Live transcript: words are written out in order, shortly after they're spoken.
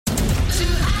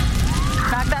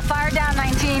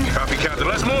Captain.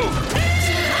 Let's move.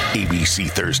 ABC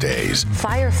Thursdays.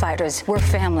 Firefighters, we're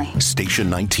family. Station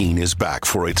 19 is back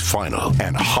for its final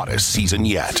and hottest season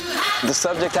yet. The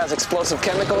subject has explosive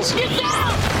chemicals.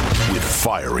 With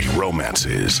fiery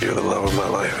romances. You're the love of my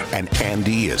life. And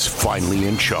Andy is finally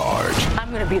in charge. I'm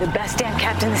going to be the best damn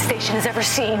captain the station has ever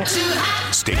seen.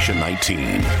 Station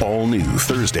 19. All new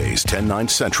Thursdays, 10/9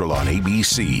 Central on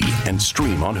ABC and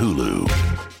stream on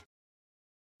Hulu.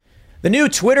 The new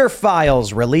Twitter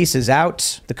files release is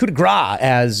out. The coup de grace,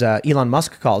 as Elon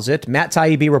Musk calls it. Matt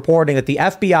Taibbi reporting that the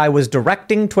FBI was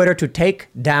directing Twitter to take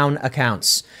down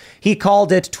accounts. He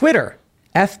called it Twitter,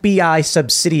 FBI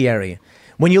subsidiary.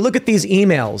 When you look at these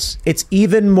emails, it's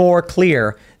even more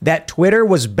clear that Twitter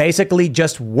was basically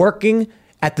just working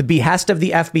at the behest of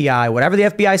the FBI. Whatever the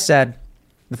FBI said.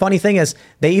 The funny thing is,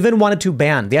 they even wanted to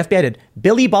ban, the FBI did,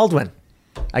 Billy Baldwin.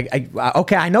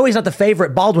 Okay, I know he's not the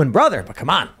favorite Baldwin brother, but come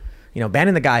on.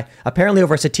 Banning the guy, apparently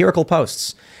over satirical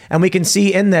posts. And we can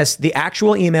see in this the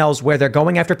actual emails where they're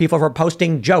going after people for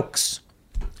posting jokes.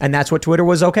 And that's what Twitter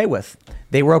was okay with.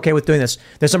 They were okay with doing this.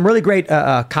 There's some really great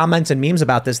comments and memes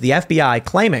about this. The FBI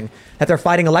claiming that they're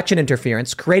fighting election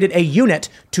interference, created a unit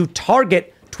to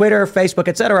target Twitter, Facebook,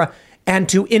 etc., and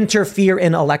to interfere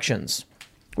in elections.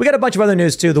 We got a bunch of other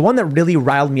news, too. The one that really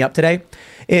riled me up today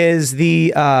is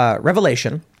the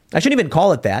revelation. I shouldn't even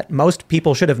call it that. Most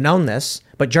people should have known this,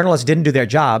 but journalists didn't do their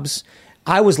jobs.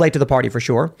 I was late to the party for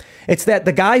sure. It's that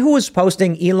the guy who was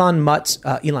posting Elon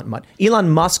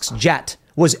Musk's jet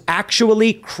was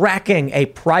actually cracking a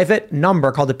private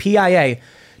number called the PIA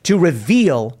to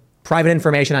reveal private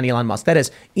information on Elon Musk. That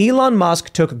is, Elon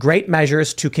Musk took great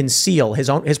measures to conceal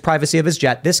his privacy of his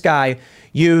jet. This guy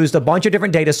used a bunch of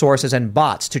different data sources and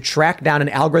bots to track down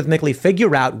and algorithmically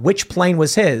figure out which plane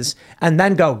was his and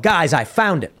then go, guys, I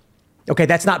found it. Okay,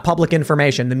 that's not public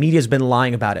information. The media's been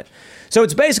lying about it. So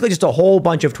it's basically just a whole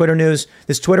bunch of Twitter news.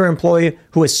 This Twitter employee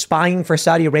who is spying for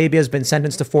Saudi Arabia has been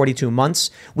sentenced to 42 months.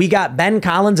 We got Ben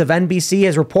Collins of NBC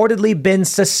has reportedly been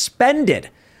suspended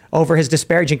over his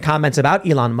disparaging comments about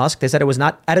Elon Musk. They said it was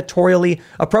not editorially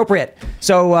appropriate.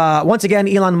 So once again,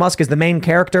 Elon Musk is the main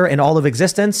character in all of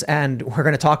existence. And we're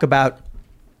going to talk about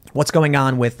what's going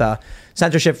on with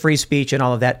censorship, free speech, and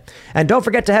all of that. And don't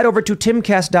forget to head over to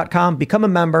timcast.com, become a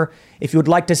member if you would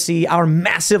like to see our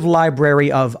massive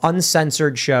library of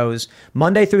uncensored shows.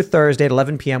 Monday through Thursday at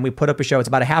 11 p.m. we put up a show. It's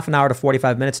about a half an hour to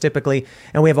 45 minutes typically.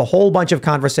 And we have a whole bunch of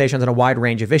conversations on a wide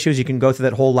range of issues. You can go through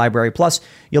that whole library. Plus,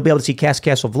 you'll be able to see Cast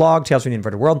Castle Vlog, Tales from the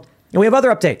Inverted World. And we have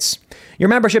other updates. Your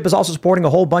membership is also supporting a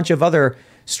whole bunch of other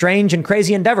strange and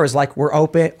crazy endeavors, like we're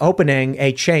opening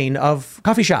a chain of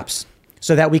coffee shops,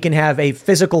 so that we can have a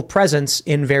physical presence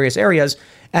in various areas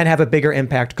and have a bigger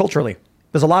impact culturally.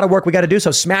 There's a lot of work we got to do, so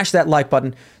smash that like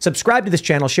button, subscribe to this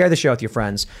channel, share the show with your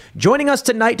friends. Joining us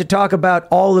tonight to talk about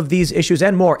all of these issues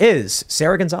and more is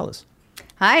Sarah Gonzalez.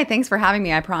 Hi, thanks for having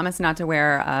me. I promise not to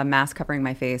wear a mask covering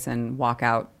my face and walk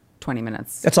out 20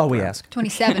 minutes. That's all we ask.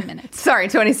 27 minutes. Sorry,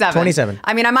 27. 27.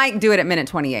 I mean, I might do it at minute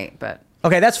 28, but...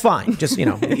 Okay, that's fine. Just, you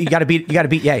got to beat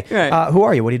Yay. Right. Who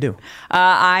are you? What do you do?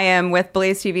 I am with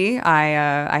Blaze TV.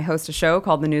 I host a show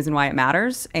called The News and Why It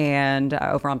Matters, and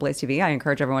over on Blaze TV, I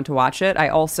encourage everyone to watch it. I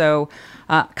also,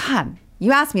 God,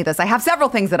 you asked me this. I have several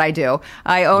things that I do.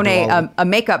 I own a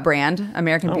makeup brand,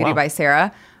 American Beauty by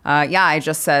Sarah. I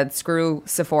just said, screw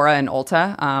Sephora and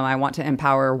Ulta. I want to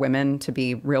empower women to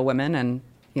be real women and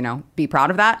be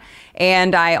proud of that.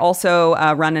 And I also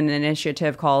run an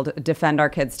initiative called Defend Our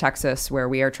Kids Texas, where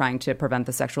we are trying to prevent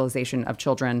the sexualization of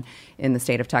children in the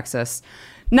state of Texas.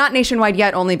 Not nationwide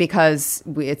yet, only because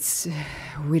we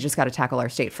just got to tackle our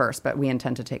state first, but we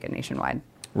intend to take it nationwide.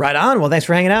 Right on. Well, thanks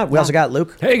for hanging out. We also got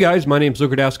Luke. Hey guys, my name's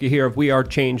Luke Radowski here of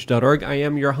wearechange.org. I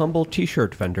am your humble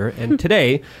t-shirt vendor, and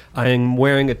today I am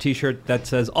wearing a t-shirt that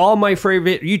says all my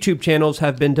favorite YouTube channels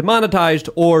have been demonetized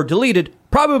or deleted,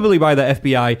 probably by the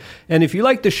FBI. And if you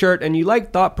like the shirt and you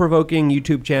like thought-provoking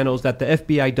YouTube channels that the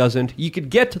FBI doesn't, you could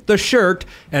get the shirt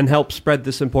and help spread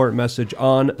this important message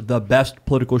on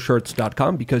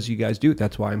thebestpoliticalshirts.com, because you guys do.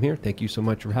 That's why I'm here. Thank you so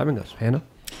much for having us. Hannah?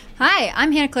 Hi,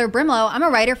 I'm Hannah Claire Brimlow. I'm a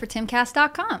writer for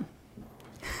timcast.com.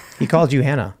 He called you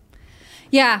Hannah.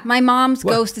 Yeah, my mom's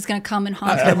ghost is going to come and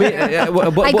haunt me. I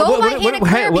go by Hannah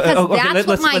Claire because that's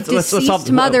what my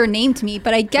deceased mother named me,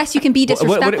 but I guess you can be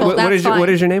disrespectful. That's fine. What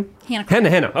is your name? Hannah Claire.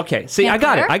 Hannah. Okay. See, I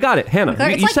got it. Hannah.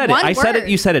 You said it. I said it.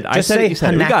 You said it. I said it. You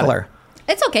said it. We got it.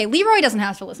 It's okay. Leroy doesn't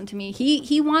have to listen to me.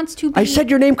 He wants to be I said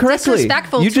your name correctly.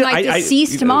 Disrespectful to my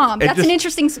deceased mom. That's an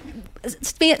interesting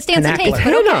stance to take,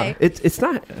 but okay. It's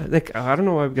not, like, I don't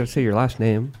know why I've got to say your last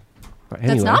name. But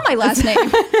anyway. That's not my last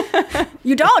name.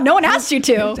 You don't. No one asked you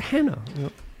to. It's Hannah.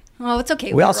 Oh, it's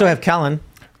okay. We also have Kellen.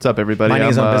 What's up, everybody? Minding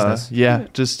his own business. Yeah,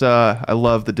 just I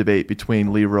love the debate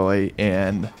between Leroy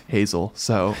and Hazel.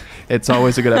 So it's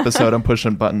always a good episode. I'm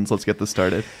pushing buttons. Let's get this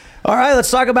started. All right, let's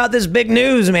talk about this big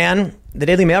news, man. The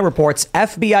Daily Mail reports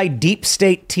FBI deep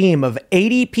state team of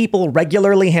 80 people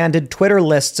regularly handed Twitter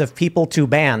lists of people to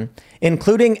ban,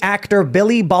 including actor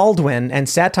Billy Baldwin and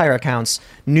satire accounts.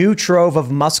 New trove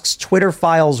of Musk's Twitter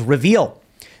files reveal.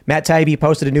 Matt Taibbi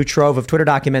posted a new trove of Twitter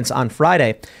documents on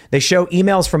Friday. They show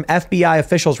emails from FBI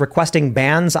officials requesting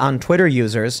bans on Twitter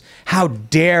users. How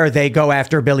dare they go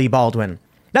after Billy Baldwin?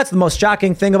 That's the most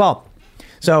shocking thing of all.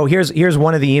 So here's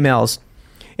one of the emails.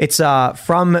 It's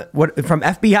from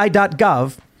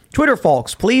FBI.gov. Twitter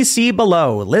folks, please see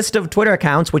below list of Twitter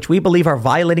accounts which we believe are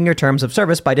violating your terms of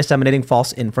service by disseminating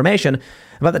false information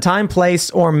about the time,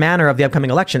 place, or manner of the upcoming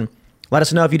election. Let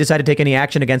us know if you decide to take any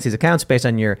action against these accounts based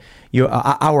on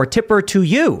our tipper to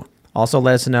you. Also,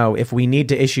 let us know if we need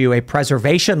to issue a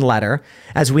preservation letter,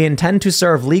 as we intend to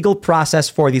serve legal process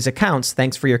for these accounts.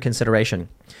 Thanks for your consideration.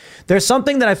 There's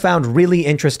something that I found really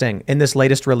interesting in this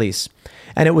latest release,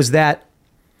 and it was that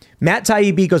Matt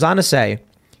Taibbi goes on to say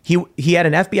he had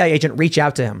an FBI agent reach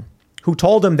out to him who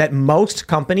told him that most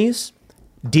companies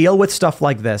deal with stuff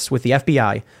like this with the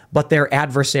FBI, but they're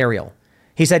adversarial.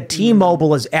 He said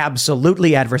T-Mobile is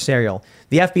absolutely adversarial.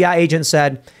 The FBI agent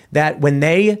said that when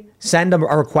they send a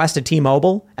request to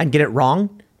T-Mobile and get it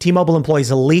wrong, T-Mobile employees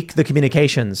leak the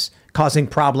communications, causing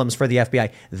problems for the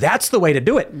FBI. That's the way to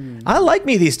do it. I like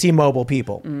me these T-Mobile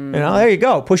people. You know, there you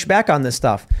go. Push back on this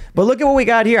stuff. But look at what we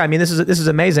got here. I mean, this is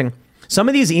amazing. Some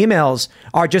of these emails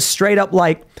are just straight up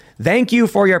like, thank you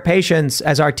for your patience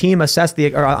as our team assess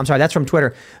that's from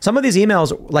Twitter. Some of these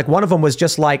emails, like one of them was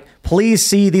just like, please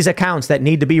see these accounts that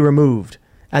need to be removed.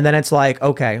 And then it's like,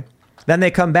 okay. Then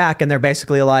they come back and they're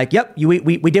basically like, yep,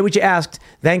 we did what you asked.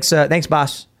 Thanks,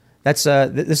 boss. That's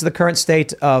this is the current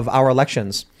state of our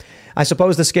elections. I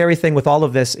suppose the scary thing with all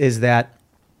of this is that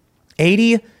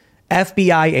 80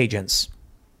 FBI agents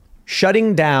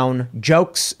shutting down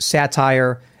jokes,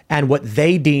 satire, and what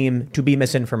they deem to be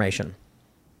misinformation.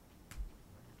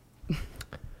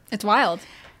 It's wild.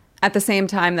 At the same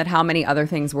time, that how many other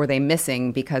things were they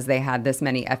missing because they had this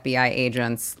many FBI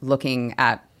agents looking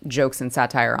at jokes and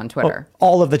satire on Twitter?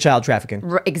 All of the child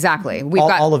trafficking. Exactly.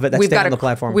 All of it that's staying on the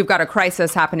platform. We've got a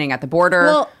crisis happening at the border.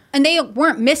 Well, and they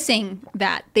weren't missing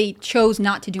that. They chose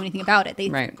not to do anything about it. They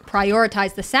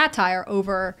prioritized the satire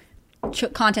over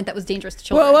content that was dangerous to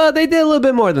children. Well, they did a little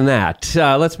bit more than that.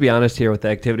 Let's be honest here with the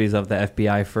activities of the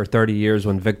FBI for 30 years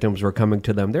when victims were coming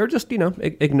to them. They were just,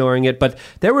 ignoring it. But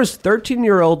there was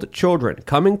 13-year-old children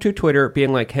coming to Twitter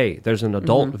being like, hey, there's an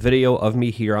adult video of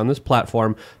me here on this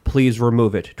platform. Please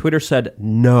remove it. Twitter said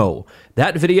no.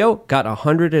 That video got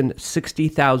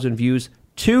 160,000 views,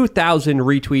 2,000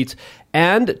 retweets.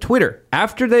 And Twitter,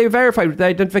 after they verified the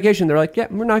identification, they're like, yeah,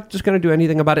 we're not just going to do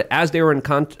anything about it, as they were in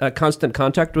constant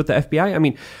contact with the FBI. I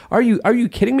mean, are you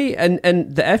kidding me? And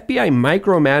the FBI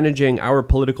micromanaging our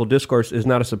political discourse is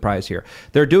not a surprise here.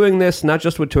 They're doing this not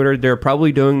just with Twitter. They're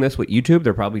probably doing this with YouTube.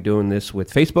 They're probably doing this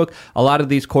with Facebook. A lot of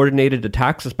these coordinated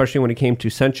attacks, especially when it came to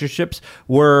censorships,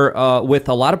 were with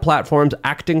a lot of platforms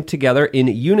acting together in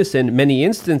unison, many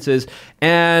instances.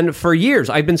 And for years,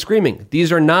 I've been screaming, these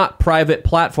are not private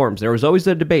platforms. There was always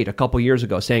a debate a couple years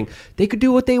ago saying they could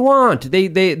do what they want.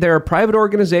 They're a private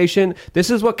organization. This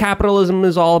is what capitalism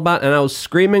is all about. And I was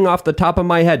screaming off the top of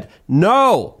my head,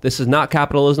 no, this is not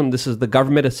capitalism. This is the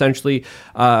government essentially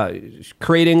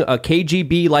creating a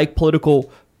KGB-like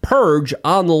political purge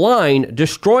on the line,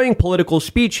 destroying political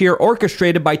speech here,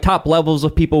 orchestrated by top levels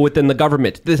of people within the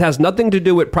government. This has nothing to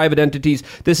do with private entities.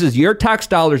 This is your tax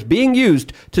dollars being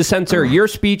used to censor your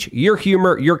speech, your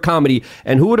humor, your comedy.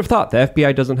 And who would have thought the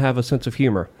FBI doesn't have a sense of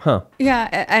humor? Huh?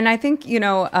 Yeah, and I think, you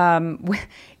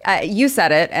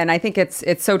said it, and I think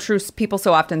it's so true. People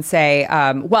so often say,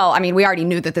 well, I mean, we already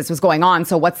knew that this was going on,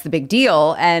 so what's the big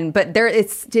deal? But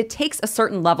it takes a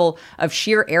certain level of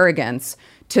sheer arrogance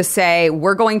to say,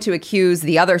 we're going to accuse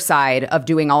the other side of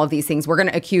doing all of these things. We're going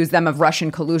to accuse them of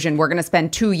Russian collusion. We're going to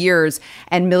spend 2 years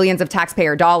and millions of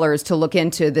taxpayer dollars to look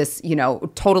into this,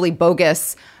 totally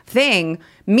bogus thing.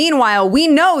 Meanwhile, we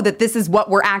know that this is what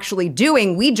we're actually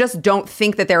doing. We just don't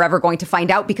think that they're ever going to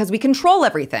find out because we control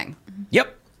everything.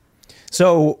 Yep.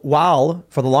 So while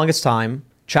for the longest time,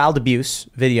 child abuse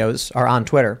videos are on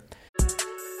Twitter,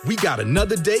 we got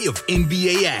another day of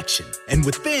NBA action. And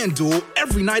with FanDuel,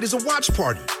 every night is a watch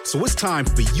party. So it's time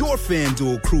for your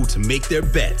FanDuel crew to make their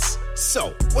bets.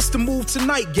 So, what's the move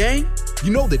tonight, gang?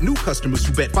 You know that new customers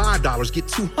who bet $5 get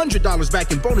 $200 back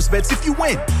in bonus bets if you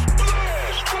win.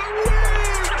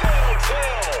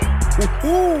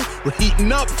 We're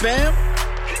heating up, fam.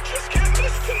 You just can't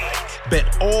miss tonight.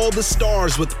 Bet all the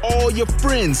stars with all your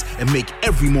friends and make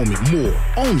every moment more.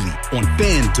 Only on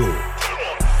FanDuel.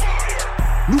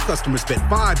 New customers bet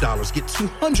 $5, get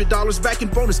 $200 back in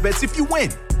bonus bets if you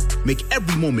win. Make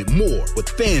every moment more with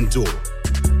FanDuel.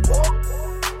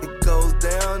 It goes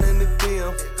down in the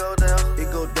DM.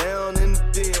 It go down in the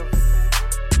DM.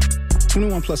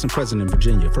 21 plus and present in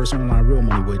Virginia. First online real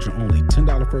money wager only.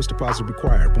 $10 first deposit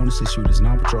required. Bonus issued is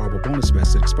non-withdrawable bonus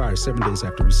vest that expires 7 days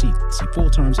after receipt. See full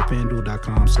terms at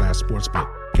FanDuel.com/sportsbook.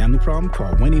 Gambling problem?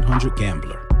 Call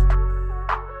 1-800-GAMBLER.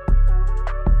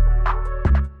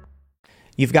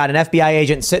 You've got an FBI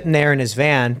agent sitting there in his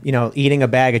van, eating a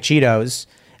bag of Cheetos,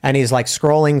 and he's like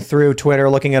scrolling through Twitter,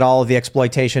 looking at all of the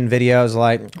exploitation videos,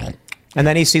 and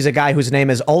then he sees a guy whose name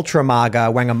is Ultra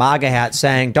MAGA wearing a MAGA hat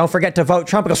saying, "Don't forget to vote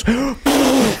Trump." He goes,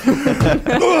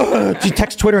 he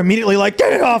texts Twitter immediately like,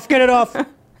 get it off.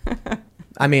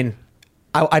 I mean,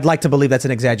 I'd like to believe that's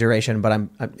an exaggeration, but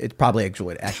it probably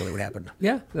actually would happen.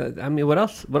 Yeah, I mean, what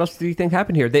else do you think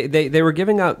happened here? They were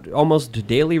giving out almost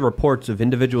daily reports of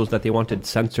individuals that they wanted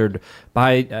censored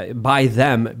by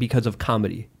them because of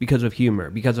comedy, because of humor,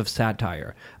 because of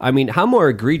satire. I mean, how more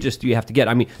egregious do you have to get?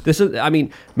 I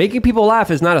mean, making people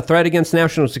laugh is not a threat against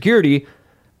national security.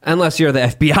 Unless you're the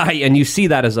FBI and you see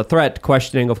that as a threat,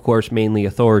 questioning, of course, mainly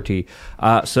authority.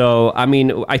 So, I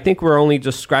mean, I think we're only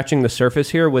just scratching the surface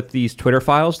here with these Twitter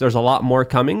files. There's a lot more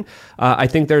coming. I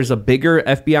think there's a bigger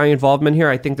FBI involvement here.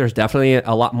 I think there's definitely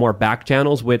a lot more back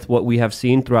channels with what we have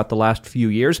seen throughout the last few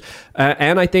years.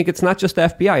 And I think it's not just the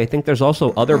FBI. I think there's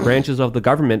also other branches of the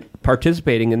government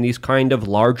participating in these kind of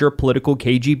larger political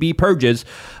KGB purges,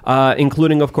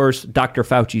 including, of course, Dr.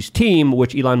 Fauci's team,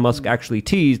 which Elon Musk actually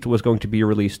teased was going to be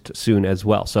released soon as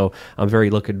well. So I'm very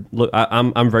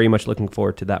much looking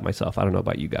forward to that myself. I don't know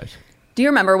about you guys. Do you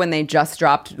remember when they just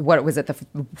dropped, what was it, the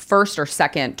first or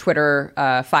second Twitter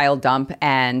file dump,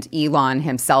 and Elon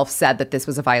himself said that this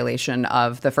was a violation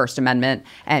of the First Amendment,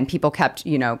 and people kept,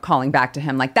 calling back to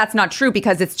him like, that's not true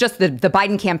because it's just the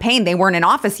Biden campaign. They weren't in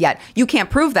office yet. You can't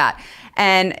prove that.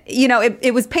 And,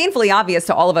 it was painfully obvious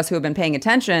to all of us who have been paying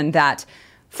attention that,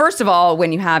 first of all,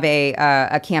 when you have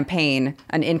a campaign,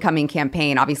 an incoming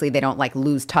campaign, obviously they don't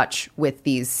lose touch with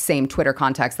these same Twitter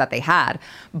contacts that they had.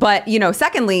 But,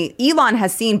 secondly, Elon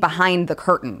has seen behind the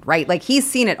curtain, right? He's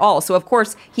seen it all. So, of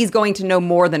course, he's going to know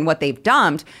more than what they've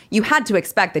dumped. You had to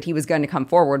expect that he was going to come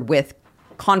forward with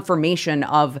confirmation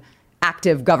of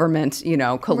active government,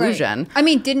 collusion. Right. I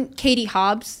mean, didn't Katie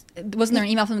Hobbs, wasn't there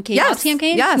an email from the Katie Hobbs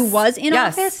campaign who was in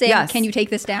office saying, can you take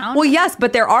this down? Well, yes,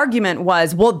 but their argument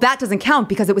was, well, that doesn't count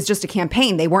because it was just a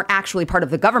campaign. They weren't actually part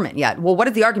of the government yet. Well, what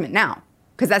is the argument now?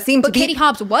 Because that seemed to be... But Katie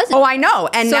Hobbs wasn't. Oh, I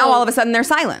know. And now all of a sudden they're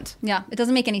silent. Yeah, it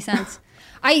doesn't make any sense.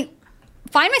 I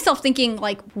find myself thinking,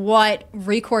 what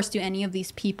recourse do any of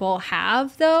these people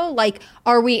have, though?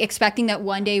 Are we expecting that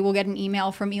one day we'll get an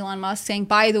email from Elon Musk saying,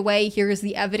 by the way, here is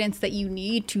the evidence that you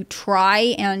need to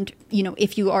try and,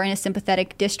 if you are in a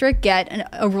sympathetic district, get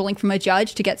a ruling from a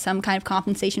judge to get some kind of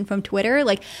compensation from Twitter?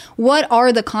 What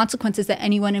are the consequences that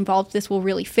anyone involved with this will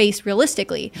really face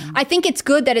realistically? Mm-hmm. I think it's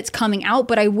good that it's coming out,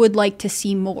 but I would like to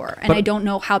see more, and I don't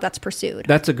know how that's pursued.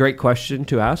 That's a great question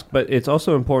to ask, but it's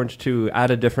also important to add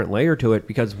a different layer to it,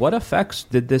 because what effects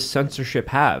did this censorship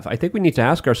have? I think we need to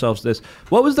ask ourselves this.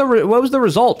 What was the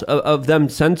result of them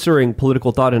censoring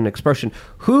political thought and expression?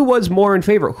 Who was more in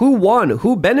favor? Who won?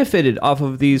 Who benefited off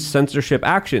of these censorship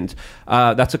actions?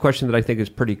 That's a question that I think is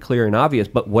pretty clear and obvious,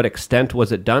 but what extent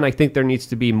was it done? I think there needs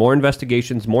to be more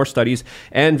investigations, more studies,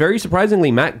 and very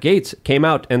surprisingly, Matt Gaetz came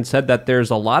out and said that there's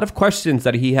a lot of questions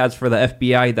that he has for the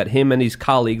FBI that him and his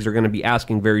colleagues are going to be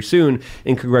asking very soon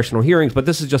in congressional hearings, but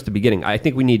this is just the beginning. I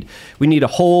think we need a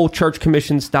whole church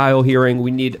commission style hearing.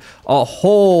 We need a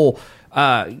whole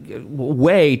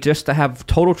way just to have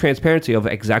total transparency of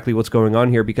exactly what's going on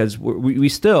here, because we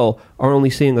still are only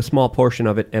seeing a small portion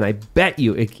of it, and I bet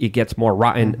you it gets more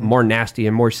rotten, more nasty,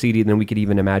 and more seedy than we could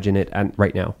even imagine it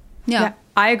right now. Yeah,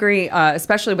 I agree,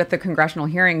 especially with the congressional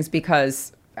hearings,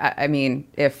 because I mean,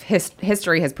 if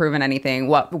history has proven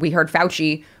anything, we heard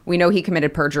Fauci, we know he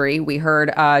committed perjury. We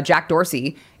heard Jack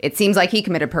Dorsey. It seems like he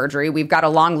committed perjury. We've got a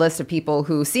long list of people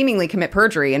who seemingly commit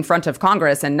perjury in front of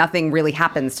Congress and nothing really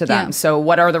happens to them. Yeah. So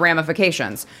what are the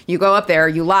ramifications? You go up there,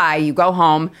 you lie, you go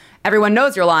home, everyone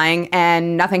knows you're lying,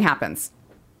 and nothing happens.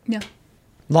 Yeah.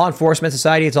 Law enforcement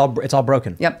society, it's all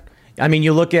broken. Yep. I mean,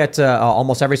 you look at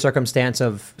almost every circumstance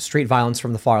of street violence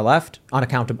from the far left,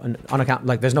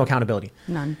 there's no accountability.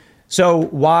 None. So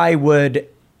why would,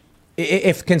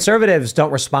 if conservatives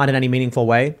don't respond in any meaningful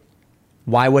way,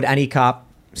 why would any cop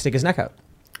stick his neck out?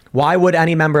 Why would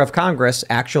any member of Congress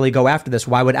actually go after this?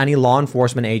 Why would any law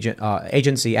enforcement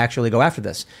agency actually go after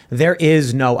this? There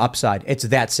is no upside. It's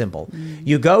that simple.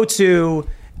 You go to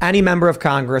any member of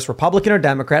Congress, Republican or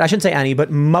Democrat, I shouldn't say any,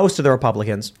 but most of the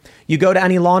Republicans, you go to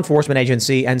any law enforcement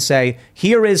agency and say,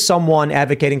 here is someone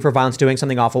advocating for violence, doing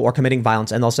something awful or committing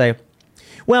violence. And they'll say,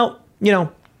 well,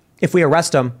 if we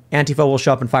arrest them, Antifa will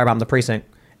show up and firebomb the precinct.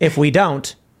 If we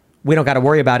don't, we don't got to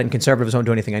worry about it, and conservatives won't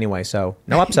do anything anyway. So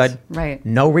no upside. Right.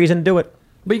 No reason to do it.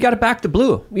 But you got to back the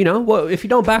blue, Well, if you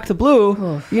don't back the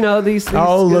blue, these.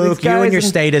 Oh, Luke, these you guys and your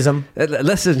statism.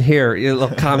 Listen here, you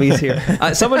little commies here.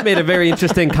 Someone made a very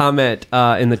interesting comment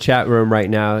in the chat room right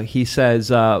now. He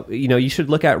says, you should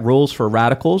look at rules for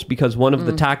radicals because one of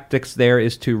the tactics there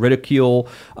is to ridicule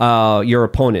your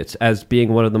opponents as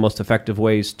being one of the most effective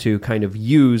ways to kind of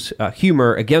use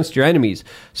humor against your enemies.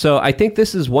 So I think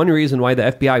this is one reason why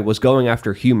the FBI was going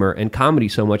after humor and comedy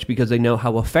so much, because they know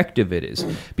how effective it is.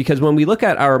 Because when we look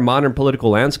at our modern political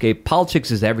landscape,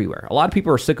 politics is everywhere. A lot of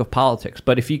people are sick of politics,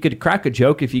 but if you could crack a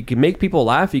joke, if you can make people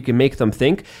laugh, you can make them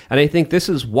think. And I think this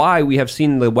is why we have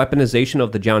seen the weaponization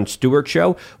of the Jon Stewart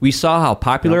show. We saw how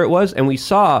popular it was, and we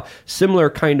saw similar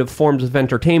kind of forms of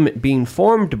entertainment being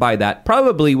formed by that,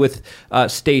 probably with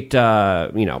state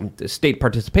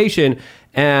participation.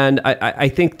 And I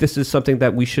think this is something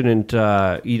that we shouldn't,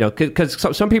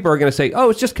 because some people are going to say, oh,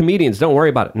 it's just comedians, don't worry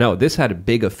about it. No, this had a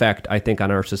big effect, I think,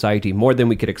 on our society, more than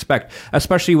we could expect,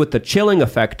 especially with the chilling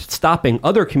effect, stopping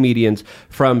other comedians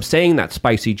from saying that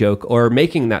spicy joke or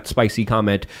making that spicy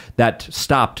comment that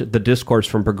stopped the discourse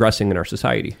from progressing in our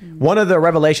society. One of the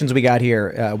revelations we got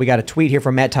here, we got a tweet here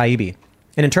from Matt Taibbi.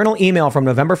 An internal email from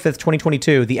November 5th,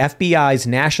 2022, the FBI's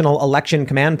National Election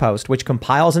Command Post, which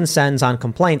compiles and sends on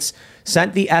complaints,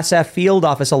 sent the SF field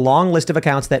office a long list of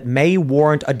accounts that may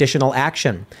warrant additional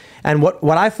action. And what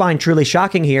I find truly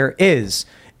shocking here is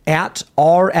at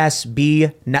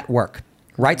RSB Network,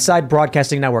 Right Side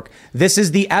Broadcasting Network. This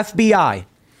is the FBI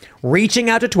reaching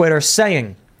out to Twitter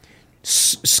saying,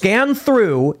 scan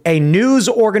through a news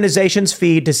organization's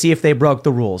feed to see if they broke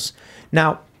the rules.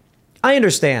 Now, I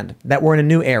understand that we're in a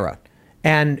new era,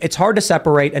 and it's hard to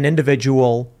separate an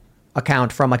individual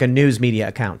account from like a news media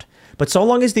account. But so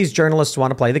long as these journalists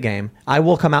want to play the game, I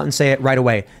will come out and say it right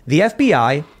away. The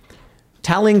FBI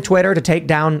telling Twitter to take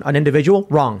down an individual,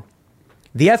 wrong.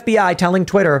 The FBI telling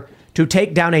Twitter to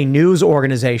take down a news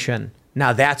organization.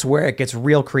 Now that's where it gets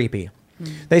real creepy.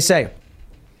 They say,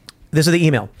 this is the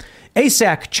email.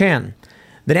 ASAC Chan.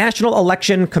 The National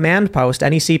Election Command Post,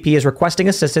 NECP, is requesting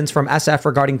assistance from SF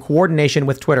regarding coordination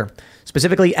with Twitter.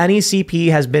 Specifically, NECP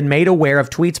has been made aware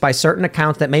of tweets by certain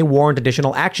accounts that may warrant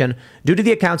additional action due to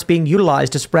the accounts being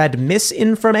utilized to spread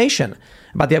misinformation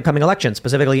about the upcoming election.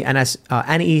 Specifically,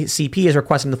 NECP is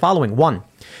requesting the following. 1.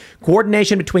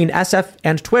 Coordination between SF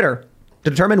and Twitter to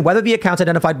determine whether the accounts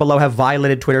identified below have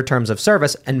violated Twitter terms of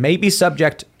service and may be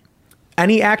subject to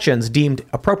any actions deemed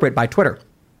appropriate by Twitter.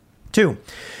 2.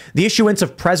 The issuance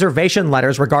of preservation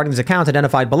letters regarding these accounts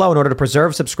identified below in order to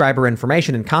preserve subscriber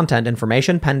information and content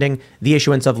information pending the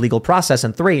issuance of legal process.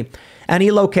 And 3,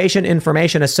 any location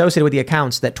information associated with the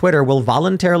accounts that Twitter will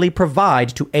voluntarily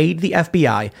provide to aid the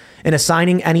FBI in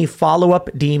assigning any follow-up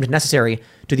deemed necessary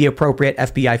to the appropriate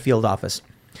FBI field office.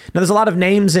 Now, there's a lot of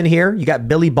names in here. You got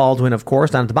Billy Baldwin, of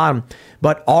course, down at the bottom,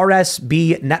 but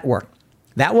RSB Network.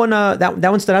 That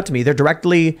one stood out to me. The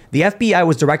FBI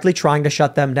was directly trying to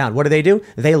shut them down. What do?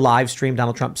 They live stream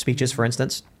Donald Trump speeches, for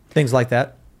instance, things like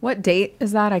that. What date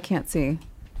is that? I can't see.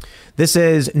 This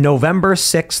is November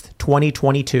 6th,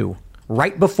 2022,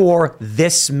 right before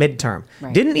this midterm.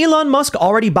 Right. Didn't Elon Musk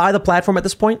already buy the platform at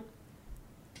this point?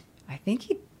 I think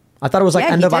he. I thought it was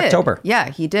end of October. Yeah,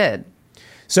 he did.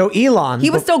 So Elon. He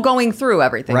was still going through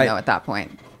everything, though, at that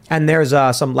point. And there's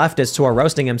some leftists who are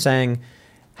roasting him saying,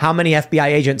 how many FBI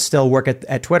agents still work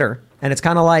at Twitter? And it's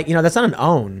kind of like, that's not an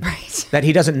own. Right. That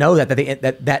he doesn't know that the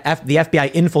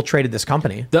FBI infiltrated this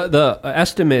company. The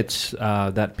estimates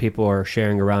that people are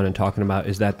sharing around and talking about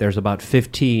is that there's about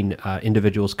 15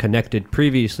 individuals connected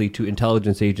previously to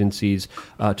intelligence agencies,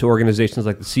 to organizations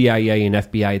like the CIA and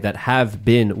FBI that have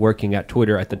been working at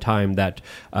Twitter at the time that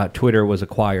Twitter was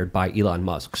acquired by Elon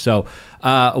Musk. So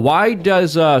why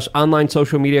does online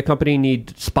social media company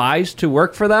need spies to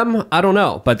work for them? I don't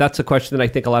know. But that's a question that I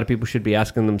think a lot of people should be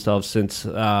asking themselves since,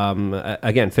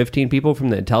 again, 15 people from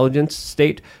the intelligence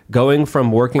state going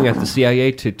from working at the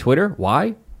CIA to Twitter.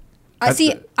 Why?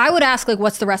 I would ask,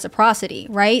 what's the reciprocity,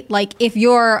 right? Like, if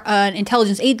you're an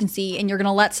intelligence agency and you're going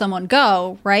to let someone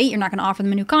go, right? You're not going to offer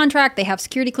them a new contract. They have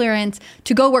security clearance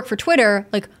to go work for Twitter.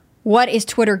 Like, what is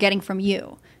Twitter getting from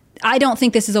you? I don't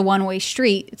think this is a one-way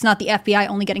street. It's not the FBI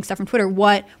only getting stuff from Twitter.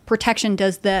 What protection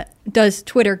does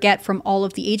Twitter get from all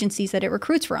of the agencies that it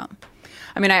recruits from?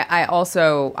 I mean,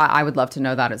 I would love to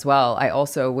know that as well. I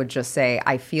also would just say,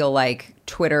 I feel like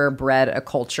Twitter bred a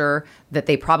culture that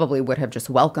they probably would have just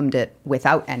welcomed it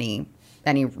without any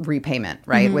repayment,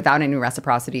 right? Mm-hmm. Without any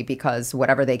reciprocity, because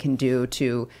whatever they can do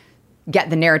to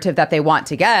get the narrative that they want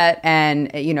to get. And,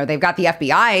 they've got the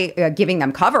FBI giving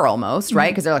them cover almost,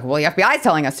 right? Because they're like, well, the FBI is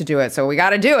telling us to do it, so we got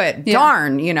to do it. Yeah.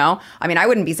 Darn, I mean, I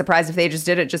wouldn't be surprised if they just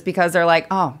did it just because they're like,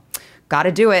 oh, got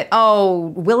to do it.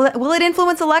 Oh, will it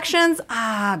influence elections?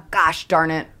 Ah, gosh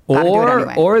darn it. Gotta do it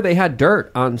anyway. Or they had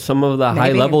dirt on some of the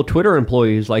high-level Twitter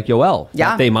employees like Yoel.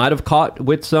 Yeah. That they might have caught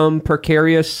with some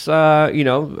precarious,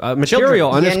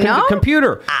 material on this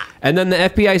computer. And then the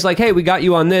FBI is like, hey, we got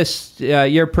you on this.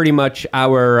 You're pretty much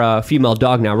our female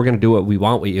dog now. We're going to do what we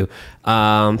want with you.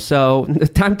 So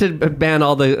time to ban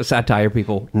all the satire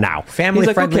people now.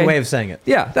 Family-friendly way of saying it.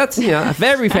 Yeah, that's a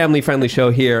very family-friendly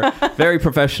show here. Very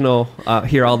professional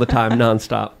here all the time,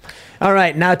 nonstop. All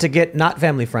right, now to get not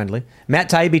family-friendly. Matt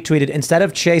Taibbi tweeted, instead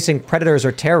of chasing predators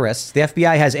or terrorists, the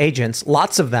FBI has agents,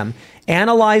 lots of them,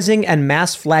 analyzing and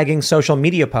mass flagging social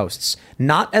media posts,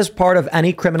 not as part of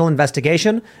any criminal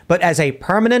investigation, but as a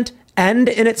permanent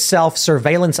end-in-itself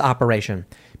surveillance operation.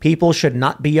 People should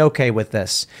not be okay with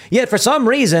this. Yet, for some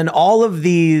reason, all of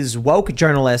these woke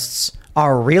journalists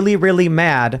are really, really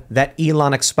mad that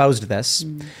Elon exposed this.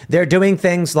 They're doing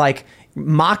things like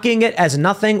mocking it as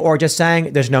nothing or just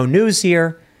saying there's no news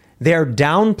here. They're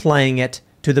downplaying it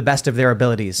to the best of their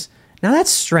abilities. Now that's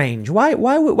strange. Why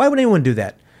would anyone do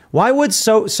that? Why would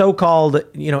so-called,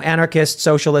 anarchist,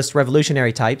 socialist,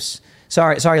 revolutionary types,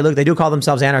 sorry, Luke, they do call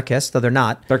themselves anarchists, though they're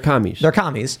not. They're commies. They're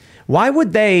commies. Why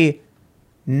would they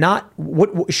not,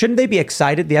 shouldn't they be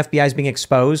excited the FBI is being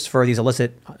exposed for these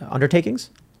illicit undertakings?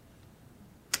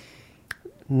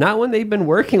 Not when they've been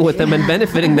working with them and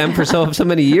benefiting them for so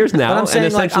many years now, and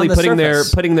essentially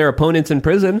putting their opponents in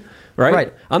prison,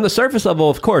 right? On the surface level,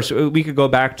 of course, we could go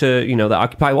back to the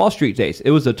Occupy Wall Street days.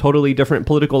 It was a totally different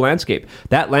political landscape.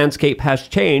 That landscape has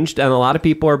changed, and a lot of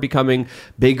people are becoming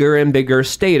bigger and bigger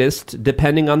statist,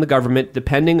 depending on the government,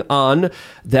 depending on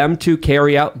them to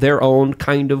carry out their own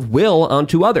kind of will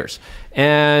onto others.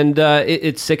 And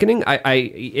it's sickening.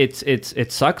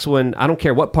 It sucks when, I don't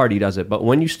care what party does it, but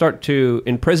when you start to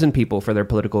imprison people for their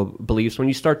political beliefs, when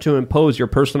you start to impose your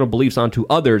personal beliefs onto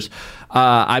others,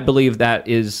 I believe that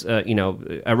is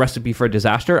a recipe for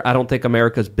disaster. I don't think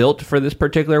America's built for this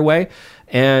particular way.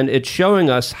 And it's showing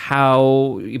us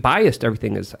how biased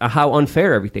everything is, how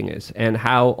unfair everything is, and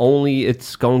how only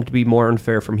it's going to be more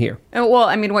unfair from here. Well,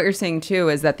 I mean, what you're saying, too,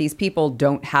 is that these people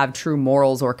don't have true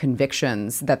morals or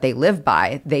convictions that they live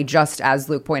by. They just, as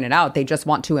Luke pointed out, they just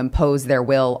want to impose their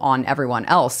will on everyone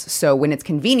else. So when it's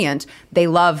convenient, they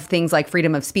love things like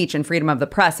freedom of speech and freedom of the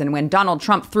press. And when Donald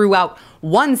Trump threw out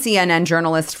one CNN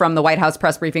journalist from the White House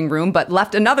press briefing room, but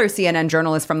left another CNN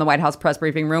journalist from the White House press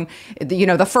briefing room,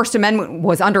 the First Amendment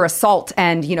was under assault,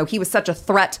 and he was such a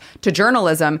threat to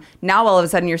journalism. Now all of a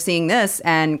sudden you're seeing this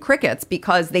and crickets,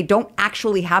 because they don't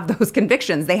actually have those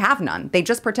convictions. They have none. They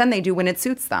just pretend they do when it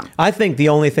suits them. I think the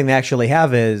only thing they actually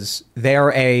have is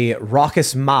they're a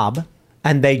raucous mob,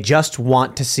 and they just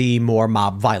want to see more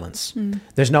mob violence.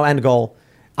 There's no end goal.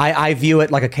 I view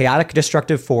it like a chaotic,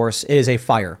 destructive force. It is a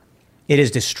fire. It is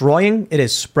destroying, it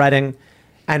is spreading,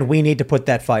 and we need to put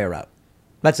that fire out.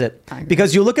 That's it.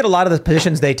 Because you look at a lot of the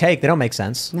positions they take, they don't make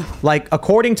sense. No. Like,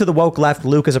 according to the woke left,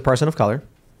 Luke is a person of color.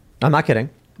 I'm not kidding.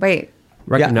 Wait.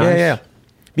 Recognize. Yeah.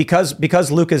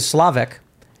 Because Luke is Slavic,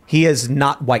 he is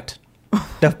not white.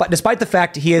 Despite the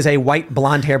fact he is a white,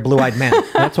 blonde-haired, blue-eyed man.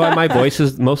 That's why my voice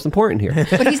is most important here.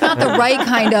 But he's not the right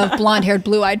kind of blonde-haired,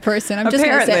 blue-eyed person. I'm just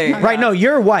going to say. Right, no,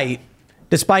 you're white.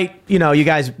 Despite, you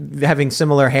guys having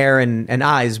similar hair and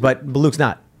eyes, but Luke's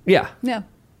not. Yeah. Yeah.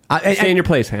 Stay in your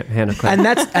place, Hannah. And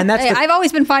that's hey, I've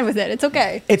always been fine with it. It's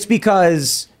okay. It's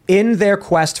because in their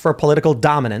quest for political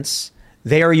dominance,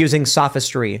 they are using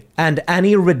sophistry and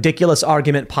any ridiculous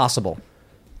argument possible.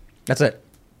 That's it.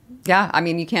 Yeah, I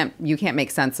mean, you can't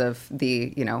make sense of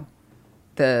the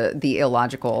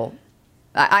illogical.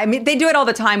 I mean, they do it all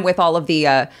the time with all of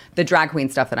the drag queen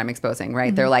stuff that I'm exposing,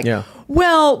 right? They're like,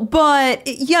 well, but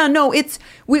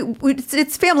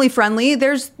it's family friendly.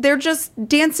 They're just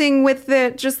dancing with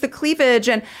the cleavage,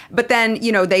 but then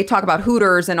they talk about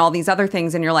Hooters and all these other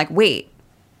things, and you're like, wait,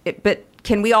 but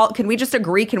can we just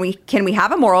agree? Can we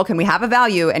have a moral? Can we have a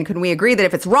value? And can we agree that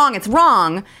if it's wrong, it's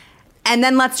wrong? and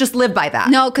then let's just live by that.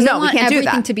 No, because they we want can't do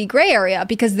everything that. to be gray area,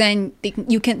 because then they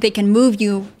can move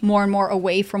you more and more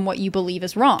away from what you believe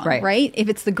is wrong, right? If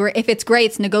it's gray,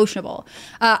 it's negotiable.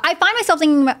 I find myself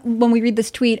thinking when we read this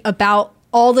tweet about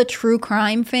all the true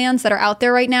crime fans that are out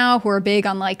there right now who are big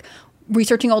on like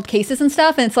researching old cases and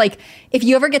stuff. And it's like, if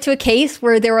you ever get to a case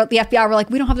where the FBI were like,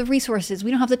 we don't have the resources,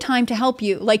 we don't have the time to help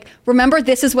you. Like, remember,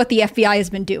 this is what the FBI has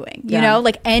been doing. You know,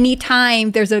 like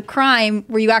anytime there's a crime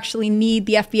where you actually need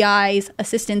the FBI's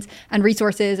assistance and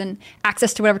resources and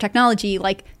access to whatever technology,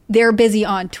 like they're busy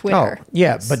on Twitter. Oh,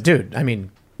 yeah. But dude, I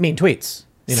mean, mean tweets.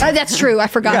 You know? That's true. I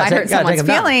forgot. Might hurt someone's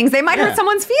feelings. They might hurt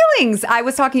someone's feelings. I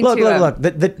was talking to... Look.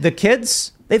 The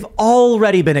kids, they've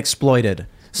already been exploited.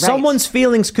 Someone's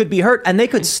feelings could be hurt, and they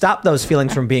could stop those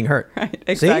feelings from being hurt. Right,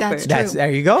 exactly. See? That's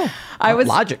there you go.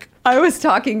 Logic. I was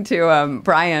talking to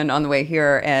Brian on the way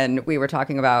here, and we were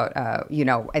talking about,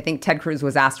 I think Ted Cruz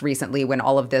was asked recently when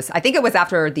all of this, I think it was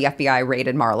after the FBI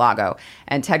raided Mar-a-Lago,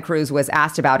 and Ted Cruz was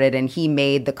asked about it, and he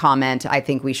made the comment, I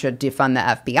think we should defund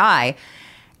the FBI.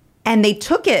 And they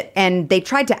took it and they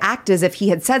tried to act as if he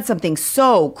had said something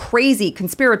so crazy,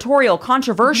 conspiratorial,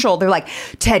 controversial. They're like,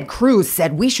 Ted Cruz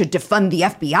said we should defund the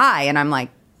FBI. And I'm like,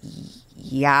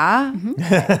 yeah.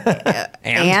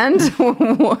 And?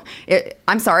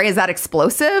 I'm sorry, is that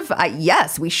explosive?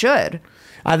 Yes, we should.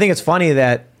 I think it's funny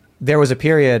that there was a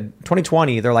period,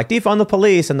 2020, they're like, defund the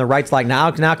police. And the right's like, now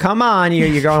come on,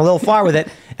 you're going a little far with it.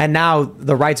 And now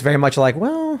the right's very much like,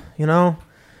 well,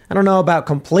 I don't know about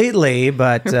completely,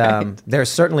 but there's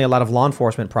certainly a lot of law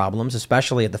enforcement problems,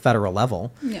 especially at the federal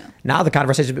level. Yeah. Now the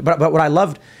conversation, but what I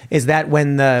loved is that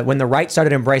when the right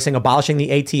started embracing abolishing the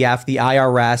ATF, the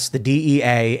IRS, the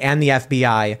DEA, and the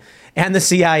FBI, and the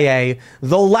CIA,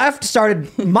 the left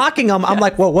started mocking them. I'm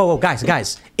like, whoa,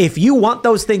 guys, if you want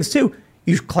those things too,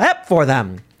 you clap for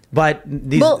them. But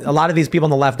a lot of these people on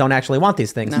the left don't actually want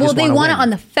these things. Well, they want it on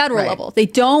the federal level. They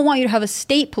don't want you to have a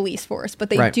state police force, but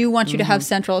they do want you to have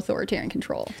central authoritarian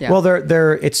control. Yeah. Well,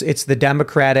 it's the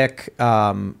democratic,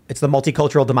 it's the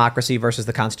multicultural democracy versus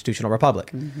the constitutional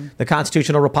republic. Mm-hmm. The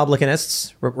constitutional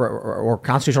republicanists or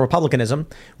constitutional republicanism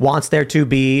wants there to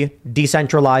be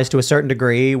decentralized to a certain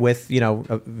degree with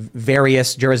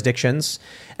various jurisdictions.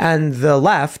 And the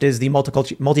left is the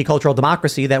multicultural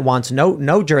democracy that wants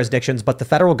no jurisdictions, but the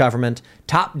federal government,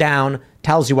 top down,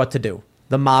 tells you what to do.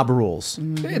 The mob rules.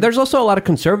 Mm-hmm. There's also a lot of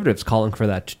conservatives calling for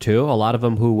that, too. A lot of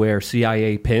them who wear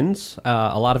CIA pins.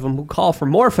 A lot of them who call for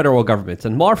more federal governments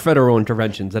and more federal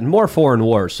interventions and more foreign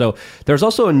wars. So there's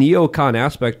also a neocon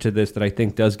aspect to this that I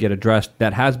think does get addressed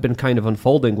that has been kind of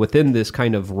unfolding within this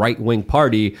kind of right-wing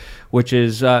party, which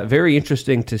is very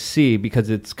interesting to see because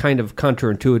it's kind of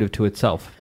counterintuitive to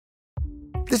itself.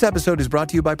 This episode is brought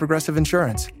to you by Progressive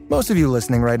Insurance. Most of you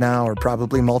listening right now are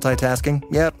probably multitasking.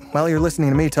 Yep, while you're listening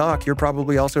to me talk, you're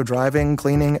probably also driving,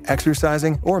 cleaning,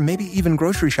 exercising, or maybe even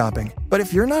grocery shopping. But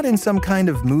if you're not in some kind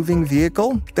of moving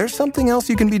vehicle, there's something else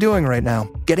you can be doing right now.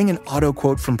 Getting an auto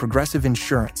quote from Progressive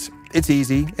Insurance. It's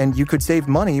easy, and you could save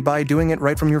money by doing it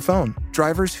right from your phone.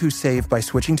 Drivers who save by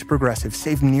switching to Progressive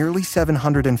save nearly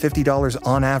 $750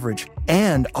 on average.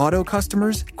 And auto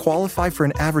customers qualify for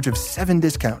an average of 7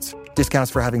 discounts.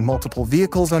 Discounts for having multiple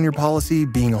vehicles on your policy,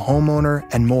 being a homeowner,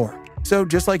 and more. So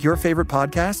just like your favorite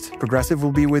podcast, Progressive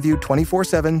will be with you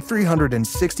 24/7,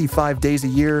 365 days a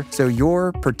year, so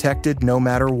you're protected no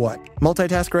matter what.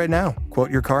 Multitask right now.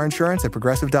 Quote your car insurance at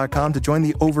Progressive.com to join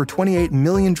the over 28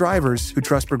 million drivers who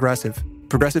trust Progressive.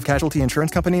 Progressive Casualty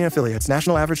Insurance Company and Affiliates.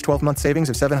 National average 12-month savings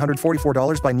of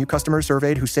 $744 by new customers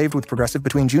surveyed who saved with Progressive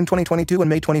between June 2022 and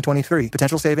May 2023.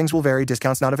 Potential savings will vary.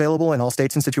 Discounts not available in all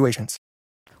states and situations.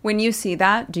 When you see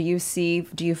that, do you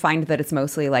find that it's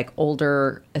mostly like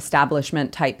older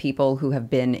establishment type people who have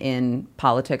been in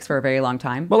politics for a very long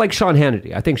time? Well, like Sean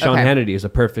Hannity. I think Sean Hannity is a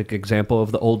perfect example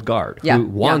of the old guard who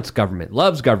wants government,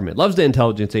 loves the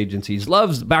intelligence agencies,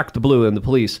 loves Back the Blue and the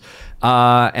police,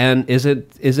 and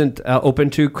isn't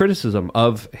open to criticism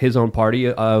of his own party,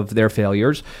 of their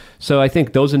failures. So I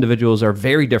think those individuals are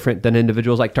very different than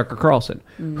individuals like Tucker Carlson,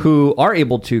 who are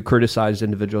able to criticize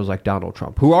individuals like Donald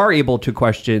Trump, who are able to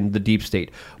question the deep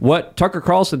state. What Tucker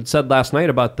Carlson said last night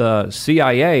about the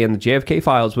CIA and the JFK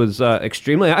files was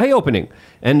extremely eye-opening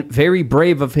and very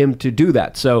brave of him to do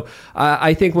that. So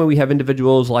I think when we have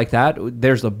individuals like that,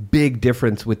 there's a big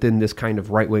difference within this kind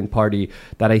of right-wing party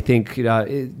that I think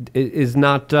is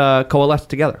not coalesced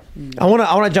together. I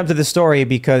want to jump to this story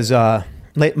because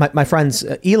my friends,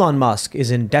 Elon Musk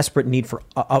is in desperate need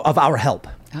of our help.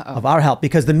 Of our help,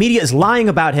 because the media is lying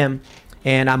about him,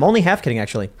 and I'm only half kidding,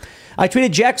 actually. I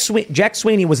tweeted Jack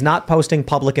Sweeney was not posting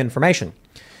public information.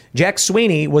 Jack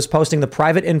Sweeney was posting the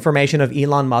private information of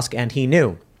Elon Musk, and he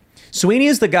knew. Sweeney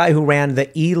is the guy who ran the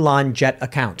Elon Jet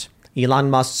account. Elon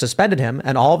Musk suspended him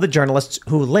and all of the journalists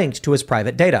who linked to his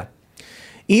private data.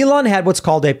 Elon had what's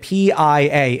called a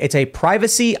PIA. It's a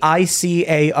privacy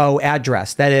ICAO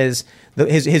address. That is,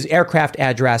 his aircraft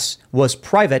address was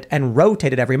private and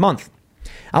rotated every month.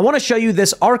 I want to show you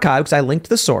this archive because I linked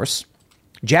the source.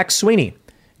 Jack Sweeney,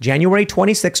 January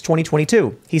 26,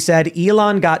 2022. He said,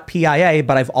 Elon got PIA,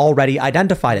 but I've already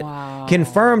identified it. Wow.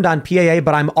 Confirmed on PIA,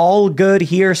 but I'm all good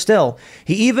here still.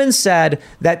 He even said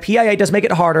that PIA does make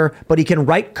it harder, but he can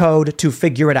write code to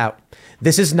figure it out.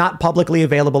 This is not publicly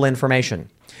available information.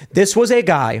 This was a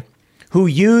guy who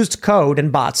used code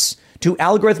and bots to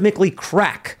algorithmically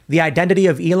crack the identity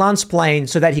of Elon's plane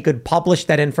so that he could publish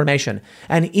that information.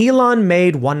 And Elon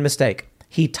made one mistake.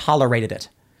 He tolerated it.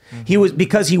 Mm-hmm. He was,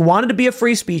 because he wanted to be a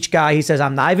free speech guy. He says,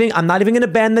 I'm not even going to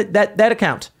ban that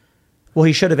account. Well,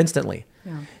 he should have instantly.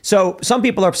 Yeah. So some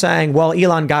people are saying, well,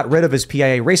 Elon got rid of his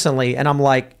PIA recently. And I'm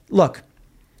like, look,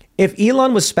 if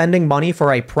Elon was spending money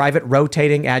for a private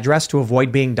rotating address to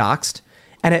avoid being doxxed,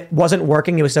 and it wasn't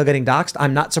working, he was still getting doxxed,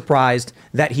 I'm not surprised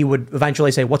that he would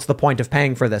eventually say, what's the point of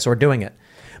paying for this or doing it?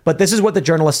 But this is what the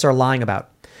journalists are lying about.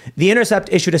 The Intercept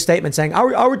issued a statement saying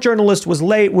our journalist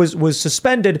was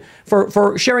suspended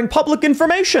for sharing public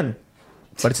information.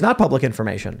 But it's not public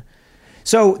information.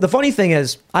 So the funny thing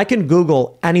is, I can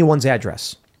Google anyone's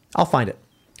address. I'll find it.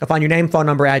 I'll find your name, phone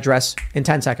number, address in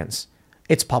 10 seconds.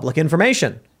 It's public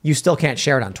information. You still can't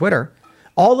share it on Twitter.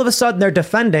 All of a sudden, they're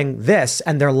defending this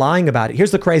and they're lying about it.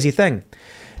 Here's the crazy thing.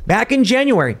 Back in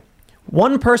January,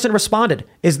 one person responded,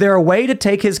 is there a way to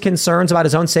take his concerns about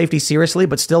his own safety seriously,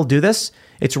 but still do this?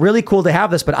 It's really cool to have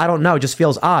this, but I don't know. It just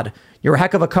feels odd. You're a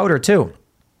heck of a coder, too.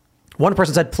 One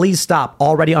person said, please stop.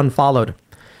 Already unfollowed.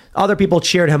 Other people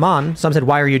cheered him on. Some said,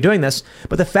 why are you doing this?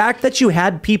 But the fact that you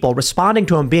had people responding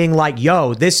to him being like,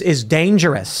 yo, this is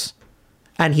dangerous,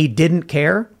 and he didn't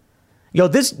care. Yo,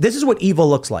 this is what evil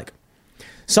looks like.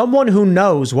 Someone who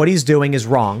knows what he's doing is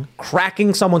wrong,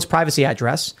 cracking someone's privacy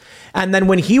address. And then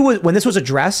when this was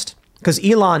addressed, because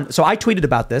Elon, so I tweeted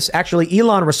about this. Actually,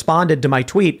 Elon responded to my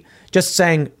tweet just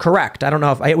saying correct. I don't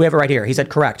know if we have it right here. He said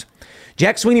correct.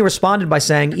 Jack Sweeney responded by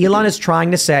saying, Elon is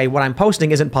trying to say what I'm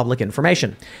posting isn't public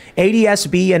information.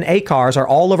 ADSB and ACARs are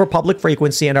all over public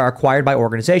frequency and are acquired by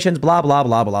organizations, blah, blah,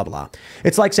 blah, blah, blah.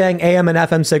 It's like saying AM and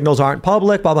FM signals aren't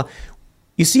public, blah, blah.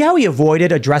 You see how he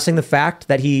avoided addressing the fact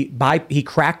that he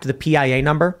cracked the PIA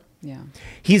number? Yeah.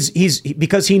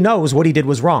 Because he knows what he did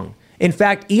was wrong. In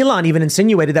fact, Elon even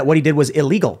insinuated that what he did was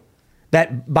illegal.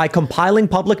 That by compiling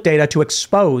public data to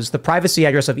expose the privacy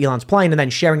address of Elon's plane and then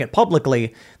sharing it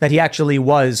publicly, that he actually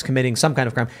was committing some kind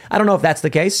of crime. I don't know if that's the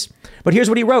case, but here's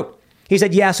what he wrote. He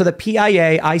said, yeah, so the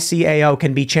PIA ICAO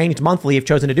can be changed monthly if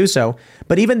chosen to do so.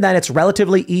 But even then, it's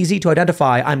relatively easy to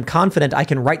identify. I'm confident I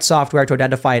can write software to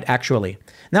identify it actually.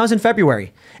 And that was in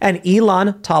February. And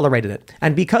Elon tolerated it.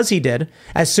 And because he did,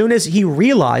 as soon as he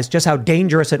realized just how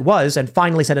dangerous it was and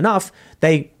finally said enough,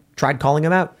 they tried calling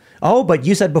him out. Oh, but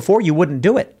you said before you wouldn't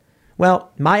do it.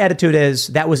 Well, my attitude is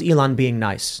that was Elon being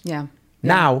nice. Yeah.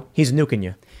 Now he's nuking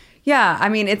you. Yeah. I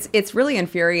mean, it's really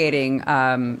infuriating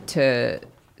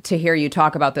to hear you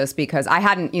talk about this because I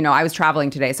hadn't, I was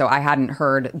traveling today, so I hadn't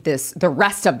heard the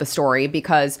rest of the story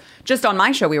because just on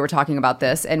my show, we were talking about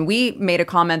this and we made a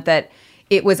comment that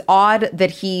it was odd that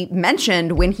he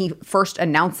mentioned when he first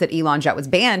announced that Elon Jet was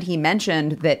banned, he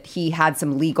mentioned that he had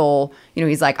some legal,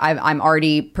 he's like, I'm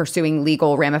already pursuing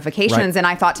legal ramifications. Right. And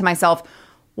I thought to myself,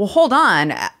 well, hold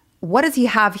on. What does he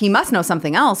have? He must know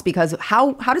something else because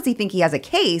how does he think he has a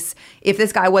case if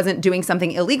this guy wasn't doing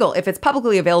something illegal? If it's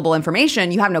publicly available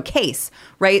information, you have no case,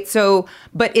 right? So,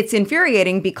 but it's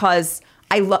infuriating because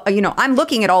I'm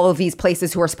looking at all of these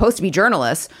places who are supposed to be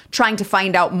journalists, trying to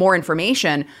find out more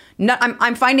information.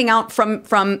 I'm finding out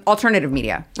from alternative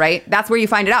media, right? That's where you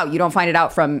find it out. You don't find it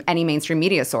out from any mainstream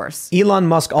media source. Elon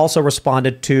Musk also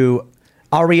responded to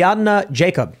Ariadna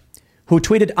Jacob, who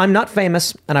tweeted, I'm not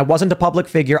famous and I wasn't a public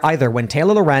figure either when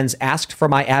Taylor Lorenz asked for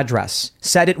my address,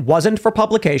 said it wasn't for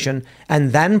publication,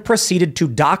 and then proceeded to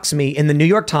dox me in the New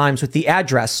York Times with the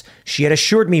address she had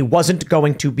assured me wasn't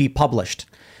going to be published.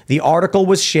 The article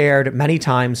was shared many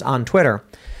times on Twitter.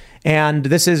 And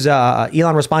this is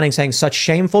Elon responding saying such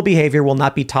shameful behavior will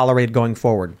not be tolerated going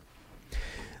forward.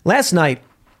 Last night,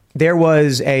 there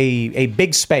was a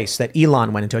big space that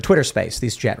Elon went into, a Twitter space,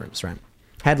 these chat rooms, right?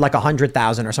 Had like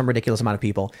 100,000 or some ridiculous amount of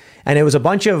people. And it was a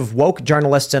bunch of woke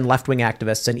journalists and left-wing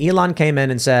activists. And Elon came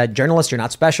in and said, journalists, you're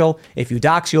not special. If you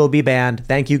dox, you'll be banned.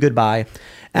 Thank you. Goodbye.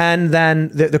 And then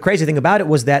the crazy thing about it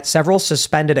was that several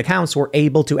suspended accounts were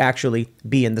able to actually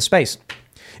be in the space.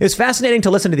 It was fascinating to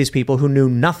listen to these people who knew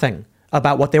nothing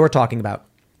about what they were talking about.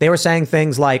 They were saying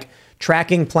things like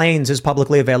tracking planes is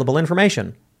publicly available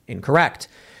information. Incorrect.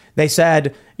 They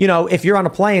said, if you're on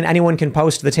a plane, anyone can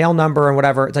post the tail number and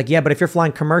whatever. It's like, yeah, but if you're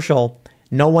flying commercial,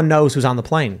 no one knows who's on the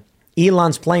plane.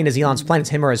 Elon's plane is Elon's plane. It's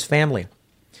him or his family.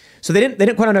 So they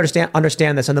didn't quite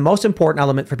understand this. And the most important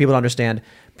element for people to understand,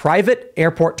 private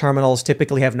airport terminals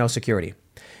typically have no security.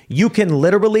 You can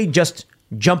literally just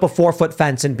jump a 4-foot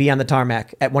fence and be on the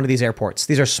tarmac at one of these airports.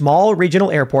 These are small regional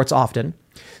airports often.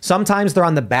 Sometimes they're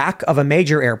on the back of a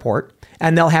major airport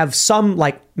and they'll have some,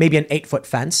 like maybe an 8-foot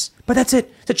fence, but that's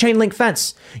it. It's a chain link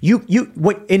fence.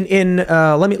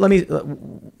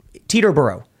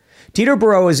 Teterboro.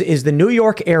 Teterboro is the New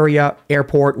York area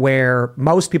airport where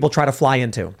most people try to fly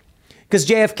into. Because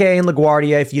JFK and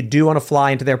LaGuardia, if you do want to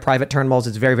fly into their private terminals,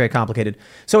 it's very, very complicated.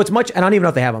 So it's much, and I don't even know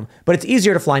if they have them, but it's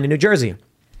easier to fly into New Jersey.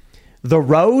 The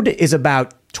road is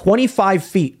about 25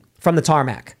 feet from the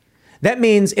tarmac. That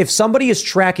means if somebody is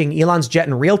tracking Elon's jet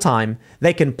in real time,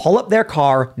 they can pull up their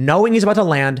car knowing he's about to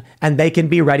land, and they can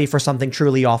be ready for something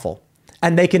truly awful.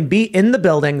 And they can be in the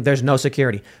building. There's no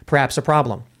security. Perhaps a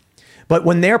problem. But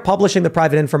when they're publishing the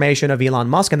private information of Elon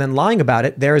Musk and then lying about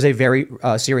it, there is a very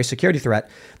serious security threat.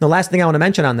 The last thing I want to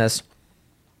mention on this,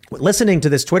 listening to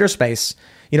this Twitter space,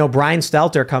 Brian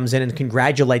Stelter comes in and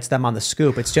congratulates them on the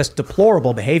scoop. It's just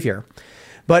deplorable behavior.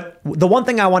 But the one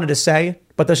thing I wanted to say,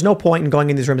 but there's no point in going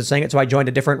in these rooms and saying it, so I joined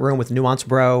a different room with Nuance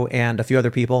Bro and a few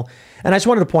other people. And I just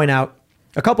wanted to point out,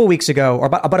 a couple of weeks ago, or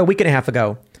about a week and a half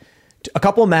ago, a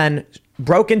couple of men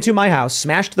broke into my house,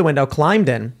 smashed the window, climbed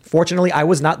in. Fortunately, I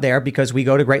was not there because we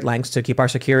go to great lengths to keep our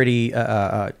security,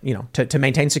 to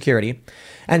maintain security.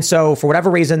 And so for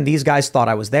whatever reason, these guys thought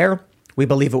I was there. We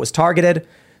believe it was targeted.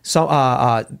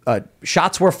 So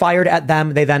shots were fired at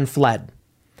them. They then fled.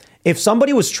 If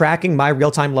somebody was tracking my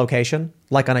real-time location,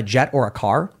 like on a jet or a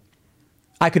car,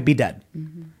 I could be dead.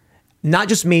 Mm-hmm. Not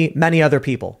just me, many other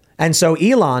people. And so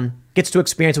Elon gets to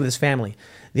experience it with his family.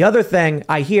 The other thing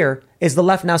I hear is the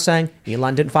left now saying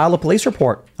Elon didn't file a police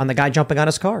report on the guy jumping on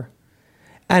his car.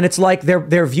 And it's like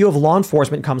their view of law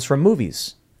enforcement comes from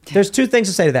movies. There's two things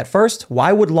to say to that. First,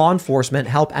 why would law enforcement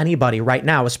help anybody right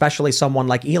now, especially someone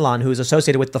like Elon who's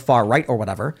associated with the far right or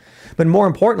whatever? But more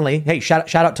importantly, hey,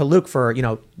 shout out to Luke for,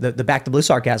 the back the blue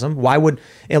sarcasm. Why would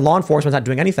law enforcement not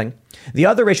doing anything? The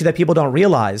other issue that people don't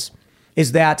realize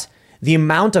is that the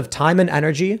amount of time and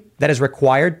energy that is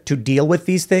required to deal with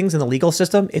these things in the legal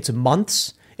system, it's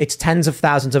months, it's tens of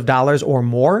thousands of dollars or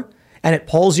more, and it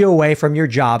pulls you away from your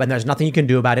job and there's nothing you can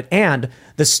do about it. And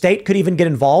the state could even get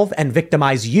involved and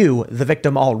victimize you, the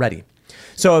victim already.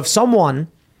 So if someone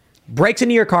breaks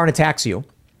into your car and attacks you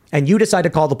and you decide to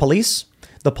call the police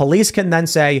can then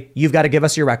say, you've got to give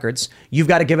us your records. You've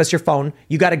got to give us your phone.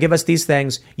 You got to give us these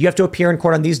things. You have to appear in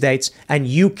court on these dates and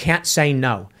you can't say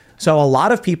no. So a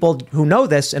lot of people who know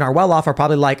this and are well off are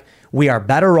probably like, we are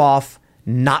better off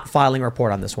not filing a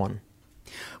report on this one.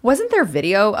 Wasn't there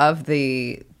video of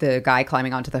the guy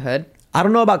climbing onto the hood? I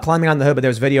don't know about climbing on the hood, but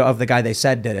there's video of the guy they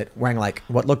said did it wearing like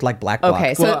what looked like black bloc.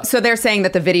 Okay, so they're saying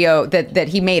that the video that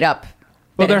he made up.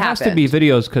 Well, there has to be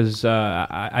videos because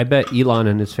I bet Elon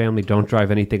and his family don't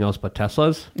drive anything else but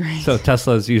Teslas. Right. So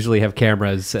Teslas usually have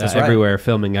cameras everywhere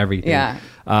filming everything. Yeah.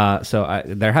 So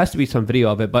there has to be some video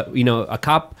of it. But, a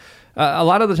cop, a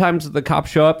lot of the times the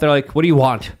cops show up, they're like, what do you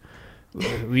want?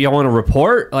 You want to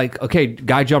report? Like, okay,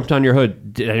 guy jumped on your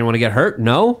hood. Did anyone get hurt?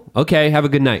 No? Okay, have a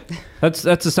good night. That's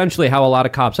essentially how a lot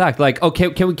of cops act. Like, okay,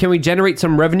 can we generate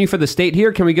some revenue for the state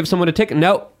here? Can we give someone a ticket?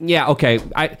 No. Yeah, okay.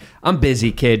 I'm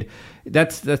busy, kid.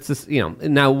 That's just,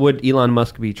 now would Elon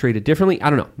Musk be treated differently? I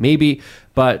don't know, maybe,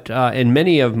 but in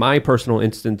many of my personal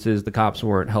instances, the cops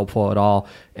weren't helpful at all,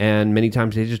 and many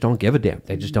times they just don't give a damn.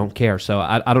 They just don't care. So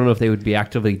I don't know if they would be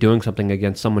actively doing something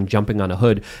against someone jumping on a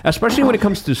hood, especially when it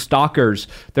comes to stalkers.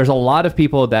 There's a lot of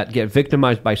people that get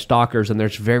victimized by stalkers, and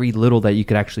there's very little that you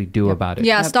could actually do about it.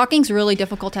 Yeah, stalking's really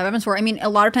difficult to have evidence for. I mean, a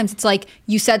lot of times it's like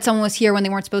you said someone was here when they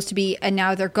weren't supposed to be, and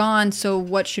now they're gone, so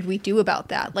what should we do about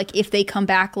that? Like, if they come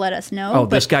back, let us know. Oh,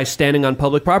 this guy's standing on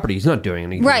public property. He's not doing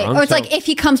anything right. wrong. Or it's like, if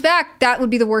he comes back, that would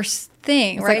be the worst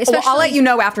thing, right? Like, I'll let you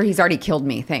know after he's already killed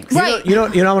me. Thanks. Right. You know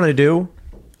what I'm going to do?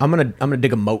 I'm gonna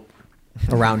dig a moat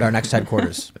around our next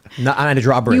headquarters. I'm going to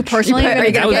draw a bridge. You personally?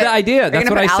 That was the idea. That's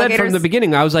what I said from the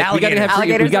beginning. I was like, we got to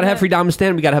have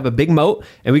Freedomistan. We got to have a big moat,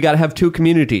 and we got to have two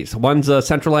communities. One's a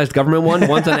centralized government one.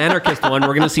 One's an anarchist one.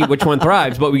 We're going to see which one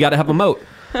thrives, but we got to have a moat.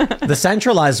 The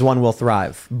centralized one will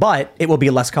thrive, but it will be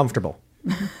less comfortable.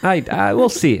 We'll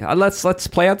see. Let's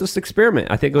play out this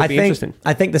experiment. I think it would be interesting.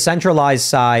 I think the centralized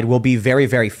side will be very,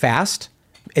 very fast.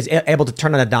 Is able to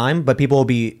turn on a dime, but people will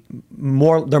be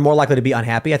they're more likely to be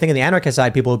unhappy. I think in the anarchist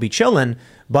side, people will be chilling,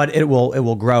 but it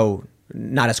will grow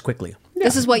not as quickly.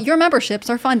 This is what your memberships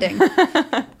are funding.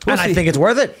 And I think it's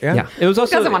worth it. Yeah. It was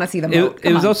also doesn't want to see them vote?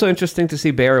 It was also interesting to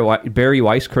see Barry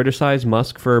Weiss criticize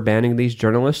Musk for banning these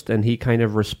journalists, and he kind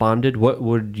of responded, "What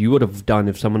would you have done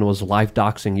if someone was live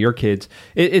doxing your kids?"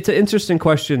 It's an interesting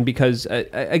question because,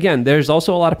 again, there's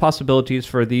also a lot of possibilities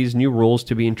for these new rules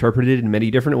to be interpreted in many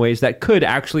different ways that could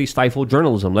actually stifle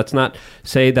journalism. Let's not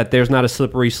say that there's not a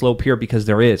slippery slope here, because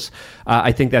there is.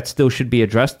 I think that still should be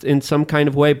addressed in some kind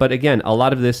of way. But again, a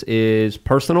lot of this is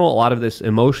personal. A lot of this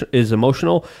is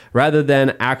emotional, rather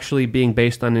than actually being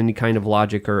based on any kind of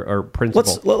logic or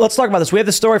principle. Let's talk about this. We have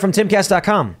the story from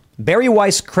timcast.com. Barry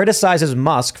Weiss criticizes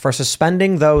Musk for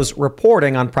suspending those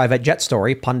reporting on private jet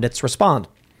story. Pundits respond.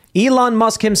 Elon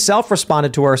Musk himself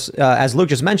responded to her, as Luke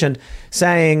just mentioned,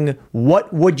 saying,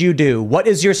 "What would you do? What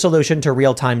is your solution to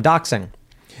real-time doxing?"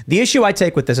 The issue I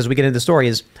take with this as we get into the story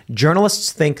is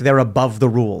journalists think they're above the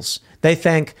rules. They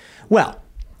think, well,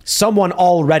 someone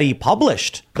already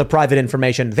published the private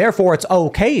information, therefore it's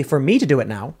okay for me to do it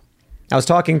now. I was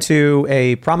talking to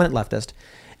a prominent leftist,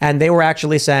 and they were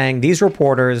actually saying these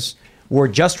reporters were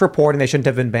just reporting, they shouldn't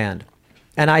have been banned.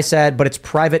 And I said, but it's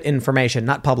private information,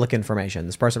 not public information.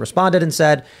 This person responded and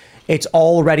said, it's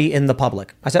already in the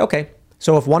public. I said, okay.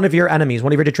 So if one of your enemies,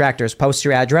 one of your detractors posts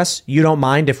your address, you don't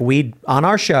mind if we, on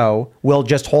our show, will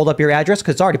just hold up your address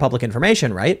because it's already public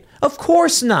information, right? Of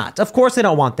course not. Of course they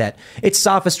don't want that. It's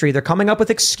sophistry. They're coming up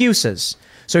with excuses.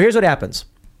 So here's what happens.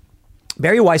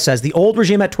 Barry Weiss says the old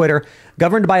regime at Twitter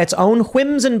governed by its own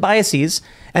whims and biases,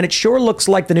 and it sure looks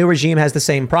like the new regime has the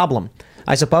same problem.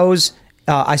 I oppose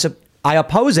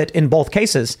it in both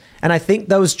cases, and I think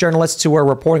those journalists who are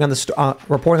reporting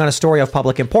on a story of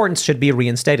public importance should be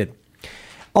reinstated.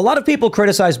 A lot of people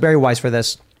criticize Barry Weiss for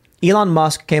this. Elon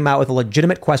Musk came out with a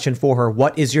legitimate question for her.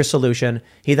 What is your solution?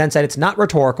 He then said it's not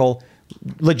rhetorical,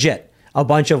 legit. A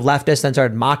bunch of leftists then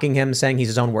started mocking him, saying he's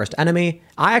his own worst enemy.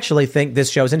 I actually think this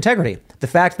shows integrity. The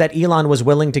fact that Elon was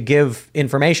willing to give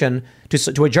information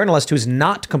to a journalist who's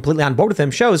not completely on board with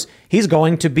him shows he's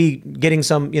going to be getting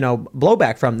some,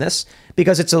 blowback from this,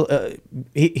 because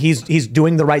he's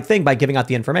doing the right thing by giving out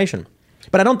the information.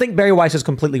 But I don't think Barry Weiss is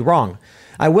completely wrong.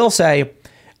 I will say,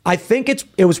 I think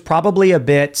it was probably a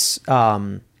bit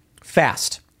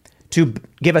fast to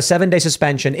give a 7-day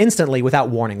suspension instantly without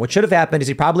warning. What should have happened is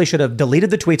he probably should have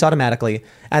deleted the tweets automatically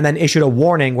and then issued a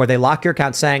warning where they lock your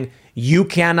account saying, you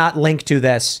cannot link to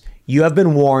this. You have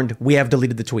been warned. We have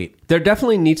deleted the tweet. There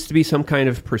definitely needs to be some kind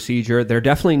of procedure. There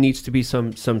definitely needs to be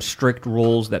some strict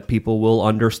rules that people will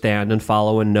understand and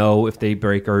follow and know if they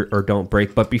break or don't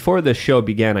break. But before this show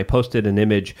began, I posted an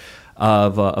image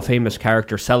of a famous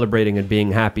character celebrating and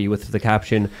being happy with the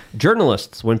caption,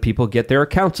 journalists when people get their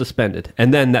account suspended.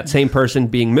 And then that same person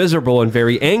being miserable and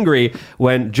very angry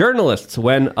when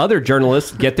other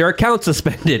journalists get their account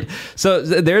suspended. So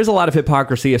there's a lot of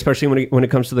hypocrisy, especially when it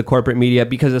comes to the corporate media,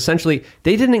 because essentially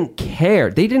they didn't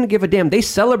care. They didn't give a damn. They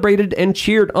celebrated and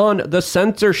cheered on the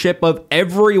censorship of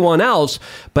everyone else.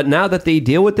 But now that they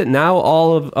deal with it, now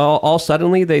all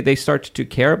suddenly they start to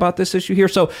care about this issue here.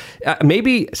 So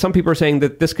maybe some people are saying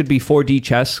that this could be 4D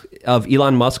chess of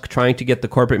Elon Musk trying to get the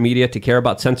corporate media to care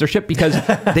about censorship, because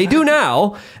they do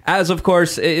now, as of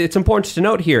course, it's important to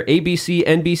note here, ABC,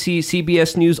 NBC,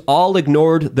 CBS News all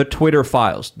ignored the Twitter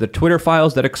files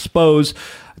that expose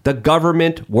the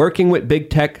government working with big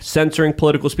tech, censoring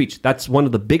political speech. That's one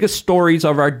of the biggest stories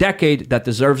of our decade that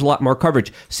deserves a lot more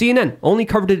coverage. CNN only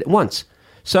covered it once.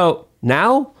 So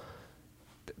now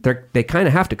they kind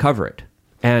of have to cover it.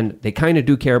 And they kind of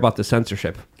do care about the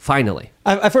censorship, finally.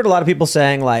 I've heard a lot of people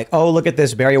saying, like, oh, look at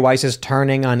this, Barry Weiss is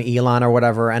turning on Elon or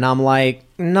whatever. And I'm like,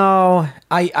 no,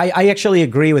 I actually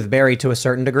agree with Barry to a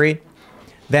certain degree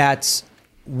that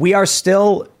we are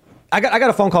still... I got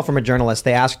a phone call from a journalist.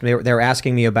 They were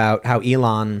asking me about how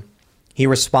Elon, he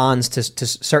responds to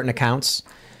certain accounts.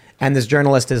 And this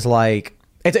journalist is like...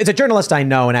 It's a journalist I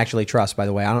know and actually trust, by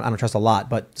the way. I don't trust a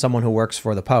lot, but someone who works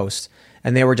for the Post.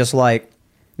 And they were just like...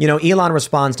 Elon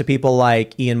responds to people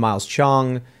like Ian Miles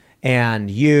Chung and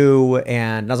you.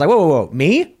 And I was like, whoa,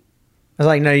 me? I was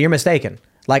like, no, you're mistaken.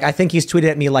 Like, I think he's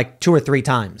tweeted at me like 2 or 3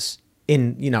 times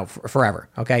in, forever.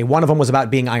 Okay. One of them was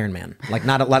about being Iron Man, like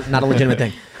not a legitimate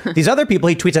thing. These other people,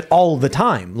 he tweets at all the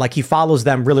time. Like he follows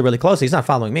them really, really closely. He's not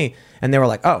following me. And they were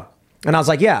like, oh. And I was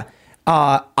like, yeah,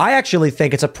 I actually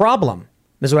think it's a problem.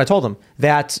 This is what I told them,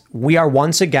 that we are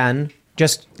once again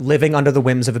just living under the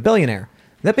whims of a billionaire.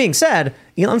 That being said,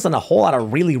 Elon's done a whole lot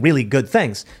of really, really good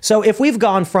things. So if we've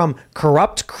gone from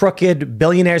corrupt, crooked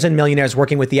billionaires and millionaires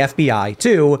working with the FBI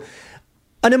to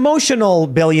an emotional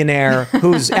billionaire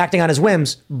who's acting on his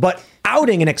whims, but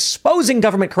outing and exposing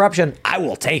government corruption, I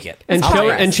will take it.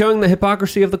 And showing the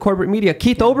hypocrisy of the corporate media.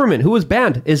 Keith Olbermann, who was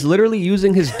banned, is literally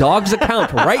using his dog's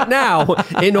account right now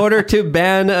in order to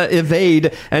ban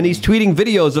Evade, and he's tweeting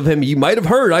videos of him. You might have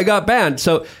heard I got banned.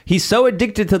 So he's so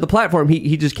addicted to the platform,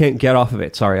 he just can't get off of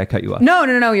it. Sorry, I cut you off.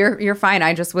 No, you're fine.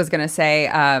 I just was going to say,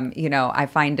 I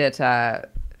find it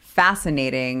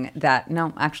fascinating that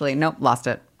lost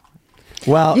it.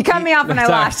 Well, you cut me off and I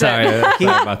lost it. Sorry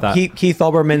about that. Keith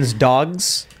Olbermann's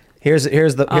dogs. Here's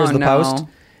the post.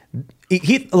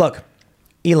 Look,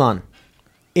 Elon,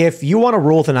 if you want to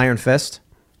rule with an iron fist,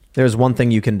 there's one thing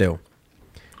you can do.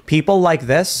 People like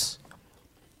this,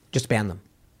 just ban them.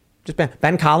 Just ban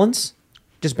Ben Collins.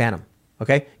 Just ban him.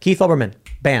 Okay. Keith Olbermann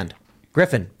banned.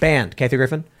 Griffin banned. Kathy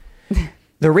Griffin.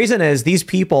 The reason is these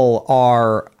people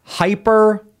are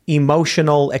hyper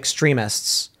emotional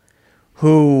extremists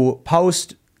who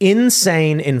post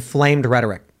insane, inflamed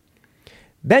rhetoric.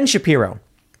 Ben Shapiro,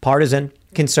 partisan,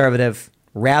 conservative,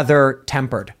 rather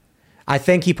tempered. I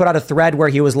think he put out a thread where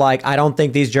he was like, I don't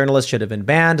think these journalists should have been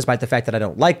banned, despite the fact that I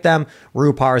don't like them.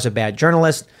 Rupar is a bad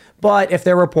journalist. But if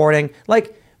they're reporting,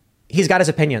 he's got his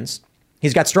opinions.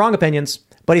 He's got strong opinions,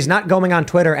 but he's not going on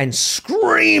Twitter and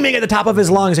screaming at the top of his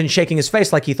lungs and shaking his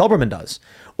face like Keith Olbermann does.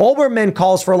 Olbermann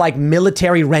calls for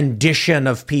military rendition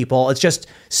of people. It's just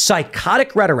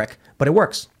psychotic rhetoric, but it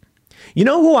works. You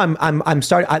know who I'm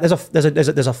starting?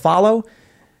 There's a follow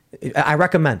I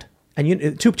recommend,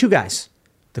 and two guys,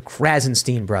 the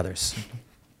Krasenstein brothers.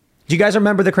 Do you guys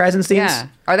remember the Krasensteins? Yeah.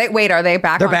 Are they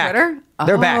back They're on back. Twitter?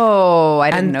 They're back. Oh, I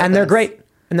didn't know. And they're great.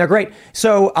 And they're great.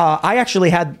 So I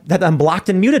actually had them blocked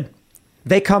and muted.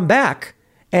 They come back.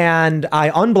 And I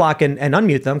unblock and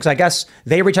unmute them because I guess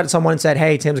they reached out to someone and said,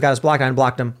 hey, Tim's got us blocked. I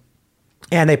unblocked him.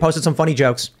 And they posted some funny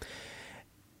jokes.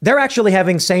 They're actually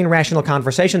having sane, rational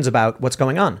conversations about what's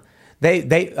going on.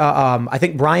 I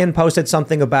think Brian posted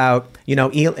something about,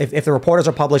 if the reporters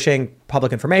are publishing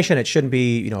public information, it shouldn't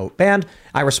be, banned.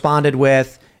 I responded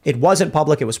with, it wasn't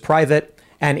public, it was private.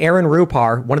 And Aaron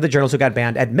Rupar, one of the journalists who got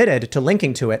banned, admitted to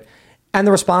linking to it. And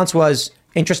the response was,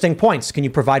 interesting points. Can you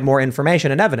provide more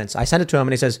information and evidence? I sent it to him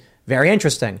and he says, very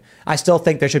interesting. I still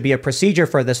think there should be a procedure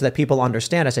for this so that people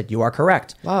understand. I said, you are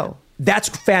correct. Whoa. That's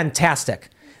fantastic.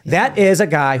 Yeah. That is a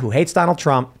guy who hates Donald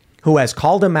Trump, who has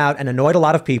called him out and annoyed a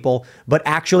lot of people, but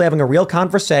actually having a real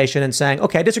conversation and saying,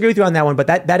 okay, I disagree with you on that one, but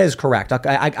that is correct.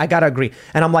 I got to agree.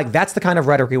 And I'm like, that's the kind of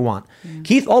rhetoric we want. Yeah.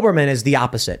 Keith Olbermann is the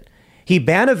opposite. He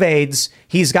ban evades.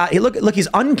 He's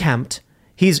unkempt.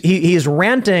 He's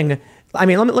ranting. I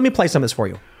mean, let me play some of this for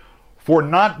you. For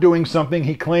not doing something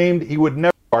he claimed he would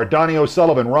never. Donnie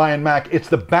O'Sullivan, Ryan Mack. It's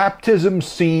the baptism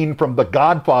scene from the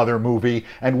Godfather movie,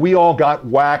 and we all got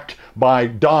whacked by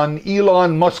Don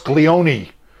Elon Musk-Leone.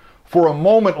 For a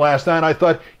moment last night, I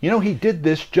thought, he did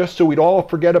this just so we'd all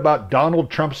forget about Donald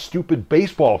Trump's stupid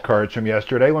baseball cards from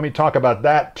yesterday. Let me talk about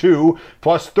that, too.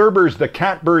 Plus, Thurber's the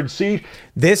catbird seat.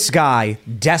 This guy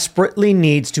desperately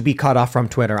needs to be cut off from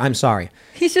Twitter. I'm sorry.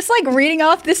 He's just reading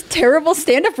off this terrible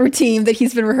stand-up routine that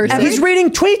he's been rehearsing. And he's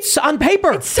reading tweets on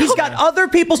paper. He's got other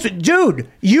people's... Dude,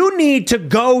 you need to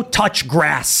go touch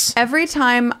grass. Every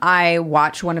time I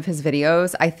watch one of his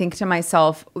videos, I think to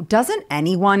myself, doesn't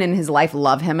anyone in his life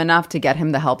love him enough to get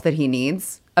him the help that he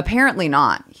needs? Apparently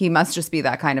not. He must just be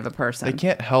that kind of a person. They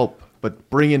can't help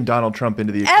but bring in Donald Trump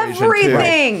into the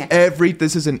equation. Everything.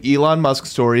 This is an Elon Musk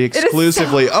story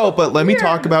exclusively. But let me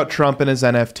talk about Trump and his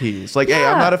NFTs. Hey,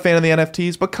 I'm not a fan of the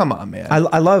NFTs, but come on, man.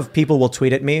 I love people will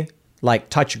tweet at me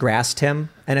touch grass, Tim.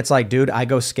 And it's like, dude, I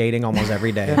go skating almost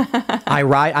every day.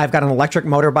 I've got an electric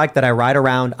motorbike that I ride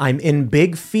around. I'm in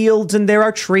big fields and there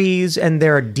are trees and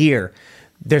there are deer.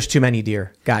 There's too many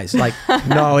deer, guys.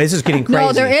 No, this is getting crazy.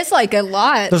 No, there is a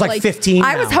lot. There's 15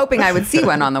 I was hoping I would see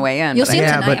one on the way in. You'll see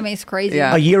them tonight. I mean, it's crazy.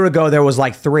 Yeah. A year ago, there was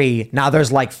 3. Now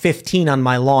there's 15 on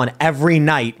my lawn every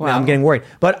night. Wow. Now I'm getting worried.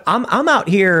 But I'm out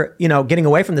here, getting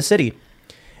away from the city.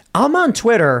 I'm on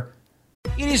Twitter.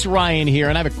 It is Ryan here,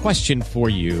 and I have a question for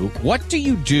you. What do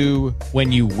you do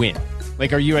when you win?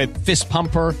 Are you a fist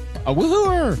pumper? A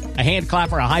woohooer, a hand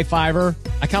clapper, a high fiver.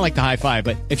 I kind of like the high five,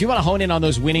 but if you want to hone in on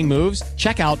those winning moves,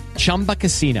 check out Chumba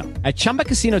Casino. At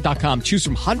ChumbaCasino.com, choose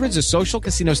from hundreds of social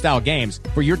casino style games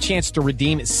for your chance to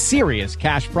redeem serious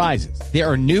cash prizes. There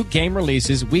are new game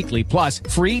releases weekly, plus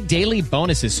free daily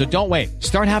bonuses. So don't wait.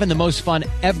 Start having the most fun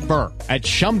ever at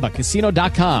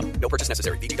ChumbaCasino.com. No purchase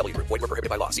necessary. VGW. Void where prohibited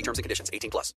by law. See terms and conditions.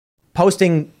 18+.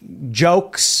 Posting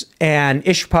jokes and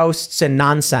ish posts and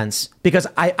nonsense because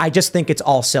I just think it's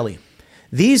all silly.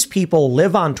 These people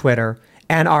live on Twitter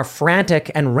and are frantic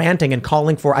and ranting and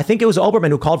calling for, I think it was Olbermann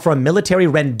who called for a military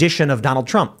rendition of Donald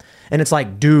Trump. And it's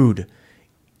like, dude,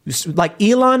 like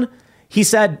Elon, he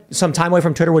said some time away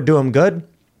from Twitter would do him good.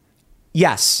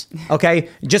 Yes. Okay.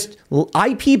 Just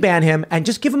IP ban him and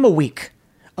just give him a week.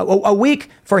 A week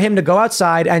for him to go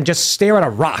outside and just stare at a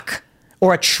rock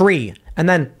or a tree and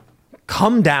then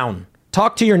come down.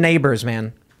 Talk to your neighbors,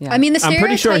 man. Yeah. I mean, I'm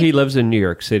pretty sure he lives in New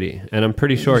York City, and I'm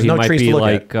pretty sure There's he no might trees be to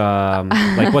look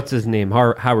like what's his name,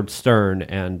 Howard Stern,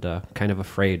 and kind of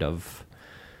afraid of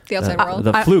the outside world,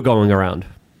 the flu going around.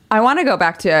 I want to go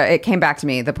back to, it came back to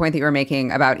me, the point that you were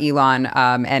making about Elon,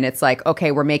 and it's like,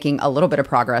 okay, we're making a little bit of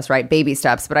progress, right? Baby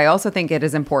steps. But I also think it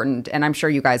is important, and I'm sure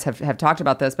you guys have talked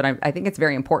about this, but I think it's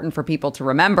very important for people to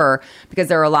remember, because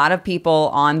there are a lot of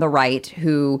people on the right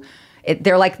who,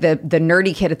 they're like the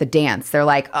nerdy kid at the dance. They're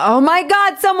like, oh my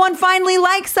God, someone finally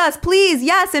likes us. Please,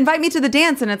 yes, invite me to the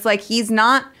dance. And it's like, he's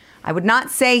not, I would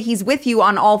not say he's with you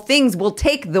on all things. We'll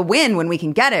take the win when we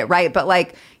can get it, right? But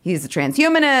like, he's a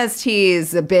transhumanist.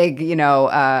 He's a big,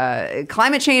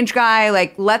 climate change guy.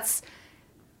 Like,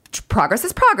 progress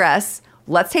is progress.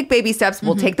 Let's take baby steps.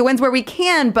 We'll take the wins where we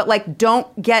can, but like,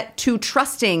 don't get too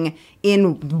trusting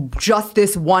in just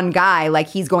this one guy. Like,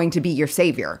 he's going to be your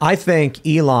savior. I think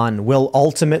Elon will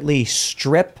ultimately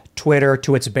strip Twitter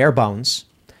to its bare bones.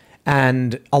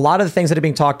 And a lot of the things that are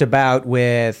being talked about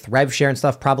with rev share and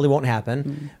stuff probably won't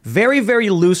happen. Very,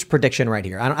 very loose prediction right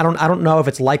here. I don't know if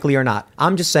it's likely or not.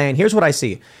 I'm just saying, here's what I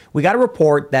see. We got a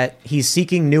report that he's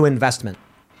seeking new investment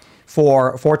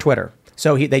for Twitter.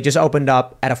 So they just opened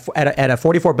up at a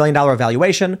 $44 billion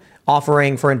valuation,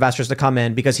 offering for investors to come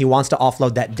in because he wants to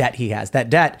offload that debt he has.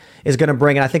 That debt is going to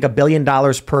bring in, I think, $1 billion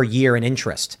per year in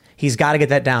interest. He's got to get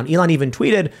that down. Elon even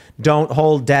tweeted, don't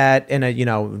hold debt in a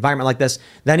environment like this.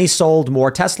 Then he sold more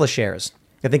Tesla shares.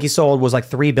 I think he sold was like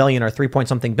 3 billion or 3 point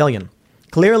something billion.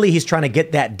 Clearly, he's trying to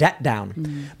get that debt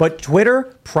down. But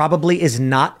Twitter probably is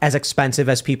not as expensive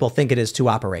as people think it is to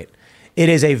operate. It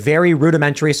is a very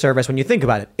rudimentary service when you think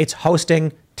about it. It's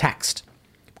hosting text.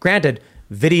 Granted,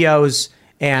 videos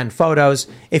and photos.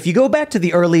 If you go back to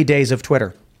the early days of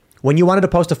Twitter, when you wanted to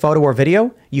post a photo or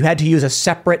video, you had to use a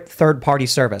separate third-party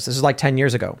service. This is like 10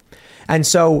 years ago. And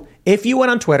so if you went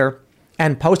on Twitter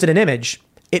and posted an image,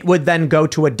 it would then go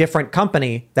to a different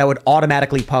company that would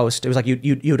automatically post. It was like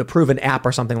you'd approve an app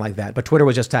or something like that. But Twitter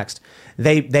was just text.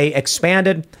 They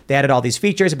expanded. They added all these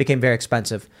features. It became very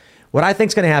expensive. What I think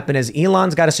is going to happen is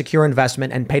Elon's got to secure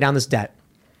investment and pay down this debt.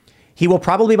 He will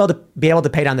probably be able to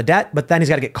pay down the debt, but then he's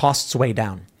got to get costs way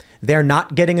down. They're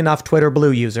not getting enough Twitter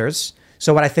Blue users.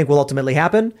 So what I think will ultimately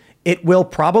happen, it will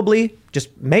probably,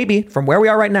 just maybe, from where we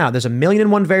are right now, there's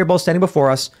 1,000,001 variables standing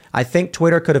before us. I think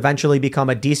Twitter could eventually become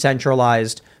a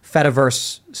decentralized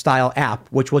Fediverse-style app,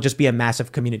 which will just be a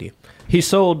massive community. He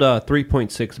sold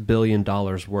 $3.6 billion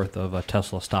worth of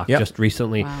Tesla stock just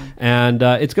recently. Wow. And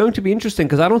it's going to be interesting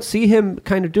because I don't see him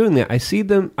kind of doing that. I see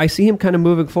him kind of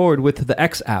moving forward with the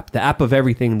X app, the app of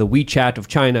everything, the WeChat of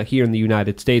China here in the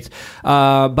United States.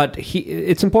 But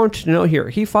it's important to note here,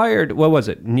 he fired, what was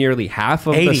it, nearly half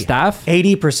of the staff?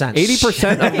 80%.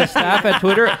 80% of the staff at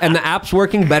Twitter, and the app's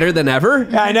working better than ever.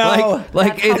 I know.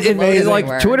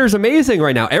 Twitter's amazing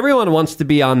right now. Everyone wants to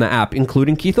be on the app,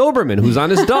 including Keith Olbermann, who's on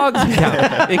his dog's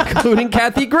account, including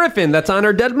Kathy Griffin, that's on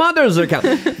her dead mother's account.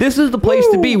 This is the place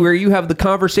to be where you have the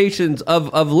conversations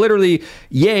of literally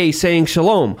Ye saying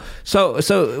shalom. So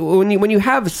when you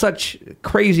have such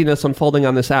craziness unfolding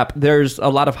on this app, there's a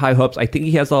lot of high hopes. I think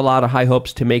he has a lot of high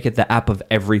hopes to make it the app of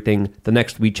everything, the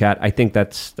next WeChat. I think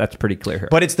that's pretty clear here.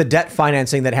 But it's the debt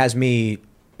financing that has me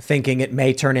thinking it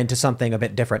may turn into something a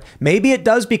bit different. Maybe it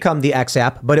does become the X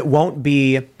app, but it won't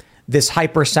be this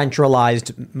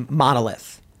hyper-centralized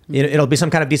monolith. It'll be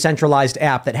some kind of decentralized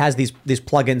app that has these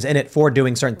plugins in it for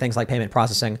doing certain things like payment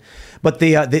processing. But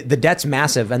the debt's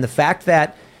massive. And the fact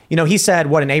that, he said,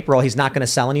 in April, he's not going to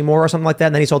sell anymore or something like that.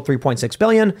 And then he sold $3.6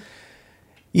 billion.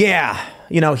 Yeah.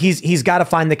 He's got to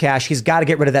find the cash. He's got to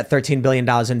get rid of that $13 billion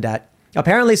in debt.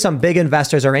 Apparently some big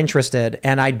investors are interested,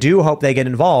 and I do hope they get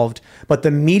involved, but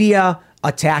the media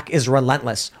attack is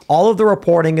relentless. All of the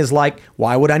reporting is like,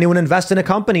 why would anyone invest in a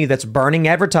company that's burning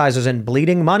advertisers and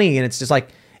bleeding money? And it's just like,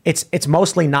 it's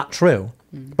mostly not true,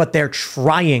 but they're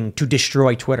trying to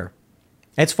destroy Twitter.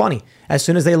 It's funny. As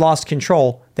soon as they lost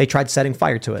control, they tried setting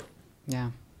fire to it.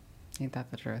 Yeah. Ain't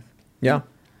that the truth? Yeah.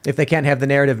 If they can't have the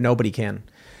narrative, nobody can.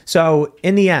 So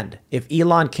in the end, if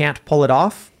Elon can't pull it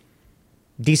off,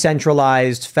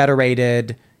 decentralized,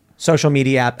 federated social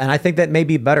media app, and I think that may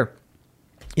be better.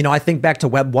 I think back to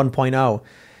Web 1.0,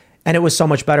 and it was so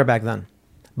much better back then.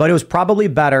 But it was probably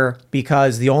better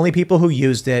because the only people who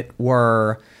used it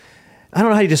were, I don't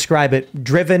know how you describe it,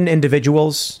 driven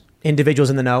individuals in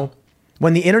the know.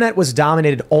 when the internet was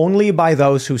dominated only by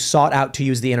those who sought out to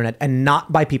use the internet and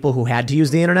not by people who had to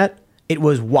use the internet, it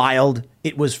was wild.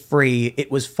 It was free. It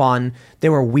was fun.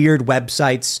 There were weird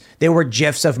websites. There were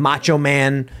GIFs of Macho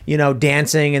Man,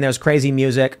 dancing, and there was crazy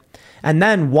music. And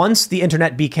then once the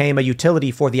internet became a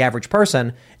utility for the average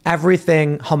person,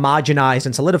 everything homogenized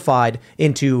and solidified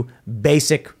into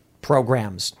basic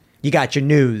programs. You got your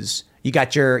news. You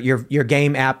got your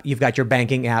game app. You've got your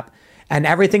banking app. And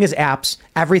everything is apps.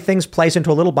 Everything's placed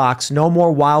into a little box. No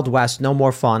more Wild West. No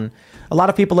more fun. A lot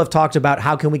of people have talked about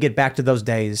how can we get back to those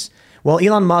days. Well,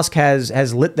 Elon Musk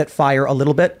has lit that fire a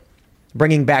little bit,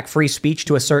 bringing back free speech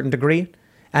to a certain degree,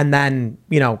 and then,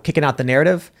 kicking out the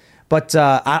narrative. But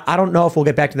I don't know if we'll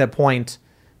get back to that point,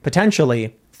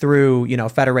 potentially through,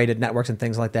 federated networks and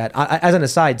things like that. As an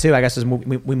aside, too, I guess as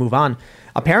we move on,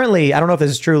 apparently, I don't know if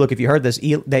this is true. Look, if you heard this,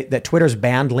 that Twitter's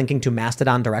banned linking to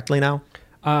Mastodon directly now.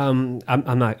 I'm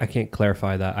not. I can't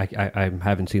clarify that. I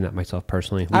haven't seen that myself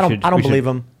personally. I don't believe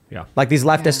them. Yeah. Like these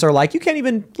leftists are like, you can't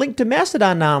even link to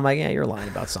Mastodon now. I'm like, yeah, you're lying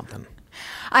about something.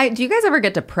 Do you guys ever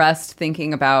get depressed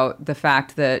thinking about the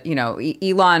fact that,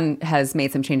 Elon has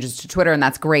made some changes to Twitter and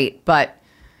that's great, but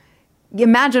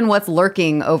imagine what's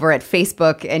lurking over at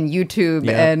Facebook and YouTube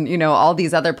and, all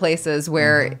these other places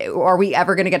where are we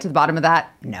ever going to get to the bottom of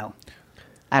that? No.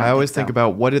 I always think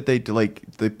about what did they do? Like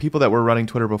the people that were running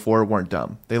Twitter before weren't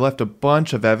dumb. They left a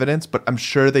bunch of evidence, but I'm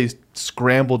sure they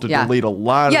scrambled to delete a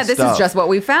lot of stuff. Yeah, this is just what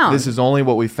we found. This is only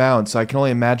what we found. So I can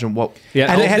only imagine what.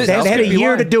 Yeah, and they had a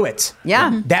year to do it.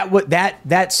 Yeah,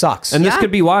 that sucks. And this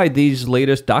could be why these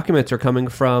latest documents are coming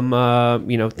from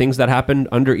things that happened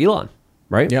under Elon.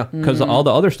 Right? Yeah. Because all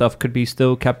the other stuff could be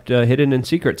still kept hidden in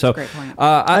secret. So, great point.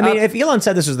 I mean, if Elon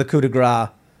said this was the coup de grace,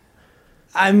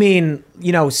 I mean,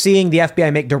 seeing the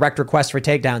FBI make direct requests for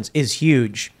takedowns is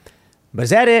huge. But is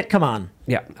that it? Come on.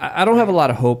 Yeah, I don't have a lot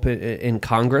of hope in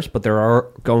Congress, but there are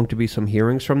going to be some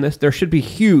hearings from this. There should be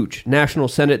huge national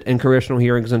Senate and congressional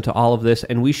hearings into all of this,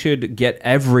 and we should get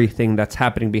everything that's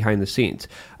happening behind the scenes.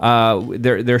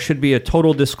 There should be a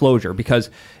total disclosure, because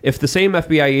if the same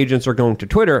FBI agents are going to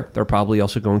Twitter, they're probably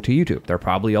also going to YouTube. They're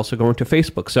probably also going to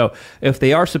Facebook. So if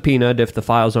they are subpoenaed, if the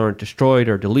files aren't destroyed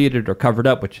or deleted or covered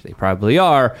up, which they probably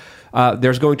are,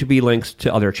 there's going to be links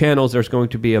to other channels. There's going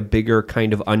to be a bigger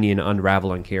kind of onion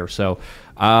unraveling here. So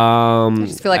I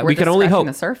just feel like we can only hope.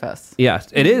 The surface. Yes,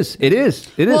 it is. This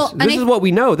is what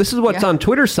we know. This is what's on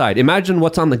Twitter's side. Imagine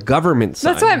what's on the government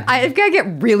side. That's why I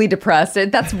get really depressed.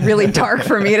 That's really dark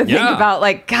for me to think about.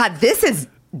 Like, God, this is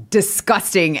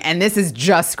disgusting, and this is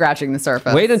just scratching the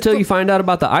surface. Wait until you find out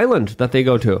about the island that they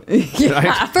go to.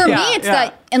 For me, it's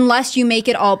that unless you make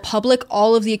it all public,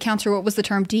 all of the accounts, or what was the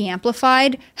term,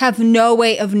 de-amplified, have no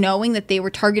way of knowing that they were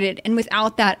targeted. And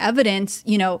without that evidence,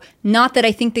 not that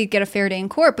I think they get a fair day in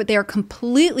court, but they are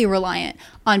completely reliant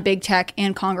on big tech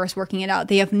and Congress working it out.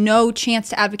 They have no chance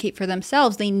to advocate for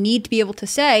themselves. They need to be able to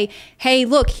say, hey,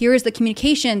 look, here is the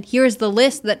communication. Here is the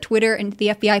list that Twitter and the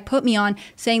FBI put me on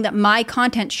saying that my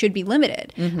content should be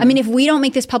limited. I mean, if we don't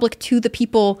make this public to the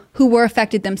people who were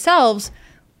affected themselves,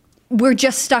 we're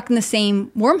just stuck in the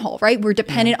same wormhole, right? We're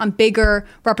dependent on bigger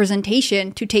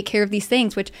representation to take care of these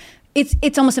things, which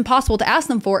it's almost impossible to ask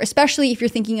them for, especially if you're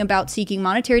thinking about seeking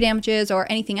monetary damages or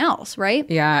anything else, right?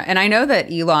 Yeah, and I know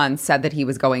that Elon said that he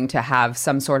was going to have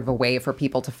some sort of a way for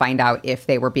people to find out if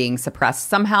they were being suppressed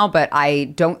somehow, but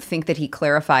I don't think that he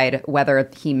clarified whether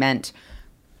he meant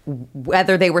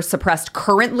whether they were suppressed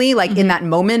currently, like in that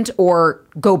moment, or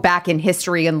go back in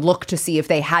history and look to see if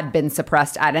they had been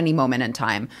suppressed at any moment in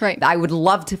time. Right. I would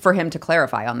love for him to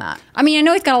clarify on that. I mean, I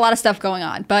know he's got a lot of stuff going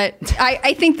on, but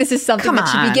I think this is something that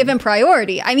should be given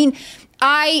priority. I mean,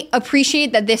 I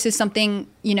appreciate that this is something,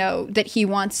 that he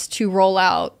wants to roll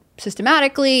out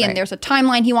systematically, and there's a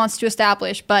timeline he wants to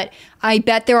establish, but I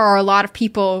bet there are a lot of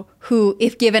people who,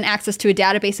 if given access to a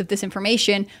database of this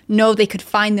information, know they could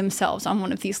find themselves on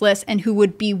one of these lists and who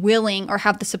would be willing or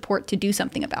have the support to do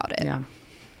something about it. Yeah.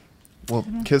 Well,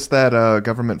 kiss that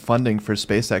government funding for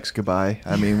SpaceX goodbye.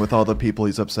 I mean, with all the people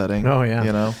he's upsetting. Oh,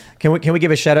 yeah. Can we give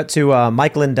a shout out to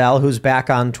Mike Lindell, who's back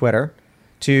on Twitter,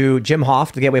 to Jim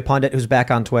Hoft, the Gateway Pundit, who's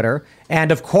back on Twitter,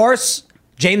 and of course,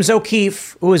 James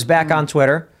O'Keefe, who is back on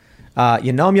Twitter.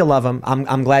 You know him, you love him.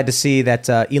 I'm glad to see that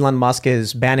Elon Musk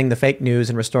is banning the fake news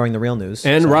and restoring the real news.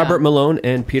 And Robert Malone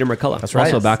and Peter McCullough. That's right.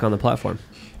 Also back on the platform.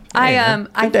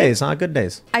 Good days, huh? Good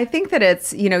days. I think that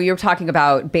it's, you're talking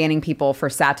about banning people for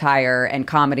satire and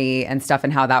comedy and stuff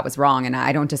and how that was wrong. And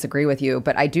I don't disagree with you,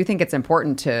 but I do think it's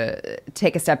important to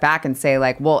take a step back and say,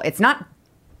 like, well, it's not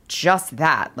just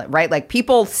that, right? Like,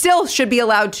 people still should be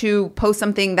allowed to post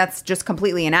something that's just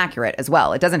completely inaccurate as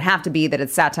well. It doesn't have to be that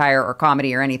it's satire or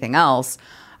comedy or anything else.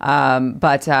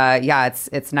 Yeah,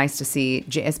 it's nice to see,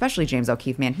 especially James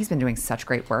O'Keefe. Man, he's been doing such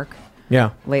great work.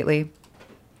 Yeah. Lately.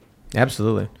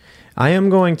 Absolutely. I'm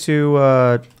going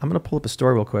to pull up a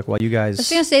story real quick while you guys. I was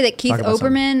going to say that Keith talk about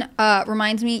something. Oberman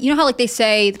reminds me, you know how like they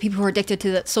say the people who are addicted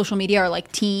to the social media are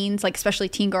like teens, like especially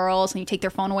teen girls, and you take their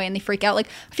phone away and they freak out. Like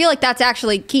I feel like that's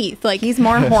actually Keith. Like he's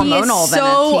more hormonal than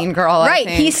a teen girl. Right.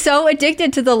 He's so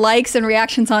addicted to the likes and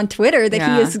reactions on Twitter that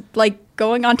he is like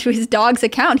going onto his dog's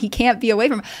account. He can't be away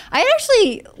from it. I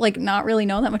actually like not really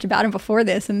know that much about him before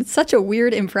this, and it's such a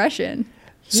weird impression.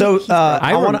 So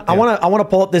I want to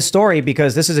pull up this story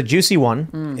because this is a juicy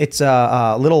one. It's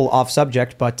a little off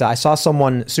subject, but I saw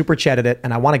someone super chatted it,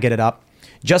 and I want to get it up.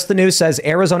 Just the News says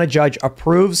Arizona judge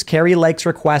approves Kari Lake's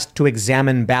request to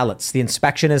examine ballots. The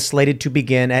inspection is slated to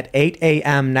begin at 8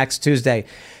 a.m. next Tuesday.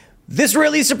 This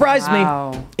really surprised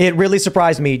me. It really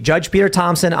surprised me. Judge Peter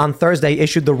Thompson on Thursday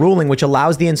issued the ruling which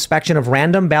allows the inspection of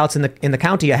random ballots in the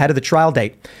county ahead of the trial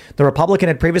date. The Republican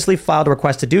had previously filed a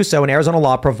request to do so, and Arizona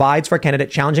law provides for a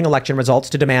candidate challenging election results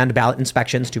to demand ballot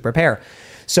inspections to prepare.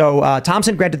 So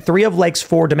Thompson granted 3 of Lake's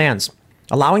 4 demands,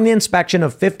 allowing the inspection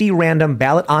of 50 random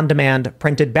ballot-on-demand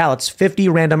printed ballots, 50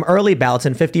 random early ballots,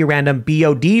 and 50 random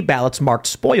BOD ballots marked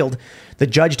spoiled. The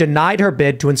judge denied her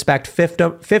bid to inspect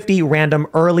 50 random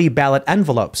early ballot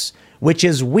envelopes, which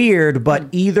is weird, but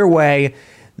either way,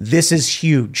 this is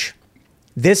huge.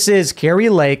 This is Kari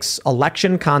Lake's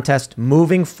election contest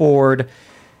moving forward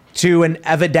to an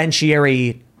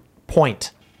evidentiary point.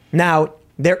 Now,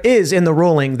 there is in the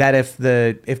ruling that if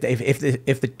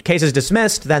the case is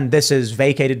dismissed, then this is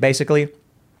vacated, basically.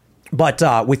 But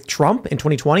with Trump in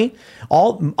 2020,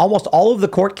 almost all of the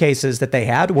court cases that they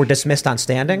had were dismissed on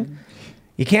standing.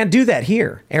 You can't do that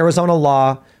here. Arizona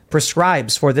law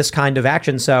prescribes for this kind of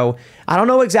action. So I don't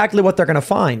know exactly what they're going to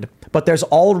find, but there's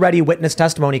already witness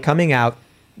testimony coming out,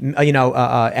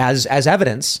 as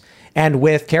evidence. And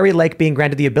with Kari Lake being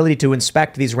granted the ability to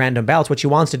inspect these random ballots, what she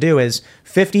wants to do is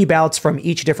 50 ballots from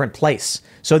each different place.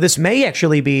 So this may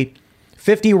actually be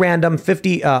 50 random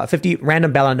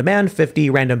ballot on demand, 50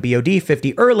 random BOD,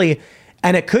 50 early,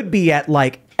 and it could be at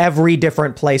like every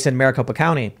different place in Maricopa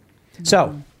County.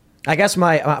 So I guess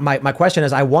my question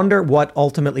is, I wonder what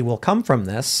ultimately will come from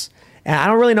this. And I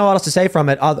don't really know what else to say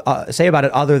about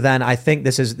it other than I think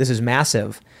this is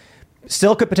massive.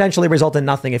 Still could potentially result in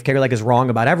nothing if Kari Lake is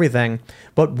wrong about everything.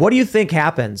 But what do you think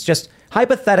happens? Just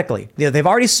hypothetically, they've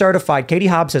already certified, Katie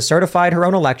Hobbs has certified her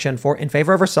own election in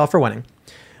favor of herself for winning.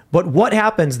 But what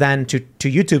happens then to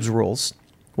YouTube's rules?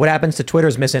 What happens to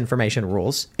Twitter's misinformation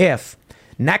rules if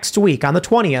next week on the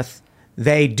 20th,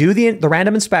 they do the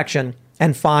random inspection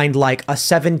and find like a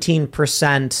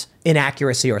 17%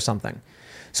 inaccuracy or something?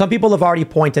 Some people have already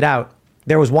pointed out,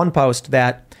 there was one post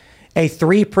that a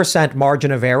 3%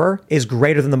 margin of error is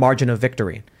greater than the margin of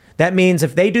victory. That means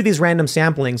if they do these random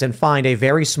samplings and find a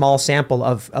very small sample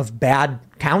of bad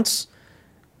counts,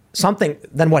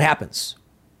 then what happens?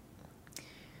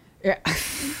 Yeah,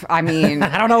 I mean,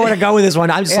 I don't know where to go with this one.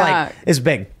 I'm just like, it's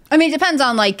big. I mean, it depends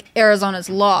on like Arizona's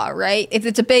law, right? If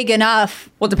it's a big enough.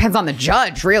 Well, it depends on the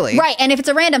judge, really. Right. And if it's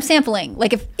a random sampling,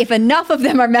 like if enough of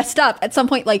them are messed up, at some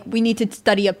point, like we need to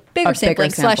study a bigger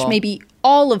sampling / maybe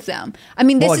all of them. I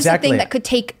mean, this is the thing that could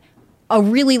take a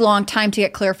really long time to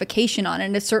get clarification on.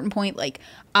 And at a certain point, like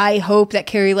I hope that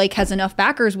Kari Lake has enough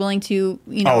backers willing to,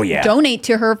 donate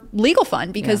to her legal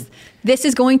fund because this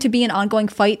is going to be an ongoing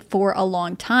fight for a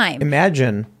long time.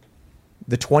 Imagine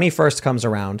the 21st comes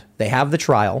around. They have the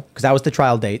trial because that was the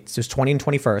trial date. So it was 20 and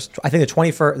 21st. I think the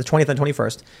 20th and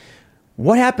 21st.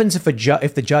 What happens if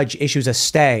the judge issues a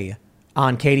stay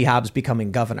on Katie Hobbs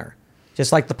becoming governor?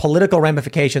 Just like the political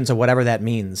ramifications of whatever that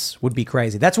means would be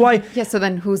crazy. That's why. Yeah. So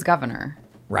then who's governor?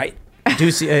 Right.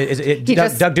 Ducey,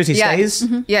 Doug Ducey stays?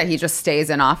 Mm-hmm. Yeah. He just stays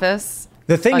in office.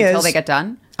 The thing is, until they get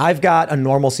done. I've got a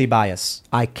normalcy bias.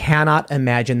 I cannot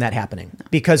imagine that happening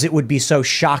because it would be so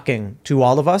shocking to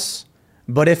all of us.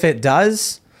 But if it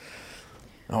does,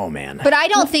 oh man. But I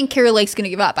don't think Kari Lake's going to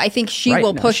give up. I think she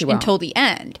will push until the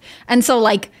end. And so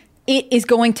like it is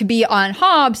going to be on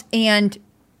Hobbs and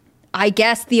I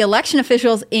guess the election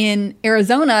officials in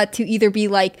Arizona to either be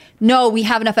like, no, we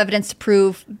have enough evidence to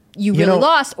prove you really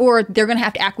lost, or they're going to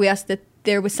have to acquiesce that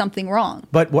there was something wrong.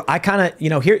 But what I kind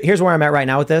of, here's where I'm at right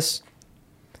now with this.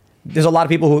 There's a lot of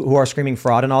people who are screaming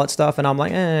fraud and all that stuff. And I'm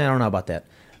like, I don't know about that.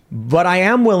 But I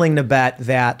am willing to bet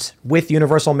that with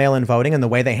universal mail-in voting and the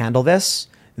way they handle this,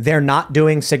 they're not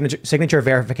doing signature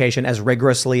verification as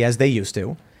rigorously as they used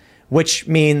to, which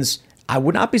means I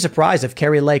would not be surprised if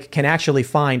Kari Lake can actually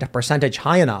find a percentage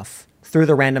high enough through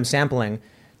the random sampling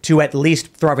to at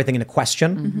least throw everything into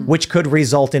question, which could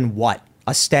result in what?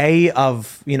 a stay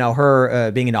of,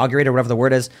 her being inaugurated or whatever the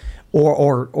word is,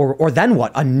 or then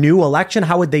what? A new election?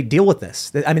 How would they deal with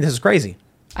this? I mean, this is crazy.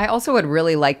 I also would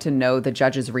really like to know the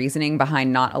judge's reasoning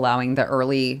behind not allowing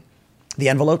the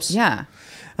envelopes. Yeah.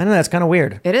 I know that's kind of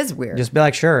weird. It is weird. Just be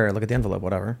like, sure, look at the envelope,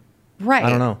 whatever. Right. I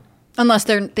don't know. Unless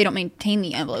they don't maintain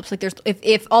the envelopes. Like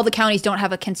if all the counties don't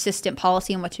have a consistent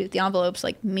policy on what to do with the envelopes,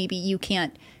 like maybe you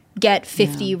can't get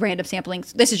 50 random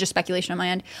samplings. This is just speculation on my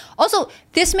end. Also,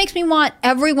 this makes me want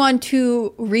everyone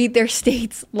to read their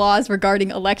state's laws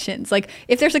regarding elections. Like,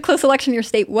 if there's a close election in your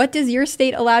state, what does your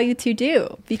state allow you to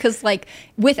do? Because, like,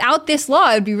 without this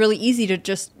law, it would be really easy to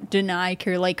just deny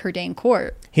Kari Lake her day in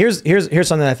court. Here's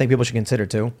something I think people should consider,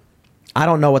 too. I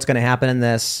don't know what's going to happen in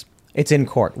this. It's in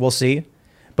court. We'll see.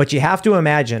 But you have to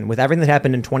imagine, with everything that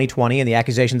happened in 2020 and the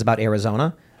accusations about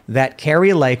Arizona, that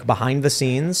Kari Lake, behind the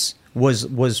scenes, was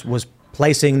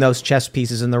placing those chess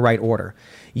pieces in the right order.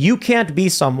 You can't be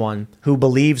someone who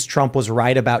believes Trump was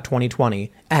right about 2020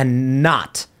 and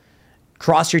not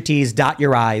cross your T's, dot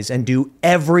your I's, and do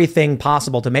everything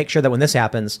possible to make sure that when this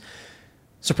happens,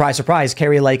 surprise, surprise,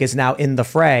 Kari Lake is now in the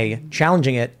fray,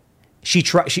 challenging it. She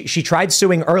tried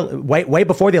suing early, way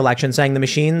before the election, saying the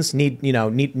machines need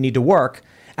to work.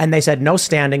 And they said no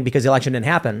standing because the election didn't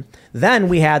happen. Then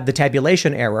we had the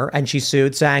tabulation error, and she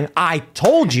sued saying, I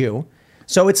told you.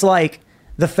 So it's like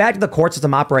the fact that the court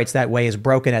system operates that way is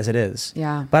broken as it is.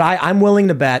 Yeah. But I'm willing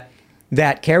to bet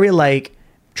that Kari Lake,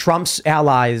 Trump's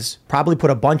allies, probably put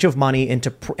a bunch of money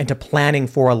into planning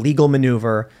for a legal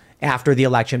maneuver after the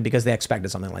election because they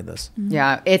expected something like this.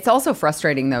 Yeah. It's also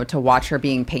frustrating, though, to watch her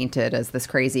being painted as this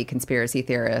crazy conspiracy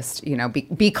theorist,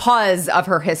 because of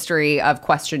her history of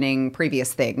questioning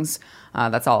previous things.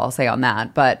 That's all I'll say on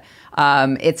that. But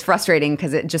it's frustrating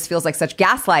because it just feels like such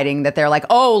gaslighting that they're like,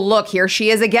 oh, look, here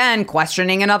she is again,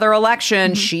 questioning another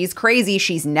election. She's crazy.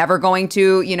 She's never going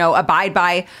to, abide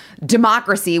by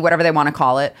democracy, whatever they want to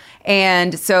call it.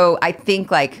 And so I think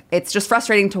it's just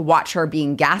frustrating to watch her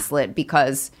being gaslit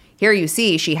because here you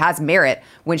see she has merit.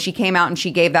 When she came out and she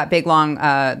gave that big, long,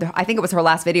 I think it was her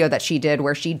last video that she did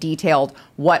where she detailed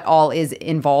what all is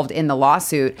involved in the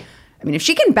lawsuit. I mean, if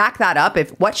she can back that up,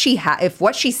 if what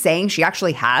she's saying she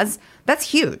actually has, that's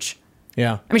huge.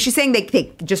 Yeah. I mean, she's saying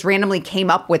they just randomly came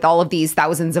up with all of these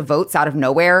thousands of votes out of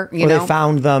nowhere. Or they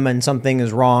found them and something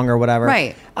is wrong or whatever.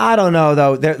 Right. I don't know,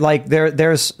 though.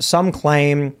 There's some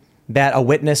claim that a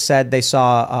witness said they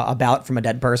saw a ballot from a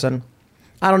dead person.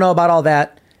 I don't know about all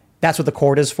that. That's what the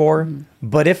court is for.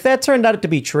 But if that turned out to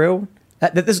be true,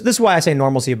 this is why I say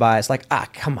normalcy bias.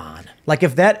 Come on.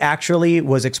 If that actually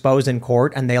was exposed in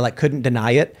court and they couldn't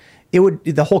deny it,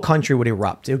 the whole country would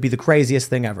erupt. It would be the craziest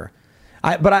thing ever.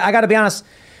 But I got to be honest,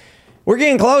 we're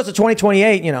getting close to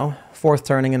 2028, fourth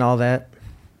turning and all that.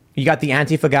 You got the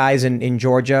Antifa guys in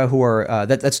Georgia who are,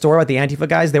 that story about the Antifa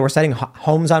guys, they were setting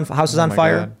houses on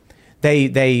fire. God.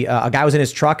 A guy was in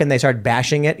his truck and they started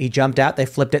bashing it. He jumped out, they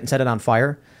flipped it and set it on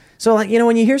fire. So,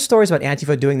 when you hear stories about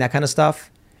Antifa doing that kind of stuff,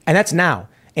 and that's now.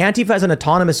 Antifa has an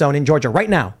autonomous zone in Georgia right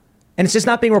now. And it's just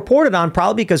not being reported on,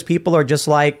 probably because people are just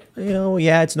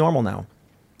it's normal now.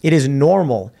 It is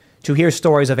normal to hear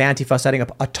stories of Antifa setting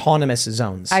up autonomous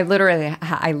zones. I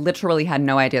literally had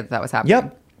no idea that was happening.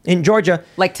 Yep. In Georgia.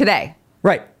 Like today.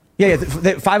 Right. Yeah.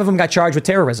 5 of them got charged with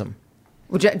terrorism.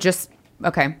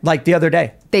 Okay. Like the other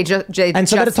day. So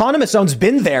that autonomous zone's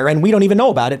been there and we don't even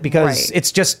know about it because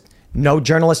it's just... No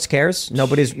journalist cares.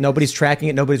 Nobody's tracking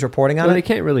it. Nobody's reporting on it. They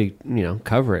can't really,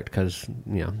 cover it because,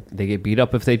 they get beat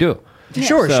up if they do. Yeah.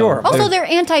 Sure. Also, they're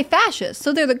anti-fascist,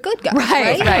 so they're the good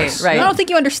guys, right? I don't think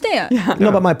you understand. Yeah.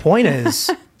 No, but my point is,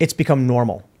 it's become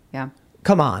normal. Yeah.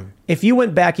 Come on. If you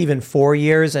went back even 4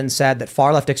 years and said that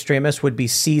far left extremists would be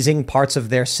seizing parts of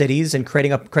their cities and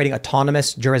creating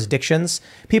autonomous jurisdictions,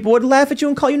 people would laugh at you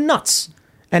and call you nuts.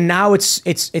 And now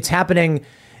it's happening.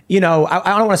 I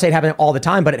don't want to say it happened all the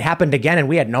time, but it happened again, and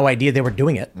we had no idea they were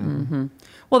doing it. Mm-hmm.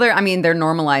 Well, they're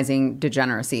normalizing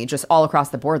degeneracy just all across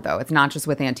the board, though. It's not just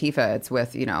with Antifa. It's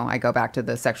with, I go back to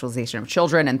the sexualization of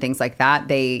children and things like that.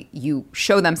 You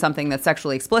show them something that's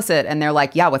sexually explicit, and they're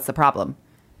like, yeah, what's the problem?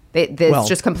 It's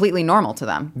just completely normal to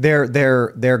them.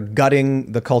 They're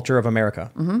gutting the culture of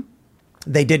America. Mm-hmm.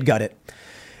 They did gut it.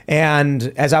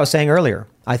 And as I was saying earlier,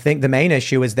 I think the main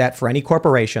issue is that for any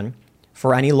corporation,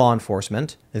 for any law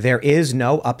enforcement, there is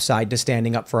no upside to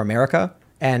standing up for America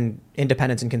and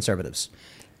independents and conservatives.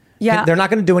 Yeah. They're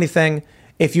not going to do anything.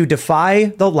 If you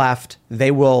defy the left, they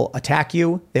will attack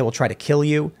you. They will try to kill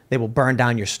you. They will burn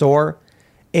down your store.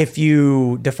 If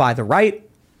you defy the right,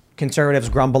 conservatives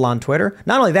grumble on Twitter.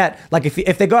 Not only that,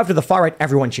 if they go after the far right,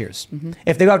 everyone cheers. Mm-hmm.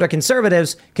 If they go after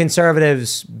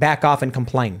conservatives back off and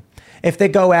complain. If they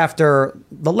go after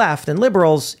the left and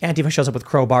liberals, Antifa shows up with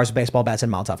crowbars, baseball bats,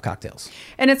 and Molotov cocktails.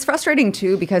 And it's frustrating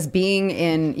too, because being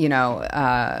in,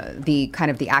 the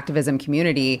kind of the activism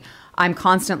community, I'm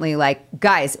constantly like,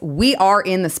 guys, we are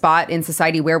in the spot in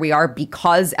society where we are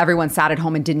because everyone sat at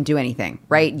home and didn't do anything,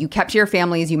 right? You kept to your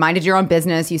families, you minded your own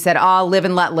business, you said, live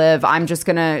and let live, I'm just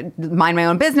gonna mind my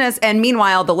own business. And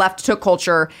meanwhile, the left took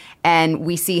culture and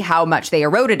we see how much they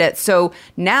eroded it. So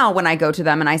now when I go to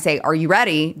them and I say, are you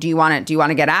ready? Do you want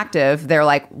to get active? They're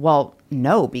like, well,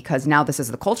 no, because now this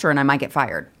is the culture and I might get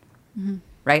fired,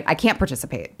 right? I can't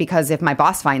participate because if my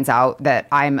boss finds out that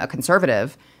I'm a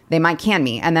conservative, they might can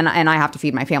me, and I have to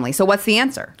feed my family. So what's the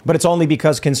answer? But it's only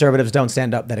because conservatives don't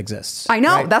stand up that exists. I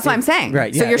know. Right? That's what I'm saying.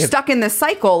 Right. So you're stuck in this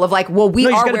cycle of like, well, we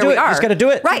are where we are. You just got to do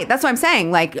it. Right. That's what I'm saying.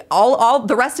 Like all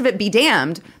the rest of it be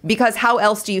damned, because how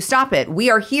else do you stop it? We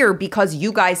are here because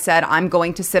you guys said I'm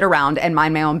going to sit around and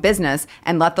mind my own business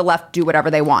and let the left do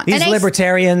whatever they want. These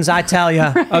libertarians, I tell you.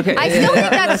 Okay. I still think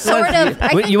that's sort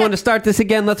of. You want to start this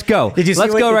again? Let's go. Let's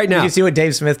go right now. Did you see what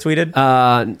Dave Smith tweeted?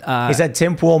 He said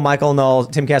Tim Pool, Michael Knowles,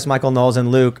 Timcast, Michael Knowles,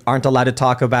 and Luke aren't allowed to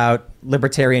talk about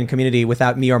libertarian community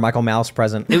without me or Michael Malice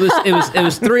present. It was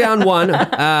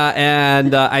 3-on-1,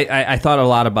 and I thought a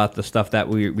lot about the stuff that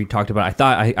we talked about. I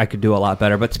thought I could do a lot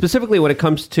better, but specifically when it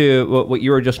comes to what you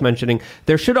were just mentioning,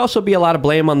 there should also be a lot of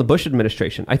blame on the Bush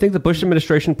administration. I think the Bush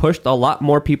administration pushed a lot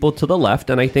more people to the left,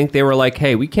 and I think they were like,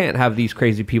 hey, we can't have these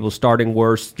crazy people starting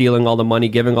wars, stealing all the money,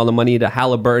 giving all the money to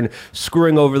Halliburton,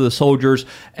 screwing over the soldiers,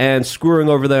 and screwing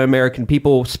over the American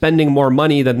people, spending more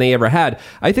money than they ever had.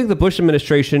 I think the Bush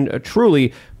administration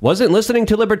truly wasn't listening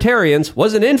to libertarians,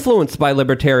 wasn't influenced by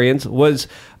libertarians, was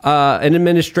an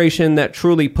administration that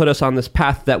truly put us on this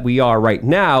path that we are right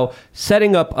now,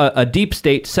 setting up a deep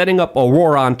state, setting up a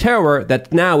war on terror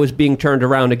that now is being turned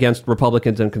around against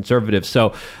Republicans and conservatives.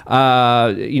 So,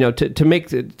 to make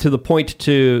to the point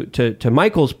to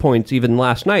Michael's points, even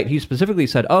last night, he specifically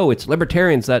said, it's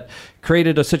libertarians that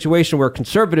created a situation where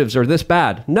conservatives are this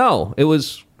bad. No, it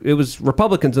was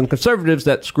Republicans and conservatives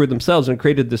that screwed themselves and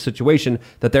created this situation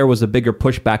that there was a bigger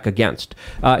pushback against.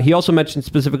 He also mentioned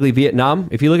specifically Vietnam.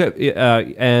 If you look at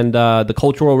the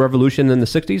Cultural Revolution in the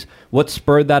 60s, what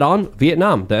spurred that on?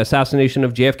 Vietnam, the assassination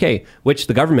of JFK, which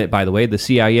the government, by the way, the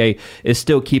CIA, is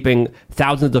still keeping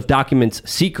thousands of documents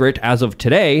secret as of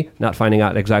today, not finding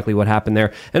out exactly what happened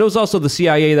there. And it was also the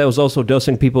CIA that was also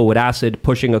dosing people with acid,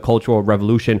 pushing a cultural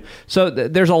revolution. So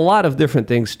there's a lot of different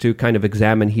things to kind of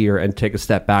examine here and take a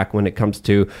step back when it comes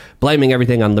to blaming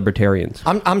everything on libertarians.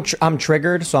 I'm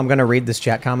triggered, so I'm going to read this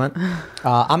chat comment.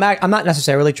 I'm not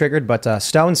necessarily triggered, but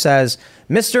Stone says,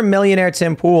 "Mr. Millionaire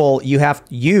Tim Pool, you have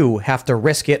to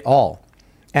risk it all."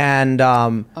 And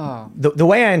the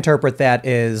way I interpret that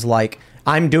is like,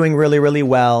 I'm doing really, really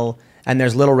well, and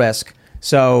there's little risk.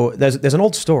 So there's an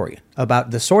old story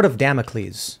about the Sword of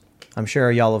Damocles. I'm sure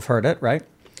y'all have heard it, right?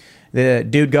 The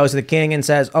dude goes to the king and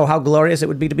says, "Oh, how glorious it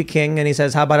would be to be king." And he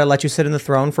says, "How about I let you sit in the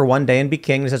throne for one day and be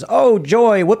king?" And he says, "Oh,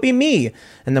 joy, whoopee me."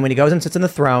 And then when he goes and sits in the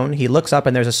throne, he looks up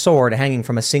and there's a sword hanging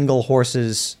from a single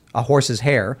horse's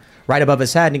hair right above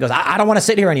his head. And he goes, I don't want to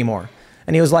sit here anymore.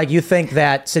 And he was like, you think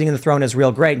that sitting in the throne is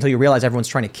real great until you realize everyone's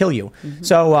trying to kill you. Mm-hmm.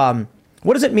 So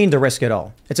what does it mean to risk it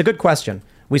all? It's a good question.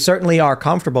 We certainly are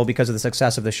comfortable because of the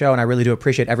success of the show, and I really do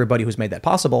appreciate everybody who's made that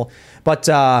possible. But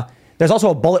there's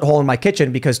also a bullet hole in my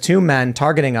kitchen because two men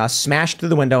targeting us smashed through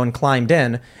the window and climbed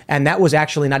in, and that was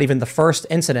actually not even the first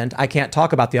incident. I can't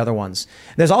talk about the other ones.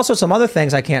 There's also some other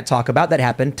things I can't talk about that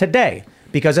happened today,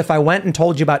 because if I went and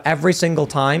told you about every single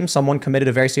time someone committed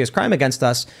a very serious crime against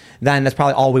us, then that's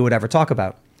probably all we would ever talk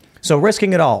about. So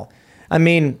risking it all. I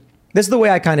mean, this is the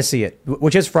way I kind of see it,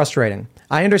 which is frustrating.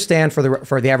 I understand for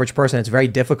the average person, it's very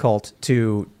difficult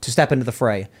to step into the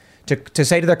fray, to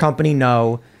say to their company,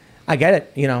 no. I get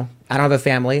it. You know, I don't have a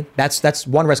family. That's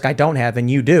one risk I don't have, and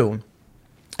you do.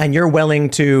 And you're willing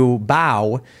to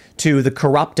bow to the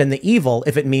corrupt and the evil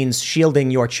if it means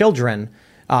shielding your children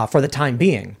for the time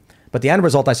being. But the end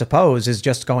result, I suppose, is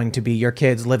just going to be your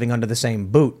kids living under the same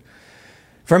boot.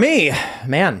 For me,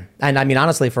 man, and I mean,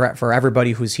 honestly, for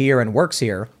everybody who's here and works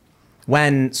here,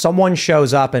 when someone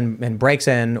shows up and breaks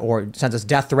in or sends us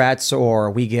death threats,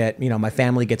 or we get, my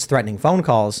family gets threatening phone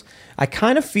calls, I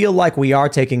kind of feel like we are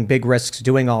taking big risks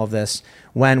doing all of this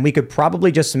when we could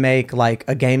probably just make like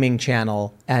a gaming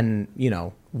channel and,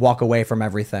 walk away from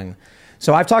everything.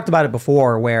 So I've talked about it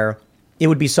before where it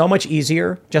would be so much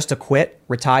easier just to quit,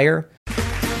 retire.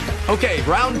 Okay,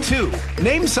 round two.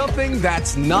 Name something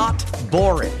that's not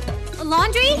boring. A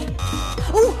laundry?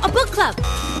 Ooh, a book club.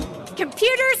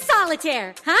 Computer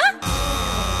solitaire, huh?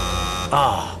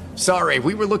 Ah, sorry,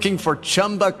 we were looking for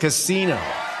Chumba Casino.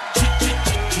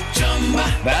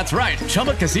 That's right.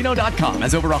 ChumbaCasino.com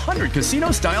has over 100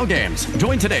 casino-style games.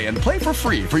 Join today and play for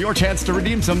free for your chance to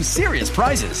redeem some serious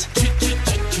prizes.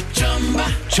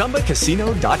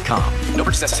 ChumbaCasino.com. No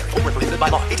purchase necessary. Void where prohibited by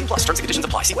law. 18 plus terms and conditions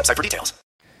apply. See website for details.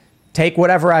 Take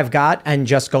whatever I've got and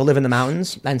just go live in the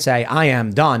mountains and say, I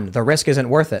am done. The risk isn't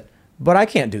worth it. But I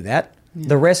can't do that. Yeah.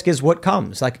 The risk is what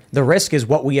comes. Like, the risk is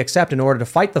what we accept in order to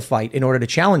fight the fight, in order to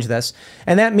challenge this.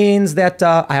 And that means that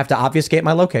I have to obfuscate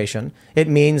my location. It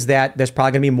means that there's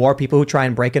probably going to be more people who try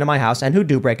and break into my house and who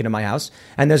do break into my house.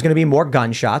 And there's going to be more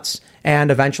gunshots.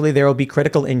 And eventually there will be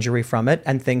critical injury from it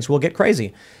and things will get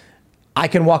crazy. I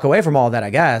can walk away from all of that, I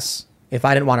guess, if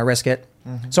I didn't want to risk it.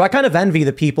 Mm-hmm. So I kind of envy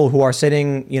the people who are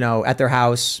sitting, at their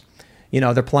house,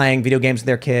 they're playing video games with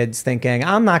their kids thinking,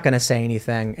 I'm not going to say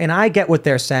anything. And I get what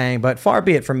they're saying, but far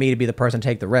be it from me to be the person to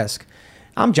take the risk.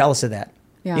 I'm jealous of that.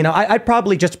 Yeah. I'd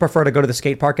probably just prefer to go to the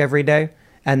skate park every day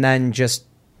and then just,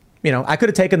 I could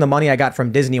have taken the money I got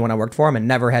from Disney when I worked for them and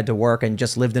never had to work and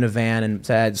just lived in a van and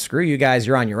said, screw you guys,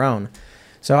 you're on your own.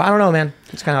 So I don't know, man.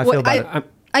 That's kind of how I feel about it.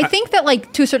 I think that,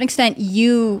 to a certain extent,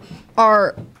 you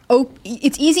are.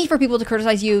 It's easy for people to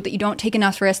criticize you that you don't take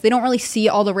enough risks. They don't really see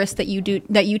all the risks that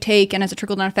you take, and as a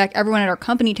trickle-down effect, everyone at our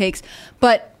company takes.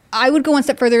 But I would go one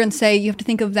step further and say you have to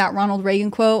think of that Ronald Reagan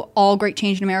quote: "All great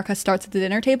change in America starts at the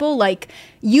dinner table." Like,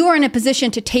 you are in a position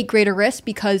to take greater risks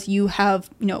because you have,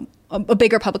 a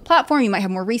bigger public platform. You might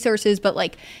have more resources, but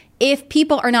if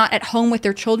people are not at home with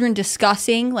their children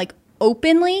discussing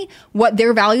openly what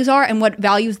their values are and what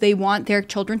values they want their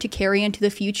children to carry into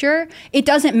the future, it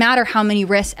doesn't matter how many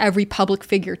risks every public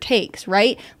figure takes,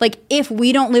 right? If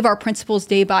we don't live our principles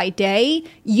day by day,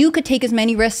 you could take as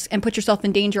many risks and put yourself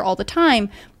in danger all the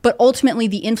time, but ultimately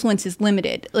the influence is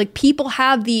limited. People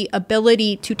have the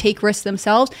ability to take risks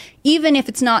themselves, even if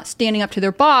it's not standing up to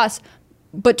their boss,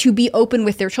 but to be open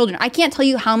with their children. I can't tell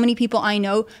you how many people I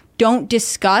know don't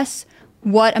discuss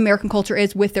what American culture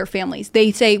is with their families.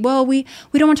 They say, well, we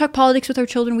don't want to talk politics with our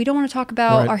children. We don't want to talk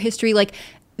about our history.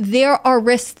 There are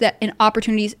risks and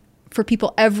opportunities for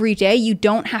people every day. You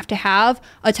don't have to have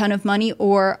a ton of money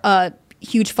or a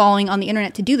huge following on the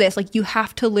internet to do this. You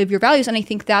have to live your values. And I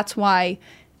think that's why,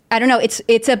 I don't know,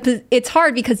 it's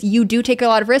hard because you do take a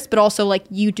lot of risks, but also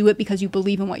you do it because you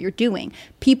believe in what you're doing.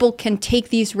 People can take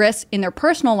these risks in their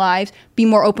personal lives, be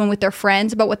more open with their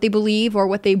friends about what they believe or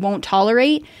what they won't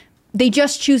tolerate. They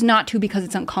just choose not to because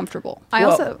it's uncomfortable. I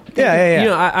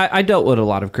dealt with a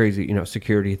lot of crazy,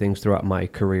 security things throughout my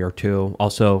career too.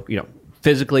 Also,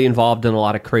 physically involved in a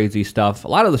lot of crazy stuff. A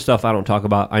lot of the stuff I don't talk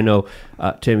about. I know,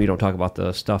 Tim, you don't talk about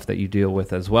the stuff that you deal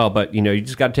with as well. But, you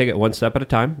just got to take it one step at a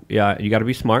time. Yeah, you got to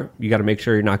be smart. You got to make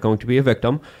sure you're not going to be a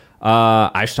victim.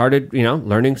 I started,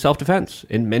 learning self-defense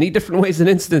in many different ways and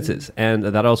instances. And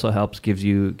that also helps, gives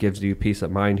you peace of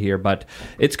mind here. But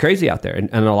it's crazy out there.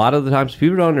 And a lot of the times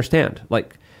people don't understand.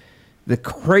 The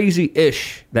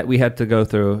crazy-ish that we had to go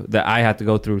through, that I had to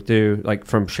go through,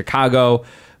 from Chicago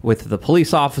with the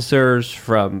police officers,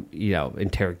 from,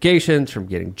 interrogations, from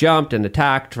getting jumped and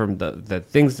attacked, from the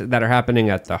things that are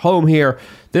happening at the home here.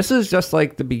 This is just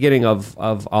the beginning of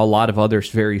a lot of other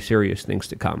very serious things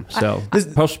to come. So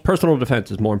personal defense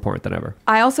is more important than ever.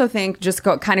 I also think, just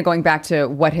going back to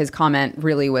what his comment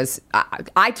really was,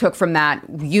 I took from that,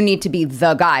 you need to be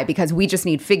the guy because we just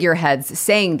need figureheads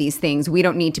saying these things. We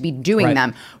don't need to be doing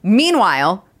them.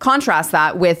 Meanwhile, contrast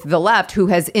that with the left, who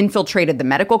has infiltrated the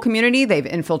medical community. They've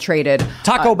infiltrated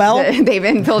Taco Bell. They've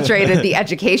infiltrated the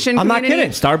education community. I'm not kidding.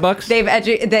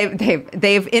 Starbucks.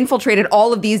 They've infiltrated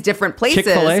all of these different places.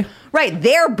 Chick-fil-A. Right.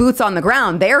 They're boots on the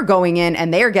ground. They're going in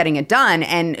and they're getting it done.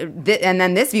 And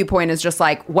then this viewpoint is just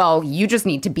well, you just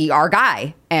need to be our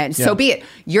guy. And so be it.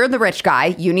 You're the rich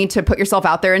guy. You need to put yourself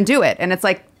out there and do it. And it's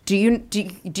do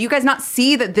you guys not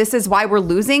see that this is why we're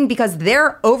losing? Because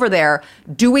they're over there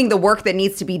doing the work that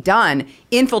needs to be done,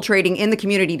 infiltrating in the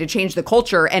community to change the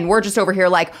culture. And we're just over here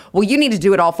well, you need to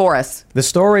do it all for us. The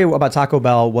story about Taco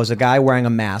Bell was a guy wearing a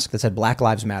mask that said Black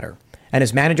Lives Matter. And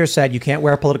his manager said, you can't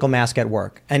wear a political mask at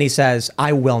work. And he says,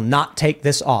 I will not take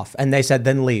this off. And they said,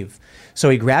 then leave. So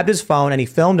he grabbed his phone and he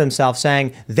filmed himself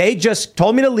saying, they just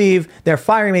told me to leave. They're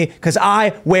firing me because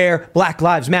I wear Black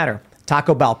Lives Matter.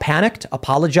 Taco Bell panicked,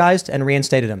 apologized, and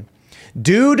reinstated him.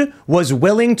 Dude was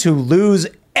willing to lose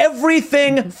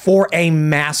everything for a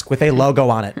mask with a logo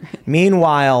on it.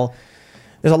 Meanwhile,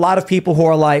 there's a lot of people who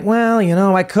are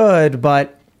well, I could,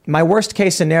 but my worst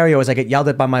case scenario is I get yelled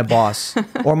at by my boss.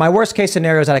 Or my worst case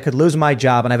scenario is that I could lose my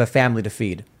job and I have a family to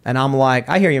feed. And I'm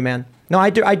I hear you, man. No, I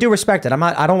do respect it.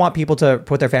 I don't want people to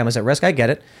put their families at risk. I get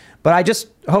it. But I just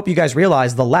hope you guys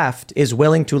realize the left is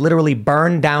willing to literally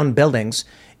burn down buildings.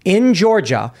 In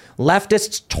Georgia,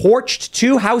 leftists torched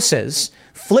 2 houses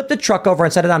flipped the truck over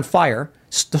and set it on fire,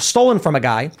 stolen from a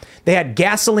guy. They had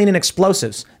gasoline and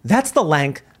explosives. That's the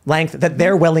length that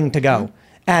they're willing to go.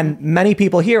 And many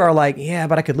people here are like, yeah,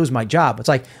 but I could lose my job. It's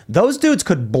like, those dudes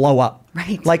could blow up.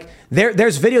 Right. Like,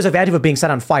 there's videos of Antifa being set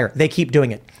on fire. They keep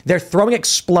doing it. They're throwing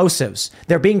explosives.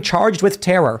 They're being charged with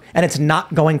terror, and it's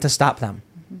not going to stop them.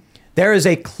 There is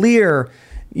a clear,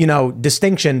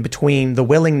 distinction between the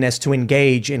willingness to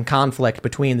engage in conflict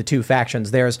between the two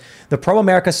factions. There's the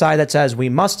pro-America side that says we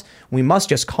must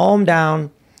just calm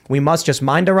down. We must just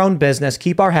mind our own business,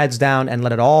 keep our heads down, and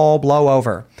let it all blow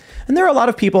over. And there are a lot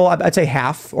of people, I'd say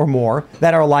half or more,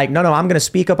 that are like, no, I'm going to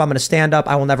speak up. I'm going to stand up.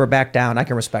 I will never back down. I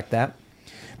can respect that.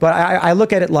 But I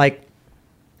look at it like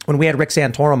when we had Rick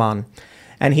Santorum on,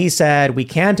 and he said, we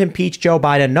can't impeach Joe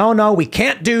Biden. No, we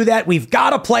can't do that. We've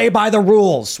got to play by the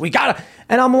rules. We got to.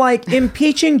 And I'm like,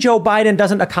 impeaching Joe Biden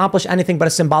doesn't accomplish anything but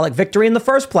a symbolic victory in the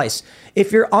first place.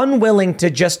 If you're unwilling to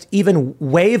just even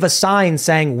wave a sign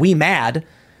saying we mad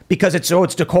because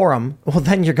it's decorum, well,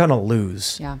 then you're going to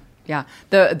lose. Yeah. Yeah.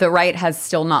 The right has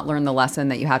still not learned the lesson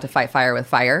that you have to fight fire with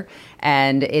fire.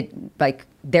 And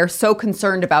they're so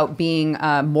concerned about being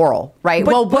moral, right?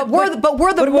 But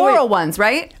we're the moral ones,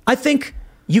 right? I think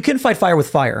you can fight fire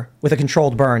with a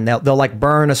controlled burn. They'll like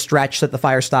burn a stretch so that the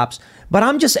fire stops. But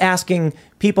I'm just asking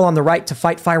people on the right to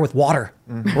fight fire with water,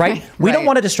 right? We don't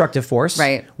want a destructive force.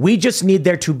 Right. We just need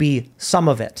there to be some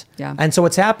of it. Yeah. And so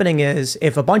what's happening is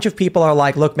if a bunch of people are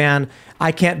like, look, man,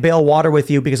 I can't bail water with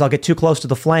you because I'll get too close to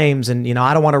the flames and,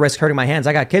 I don't want to risk hurting my hands.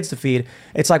 I got kids to feed.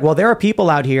 It's like, well, there are people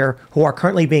out here who are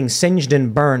currently being singed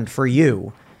and burned for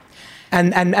you.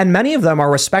 And many of them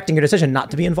are respecting your decision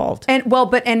not to be involved.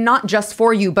 And not just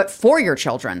for you, but for your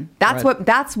children. That's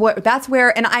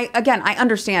where, and I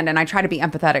understand and I try to be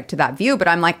empathetic to that view, but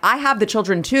I'm like, I have the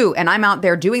children too, and I'm out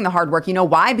there doing the hard work. You know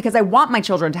why? Because I want my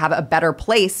children to have a better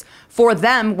place for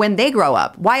them when they grow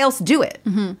up. Why else do it?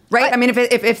 Mm-hmm. Right? I mean, if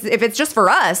it's just for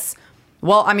us,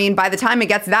 well, I mean, by the time it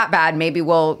gets that bad, maybe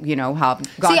we'll, have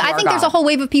gone. See, I think there's a whole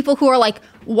wave of people who are like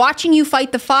watching you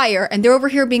fight the fire, and they're over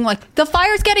here being like, the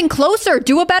fire's getting closer.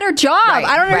 Do a better job. Right,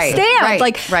 I don't understand.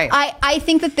 Right. I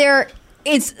think that there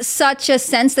is such a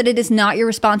sense that it is not your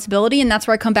responsibility, and that's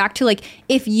where I come back to, like,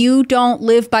 if you don't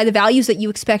live by the values that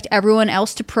you expect everyone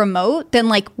else to promote, then,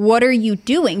 like, what are you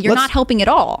doing? You're not helping at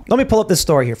all. Let me pull up this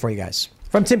story here for you guys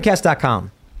from timcast.com.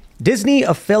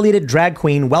 Disney-affiliated drag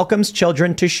queen welcomes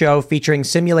children to show featuring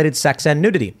simulated sex and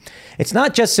nudity. It's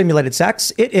not just simulated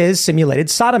sex, it is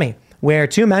simulated sodomy, where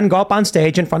two men go up on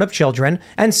stage in front of children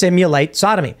and simulate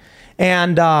sodomy.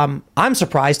 And I'm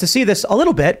surprised to see this a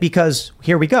little bit because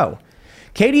here we go.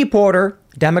 Katie Porter,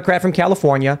 Democrat from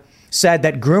California, said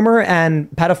that groomer and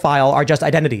pedophile are just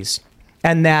identities.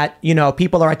 And that,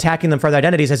 people are attacking them for their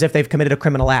identities as if they've committed a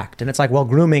criminal act. And it's like, well,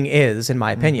 grooming is, in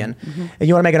my opinion. Mm-hmm. And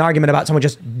you want to make an argument about someone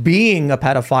just being a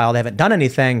pedophile. They haven't done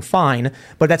anything, fine.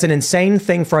 But that's an insane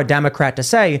thing for a Democrat to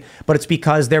say. But it's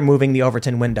because they're moving the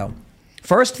Overton window.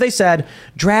 First, they said,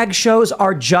 drag shows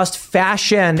are just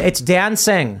fashion. It's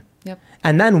dancing. Yep.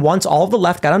 And then once all of the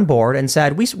left got on board and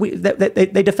said,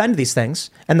 they defend these things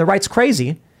and the right's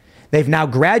crazy, they've now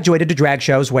graduated to drag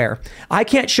shows where I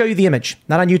can't show you the image,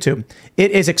 not on YouTube.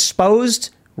 It is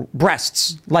exposed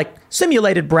breasts, like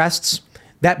simulated breasts,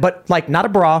 but like not a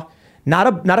bra,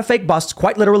 not a fake bust,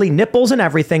 quite literally nipples and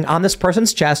everything on this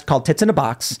person's chest called tits in a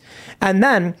box. And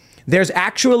then there's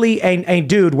actually a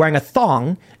dude wearing a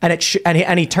thong and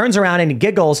he turns around and he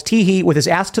giggles tee-hee with his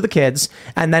ass to the kids.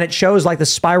 And then it shows like the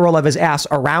spiral of his ass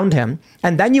around him.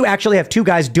 And then you actually have two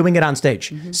guys doing it on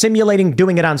stage, simulating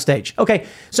doing it on stage. Okay,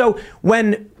 so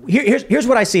here's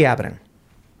what I see happening.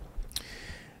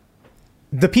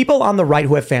 The people on the right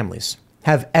who have families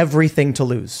have everything to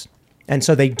lose. And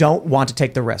so they don't want to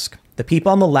take the risk. The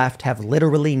people on the left have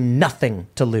literally nothing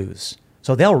to lose.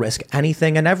 So they'll risk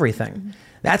anything and everything.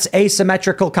 That's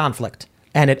asymmetrical conflict,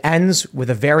 and it ends with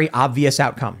a very obvious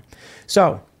outcome.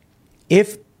 So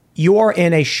if you're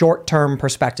in a short-term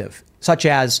perspective, such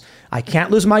as, I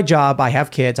can't lose my job, I have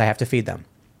kids, I have to feed them.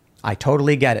 I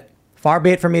totally get it. Far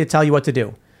be it from me to tell you what to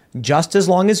do. Just as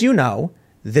long as you know,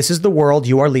 this is the world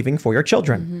you are leaving for your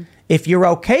children. Mm-hmm. If you're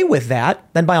okay with that,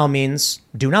 then by all means,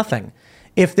 do nothing.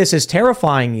 If this is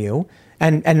terrifying you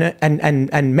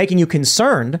and making you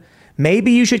concerned,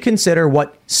 maybe you should consider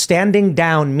what standing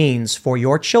down means for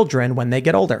your children when they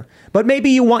get older. But maybe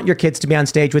you want your kids to be on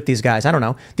stage with these guys. I don't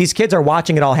know. These kids are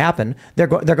watching it all happen.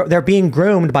 They're being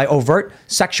groomed by overt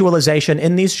sexualization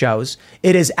in these shows.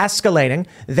 It is escalating.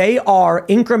 They are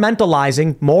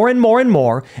incrementalizing more and more and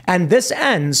more. And this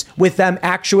ends with them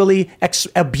actually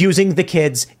abusing the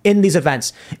kids in these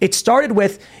events. It started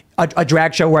with a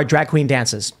drag show where a drag queen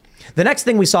dances. The next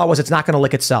thing we saw was it's not going to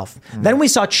lick itself. Then we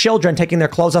saw children taking their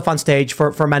clothes off on stage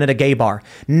for men at a gay bar.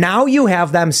 Now you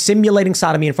have them simulating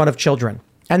sodomy in front of children.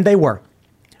 And they were.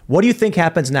 What do you think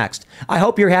happens next? I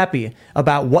hope you're happy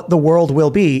about what the world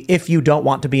will be if you don't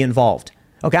want to be involved.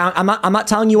 Okay, I'm not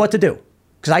telling you what to do,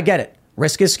 because I get it.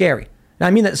 Risk is scary. And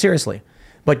I mean that seriously.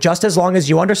 But just as long as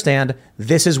you understand,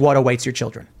 this is what awaits your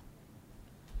children.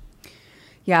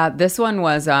 Yeah, this one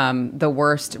was the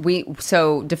worst.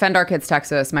 So Defend Our Kids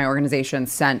Texas, my organization,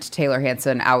 sent Taylor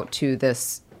Hanson out to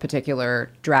this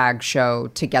particular drag show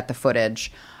to get the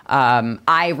footage.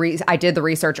 I did the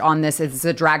research on this. It's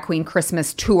a drag queen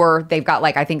Christmas tour. They've got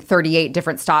I think 38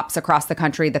 different stops across the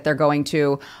country that they're going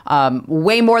to.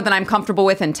 Way more than I'm comfortable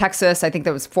with in Texas. I think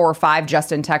there was 4 or 5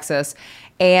 just in Texas.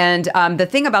 And the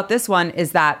thing about this one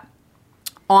is that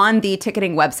on the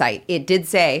ticketing website, it did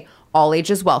say all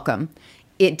ages welcome.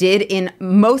 It did, in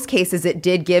most cases, it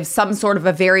did give some sort of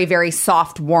a very, very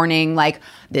soft warning, like,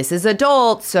 this is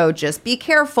adult, so just be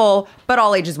careful, but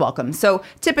all ages welcome. So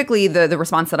typically the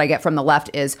response that I get from the left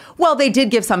is, well, they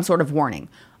did give some sort of warning.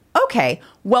 Okay,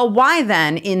 well, why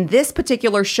then, in this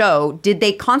particular show, did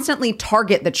they constantly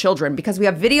target the children? Because we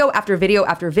have video after video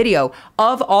after video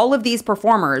of all of these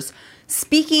performers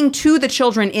speaking to the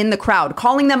children in the crowd,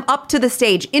 calling them up to the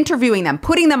stage, interviewing them,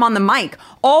 putting them on the mic,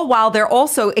 all while they're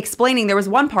also explaining. There was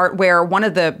one part where one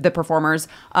of the performers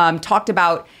talked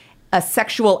about a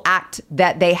sexual act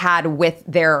that they had with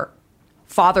their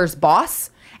father's boss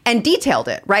and detailed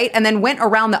it, right? And then went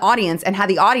around the audience and had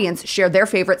the audience share their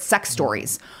favorite sex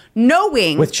stories.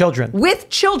 Knowing with children,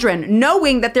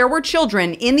 knowing that there were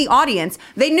children in the audience.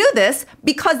 They knew this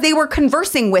because they were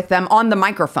conversing with them on the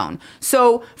microphone.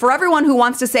 So for everyone who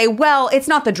wants to say, well, it's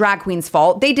not the drag queen's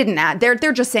fault, they didn't add,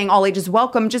 they're just saying all ages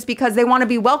welcome just because they want to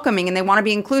be welcoming and they want to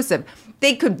be inclusive.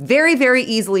 They could very, very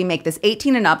easily make this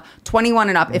 18 and up, 21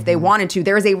 and up if they wanted to.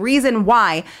 There is a reason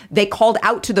why they called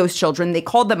out to those children. They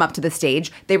called them up to the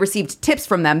stage. They received tips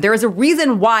from them. There is a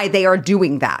reason why they are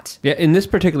doing that. Yeah, in this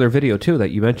particular video, too,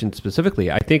 that you mentioned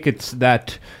specifically, I think it's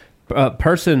that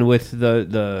person with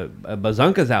the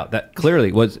bazunkas out that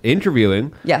clearly was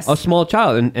interviewing a small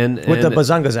child and with the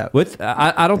bazunkas out.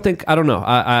 I don't know.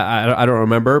 I don't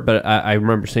remember, but I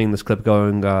remember seeing this clip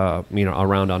going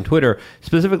around on Twitter,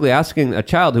 specifically asking a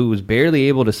child who was barely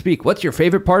able to speak, "What's your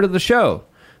favorite part of the show?"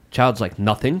 Child's like,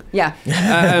 nothing. Yeah.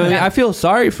 I feel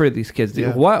sorry for these kids.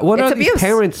 Yeah. What are these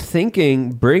parents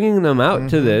thinking, bringing them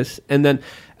out to this, and then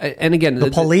and again,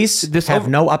 the police have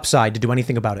no upside to do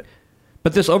anything about it.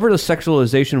 But this over the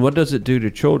sexualization, what does it do to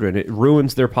children? It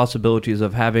ruins their possibilities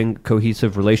of having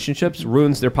cohesive relationships,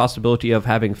 ruins their possibility of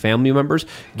having family members,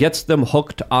 gets them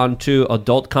hooked onto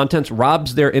adult content,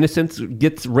 robs their innocence,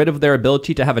 gets rid of their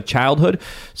ability to have a childhood.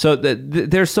 So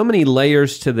there's so many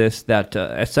layers to this that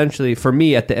essentially, for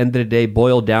me, at the end of the day,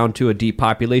 boil down to a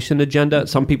depopulation agenda.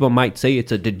 Some people might say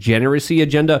it's a degeneracy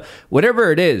agenda.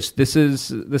 Whatever it is, this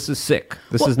is sick.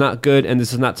 This is not good, and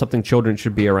this is not something children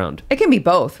should be around. It can be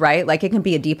both, right? Like, it can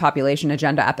be a depopulation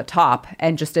agenda at the top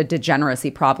and just a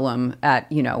degeneracy problem at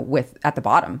the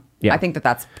bottom. Yeah. I think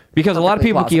that's because a lot of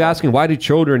people plausible. keep asking, why do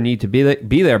children need to be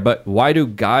there? But why do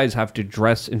guys have to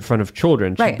dress in front of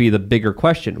children? Should be the bigger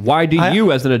question. Why do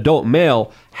you, as an adult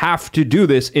male, have to do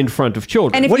this in front of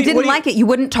children? And if you didn't like it, you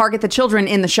wouldn't target the children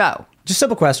in the show. Just a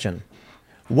simple question.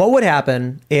 What would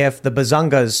happen if the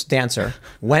Bazungas dancer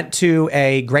went to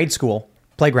a grade school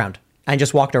playground and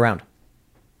just walked around?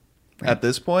 At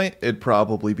this point, it'd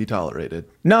probably be tolerated.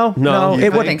 No, it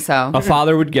wouldn't. think so. A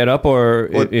father would get up, or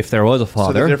if there was a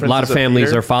father. A lot of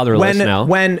families are fatherless now.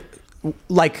 When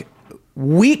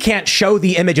we can't show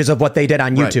the images of what they did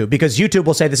on YouTube because YouTube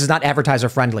will say this is not advertiser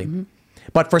friendly. Mm-hmm.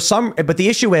 But the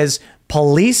issue is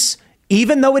police,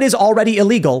 even though it is already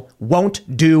illegal,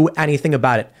 won't do anything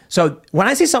about it. So when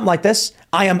I see something like this,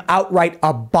 I am outright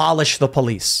abolish the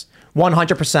police.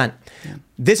 100%. Yeah.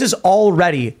 This is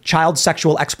already child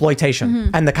sexual exploitation,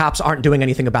 and the cops aren't doing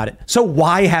anything about it. So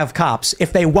why have cops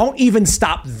if they won't even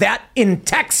stop that in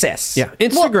Texas? Yeah,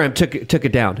 Instagram took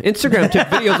it down. Instagram took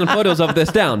videos and photos of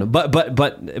this down, but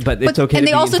it's okay. And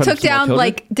they also took down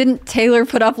didn't Taylor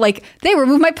put up they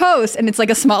removed my post, and it's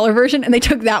a smaller version, and they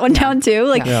took that one down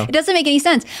too. It doesn't make any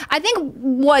sense. I think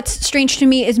what's strange to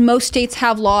me is most states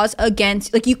have laws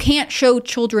against you can't show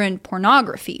children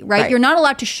pornography, right? You're not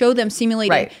allowed to show them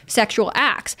simulated sexual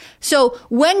acts. So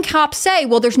when cops say,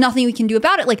 well, there's nothing we can do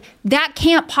about it, that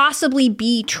can't possibly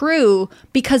be true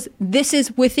because this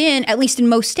is within, at least in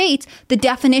most states, the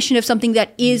definition of something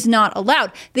that is not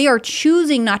allowed. They are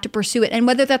choosing not to pursue it. And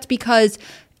whether that's because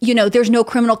there's no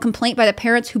criminal complaint by the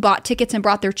parents who bought tickets and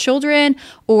brought their children,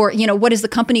 or, what is the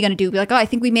company going to do? Be like, oh, I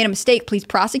think we made a mistake. Please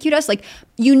prosecute us. Like,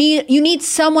 you need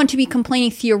someone to be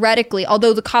complaining theoretically,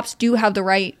 although the cops do have the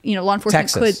right, law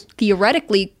enforcement could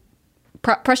theoretically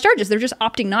press charges. They're just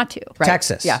opting not to. Right.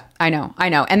 Texas. Yeah, I know.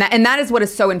 And that is what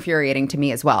is so infuriating to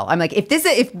me as well. I'm like, this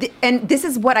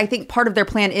is what I think part of their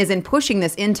plan is in pushing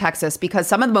this in Texas, because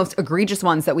some of the most egregious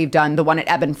ones that we've done, the one at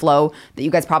Ebb and Flow that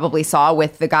you guys probably saw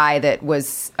with the guy that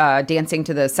was dancing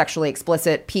to the sexually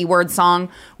explicit P-word song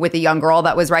with a young girl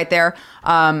that was right there.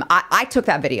 I took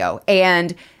that video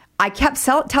and I kept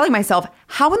telling myself,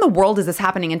 how in the world is this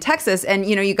happening in Texas? And,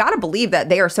 you got to believe that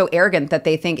they are so arrogant that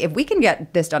they think, if we can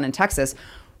get this done in Texas,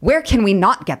 where can we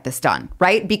not get this done?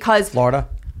 Right? Because Florida.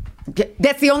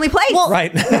 That's the only place. Well,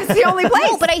 right. That's the only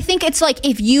place. No, but I think it's like,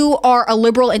 if you are a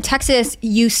liberal in Texas,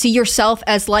 you see yourself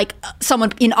as like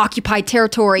someone in occupied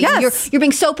territory. Yes. You're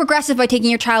being so progressive by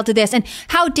taking your child to this. And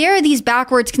how dare these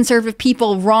backwards conservative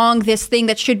people wrong this thing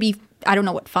that should be, I don't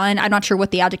know what fun. I'm not sure what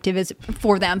the adjective is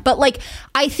for them. But like,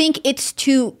 I think it's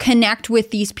to connect with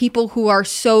these people who are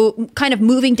so kind of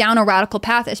moving down a radical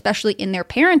path, especially in their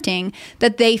parenting,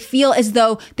 that they feel as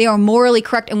though they are morally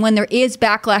correct. And when there is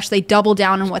backlash, they double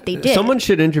down on what they did. Someone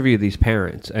should interview these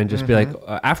parents and just be like,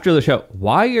 after the show,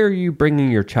 why are you bringing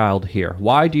your child here?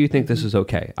 Why do you think this is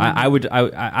okay?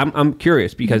 I'm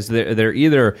curious, because they're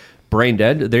either brain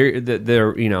dead,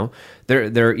 they're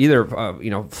either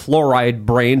fluoride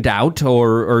brained out,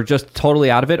 or just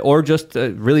totally out of it, or just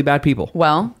really bad people.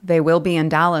 Well, they will be in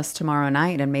Dallas tomorrow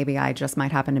night, and maybe I just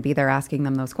might happen to be there asking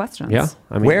them those questions. Yeah,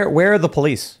 I mean, where are the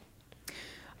police?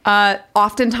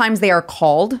 Oftentimes they are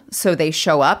called, so they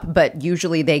show up, but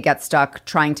usually they get stuck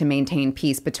trying to maintain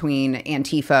peace between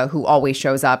Antifa, who always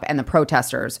shows up, and the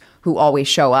protesters, who always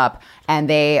show up. And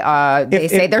they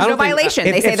say there's no violation.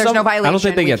 They say there's no violation. I don't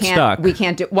think they get stuck. We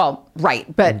can't do, well, right.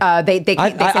 But they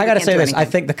I got to say this. I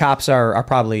think the cops are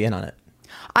probably in on it.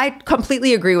 I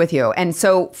completely agree with you. And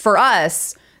so for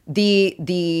us,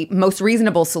 the most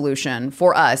reasonable solution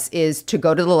for us is to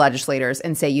go to the legislators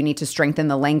and say, you need to strengthen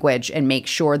the language and make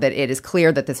sure that it is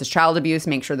clear that this is child abuse,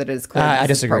 make sure that it is clear that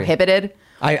this is prohibited.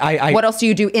 What else do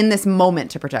you do in this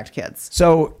moment to protect kids?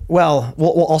 So, well,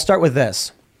 I'll start with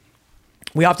this.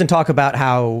 We often talk about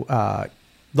how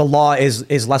the law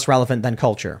is less relevant than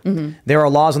culture. Mm-hmm. There are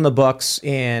laws in the books I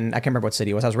can't remember what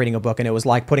city it was. I was reading a book, and it was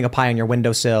like putting a pie on your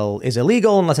windowsill is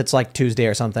illegal unless it's like Tuesday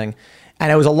or something.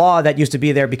 And it was a law that used to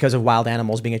be there because of wild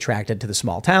animals being attracted to the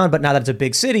small town. But now that it's a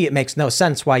big city, it makes no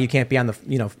sense why you can't be on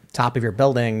the top of your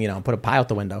building, put a pie out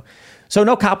the window. So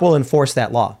no cop will enforce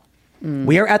that law.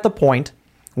 We are at the point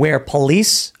where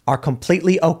police are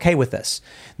completely okay with this.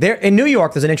 In New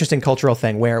York, there's an interesting cultural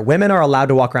thing where women are allowed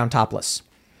to walk around topless.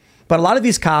 But a lot of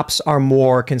these cops are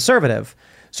more conservative.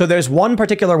 So there's one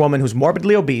particular woman who's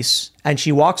morbidly obese, and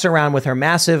she walks around with her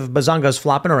massive bazungas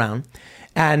flopping around,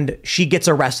 and she gets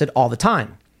arrested all the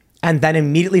time, and then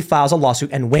immediately files a lawsuit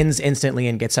and wins instantly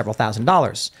and gets several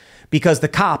 $1,000s because the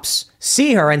cops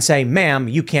see her and say, ma'am,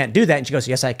 you can't do that. And she goes,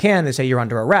 yes, I can. They say, you're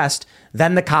under arrest.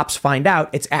 Then the cops find out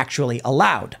it's actually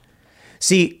allowed.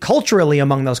 See, culturally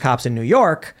among those cops in New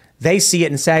York, they see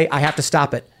it and say, I have to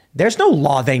stop it. There's no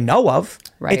law they know of.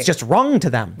 Right. It's just wrong to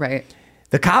them. Right.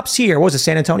 The cops here, what was it,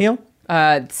 San Antonio?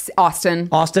 Austin.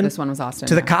 Austin. This one was Austin.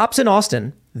 To the cops in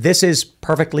Austin, this is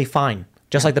perfectly fine,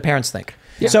 just like the parents think.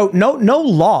 Yeah. So no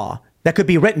law that could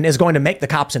be written is going to make the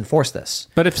cops enforce this.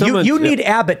 But if you need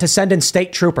Abbott to send in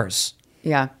state troopers.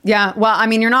 Yeah. Yeah. Well, I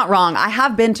mean, you're not wrong. I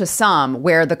have been to some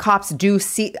where the cops do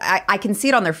see, I can see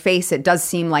it on their face. It does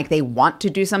seem like they want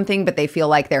to do something, but they feel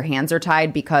like their hands are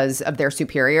tied because of their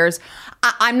superiors.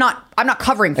 I'm not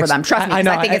covering for them. Trust me. I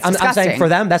know. I think it's disgusting. I'm saying for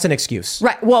them, that's an excuse.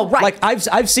 Right. Well, right. Like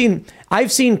I've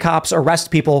seen cops arrest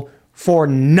people for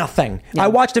nothing. Yeah. I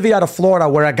watched a video out of Florida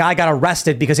where a guy got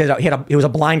arrested because he was a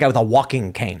blind guy with a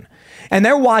walking cane. And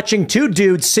they're watching two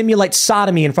dudes simulate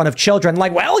sodomy in front of children.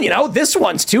 Like, well, this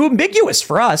one's too ambiguous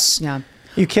for us. Yeah.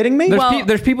 Are you kidding me?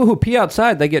 There's people who pee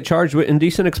outside. They get charged with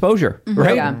indecent exposure,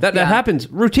 right? Yeah. That happens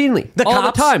routinely all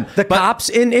the time. The cops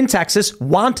in Texas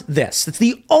want this. It's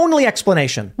the only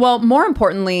explanation. Well, more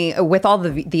importantly, with all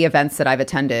the events that I've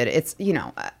attended, it's,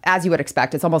 as you would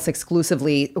expect, it's almost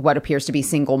exclusively what appears to be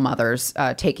single mothers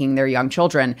taking their young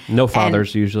children. No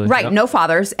fathers usually. Right. Yep. No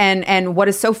fathers. And what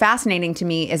is so fascinating to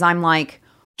me is I'm like,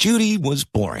 Judy was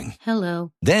boring.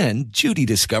 Hello. Then Judy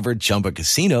discovered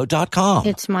ChumbaCasino.com.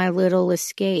 It's my little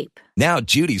escape. Now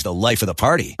Judy's the life of the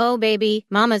party. Oh, baby,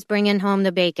 mama's bringing home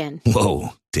the bacon. Whoa,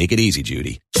 take it easy,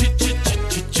 Judy.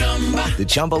 The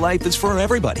Chumba life is for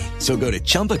everybody. So go to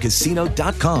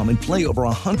ChumbaCasino.com and play over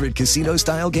 100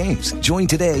 casino-style games. Join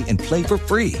today and play for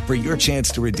free for your chance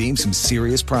to redeem some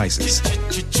serious prizes.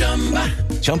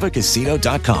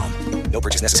 ChumbaCasino.com. No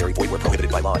purchase necessary. Void where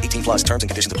prohibited by law. 18 plus terms and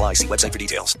conditions apply. See website for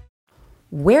details.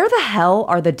 Where the hell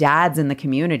are the dads in the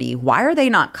community? Why are they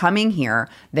not coming here?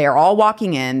 They're all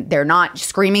walking in. They're not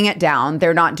screaming it down.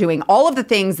 They're not doing all of the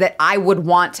things that I would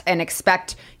want and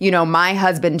expect, my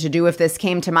husband to do if this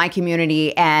came to my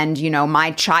community and,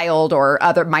 my child or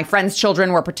my friends'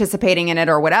 children were participating in it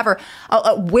or whatever.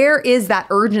 Where is that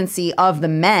urgency of the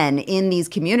men in these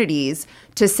communities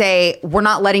to say, we're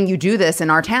not letting you do this in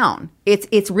our town?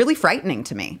 It's really frightening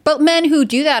to me. But men who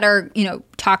do that are,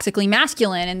 toxically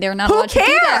masculine and they're not allowed to do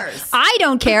that. I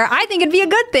don't care. I think it'd be a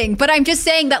good thing. But I'm just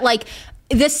saying that, like,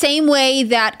 the same way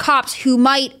that cops who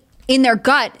might in their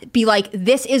gut be like,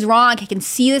 this is wrong, I can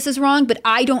see this is wrong, but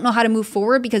I don't know how to move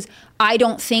forward because I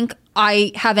don't think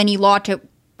I have any law to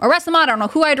arrest them on. I don't know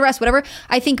who I'd arrest, whatever.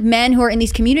 I think men who are in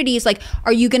these communities, like,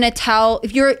 are you going to tell,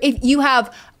 if you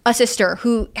have a sister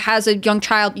who has a young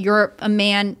child, you're a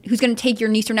man who's going to take your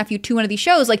niece or nephew to one of these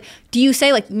shows, like, do you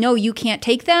say, like, no, you can't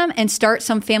take them and start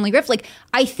some family rift? Like,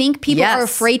 I think people are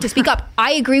afraid to speak up.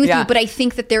 I agree with you, but I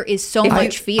think that there is so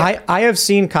much fear. I have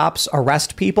seen cops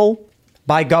arrest people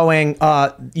by going,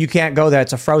 you can't go there,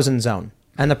 it's a frozen zone.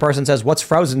 And the person says, what's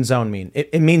frozen zone mean?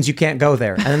 It means you can't go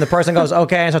there. And then the person goes,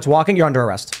 okay, and starts walking, you're under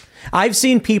arrest. I've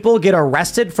seen people get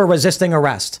arrested for resisting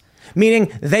arrest,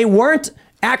 meaning they weren't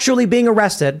actually being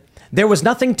arrested. There was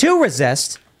nothing to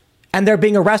resist, and they're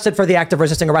being arrested for the act of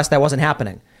resisting arrest that wasn't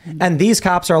happening. And these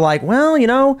cops are like,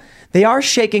 well, they are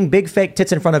shaking big fake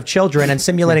tits in front of children and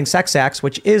simulating sex acts,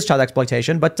 which is child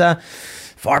exploitation, but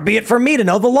far be it from me to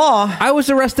know the law. I was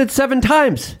arrested 7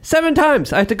 times. 7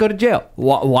 times. I had to go to jail.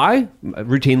 Why?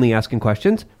 Routinely asking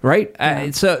questions, right?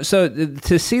 Yeah. So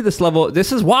to see this level,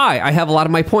 this is why I have a lot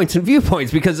of my points and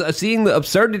viewpoints, because seeing the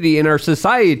absurdity in our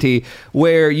society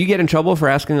where you get in trouble for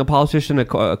asking a politician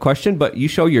a question, but you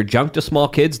show your junk to small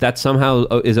kids, that somehow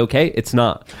is okay. It's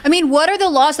not. I mean, what are the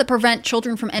laws that prevent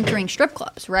children from entering strip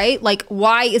clubs, right? Like,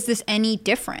 why is this any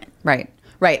different? Right.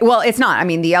 Well, it's not. I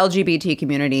mean, the LGBT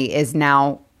community is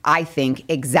now, I think,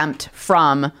 exempt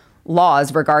from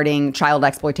laws regarding child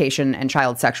exploitation and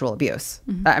child sexual abuse.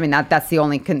 Mm-hmm. I mean, that's the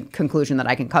only conclusion that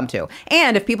I can come to.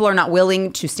 And if people are not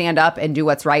willing to stand up and do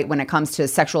what's right when it comes to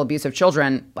sexual abuse of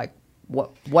children, like,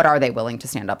 what are they willing to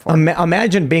stand up for?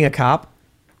 Imagine being a cop,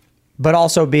 but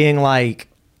also being like,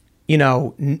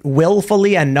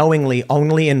 willfully and knowingly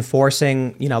only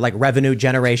enforcing, like revenue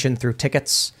generation through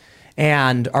tickets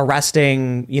and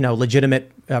arresting,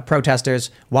 legitimate protesters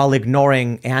while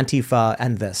ignoring Antifa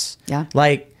and this. Yeah.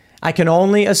 Like, I can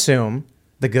only assume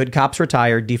the good cops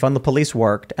retired, defund the police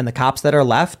worked, and the cops that are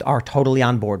left are totally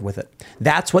on board with it.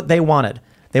 That's what they wanted.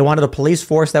 They wanted a police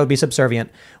force that would be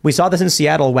subservient. We saw this in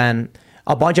Seattle when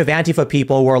a bunch of Antifa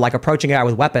people were like approaching a guy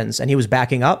with weapons and he was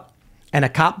backing up, and a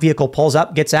cop vehicle pulls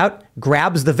up, gets out,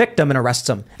 grabs the victim and arrests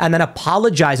him, and then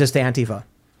apologizes to Antifa.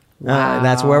 Wow.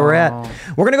 That's where we're at.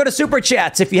 We're going to go to Super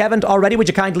Chats. If you haven't already, would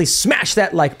you kindly smash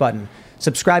that like button?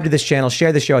 Subscribe to this channel,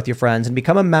 share the show with your friends, and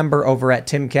become a member over at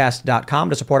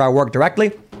timcast.com to support our work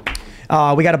directly.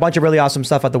 We got a bunch of really awesome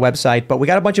stuff at the website, but we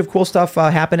got a bunch of cool stuff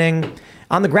happening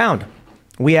on the ground.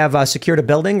 We have secured a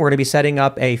building. We're going to be setting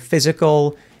up a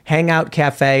physical hangout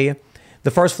cafe.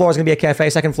 The first floor is going to be a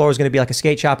cafe. Second floor is going to be like a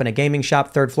skate shop and a gaming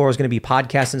shop. Third floor is going to be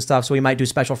podcasts and stuff. So we might do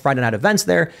special Friday night events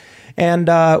there. And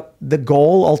the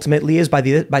goal ultimately is by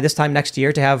this time next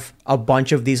year to have a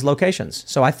bunch of these locations.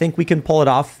 So I think we can pull it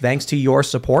off thanks to your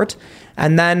support.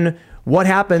 And then what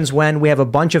happens when we have a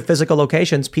bunch of physical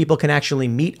locations people can actually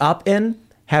meet up in,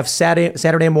 have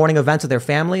Saturday morning events with their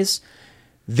families?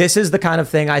 This is the kind of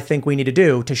thing I think we need to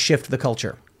do to shift the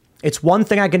culture. It's one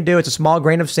thing I can do. It's a small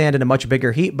grain of sand in a much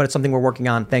bigger heat, but it's something we're working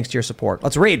on thanks to your support.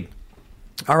 Let's read.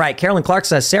 All right. Carolyn Clark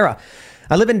says, Sarah,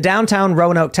 I live in downtown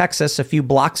Roanoke, Texas, a few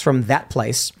blocks from that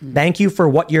place. Thank you for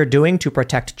what you're doing to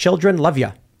protect children. Love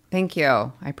you. Thank you.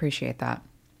 I appreciate that.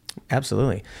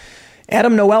 Absolutely.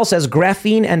 Adam Noel says,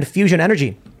 graphene and fusion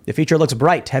energy. The future looks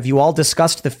bright. Have you all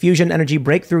discussed the fusion energy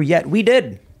breakthrough yet? We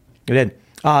did. Ian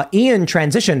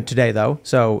transitioned today, though.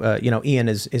 So, Ian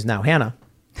is now Hannah.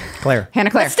 Claire.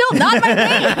 Hannah Claire. That's still not my name.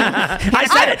 I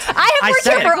said it. I have worked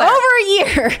here for over a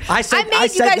year. I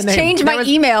made you guys change my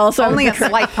email. So only a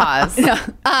slight pause. Ian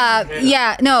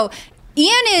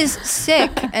is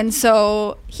sick, and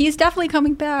so he's definitely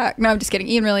coming back. No, I'm just kidding.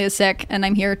 Ian really is sick, and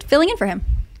I'm here filling in for him.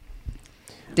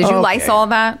 Did you Lysol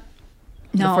that?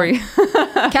 No.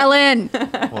 Kellen.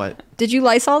 What? Did you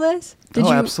Lysol this?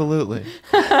 Absolutely.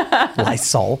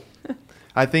 Lysol.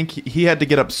 I think he had to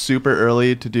get up super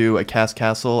early to do a Cast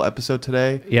Castle episode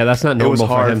today. Yeah, that's not normal It was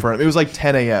hard for him. It was like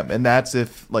 10 a.m. And that's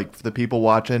if, like, for the people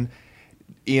watching,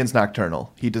 Ian's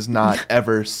nocturnal. He does not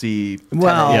ever see 10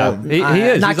 a.m. He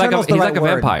is. He's like a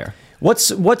word. vampire. What's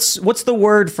the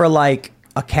word for like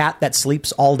a cat that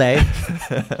sleeps all day?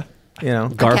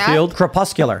 Garfield.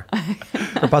 Crepuscular.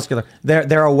 Crepuscular.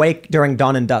 They're awake during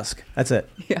dawn and dusk. That's it.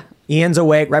 Yeah. Ian's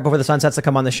awake right before the sun sets to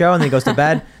come on the show, and then he goes to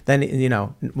bed. Then he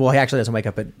actually doesn't wake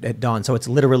up at dawn, so it's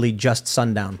literally just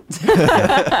sundown.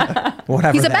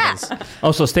 Whatever. He's a that bat. is.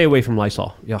 Also, stay away from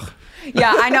Lysol. Yuck.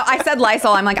 Yeah, I know. I said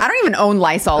Lysol. I'm like, I don't even own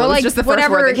Lysol. Or it was like just the first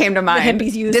whatever word that came to mind. the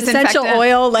hippies use. Essential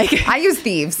oil, like I use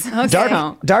Thieves. Okay.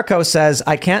 Darko says,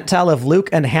 I can't tell if Luke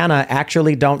and Hannah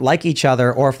actually don't like each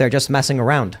other or if they're just messing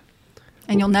around.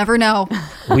 And you'll never know.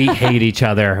 We hate each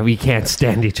other. We can't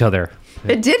stand each other.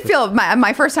 It did feel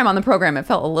my first time on the program. It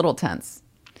felt a little tense.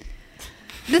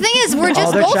 The thing is, we're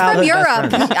just their both from childhood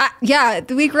best Europe. Yeah,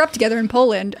 we grew up together in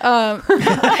Poland.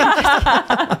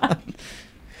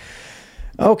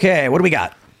 Okay, what do we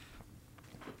got?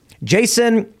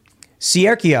 Jason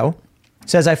Cierchio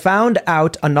says, I found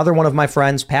out another one of my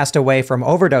friends passed away from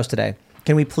overdose today.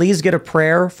 Can we please get a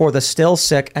prayer for the still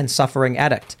sick and suffering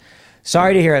addict?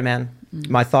 Sorry to hear it, man.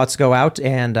 My thoughts go out,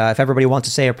 and if everybody wants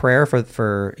to say a prayer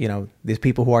for these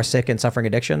people who are sick and suffering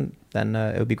addiction, then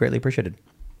it would be greatly appreciated.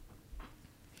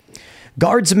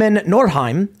 Guardsman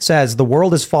Nordheim says, the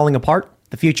world is falling apart.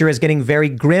 The future is getting very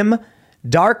grim,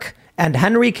 dark, and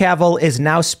Henry Cavill is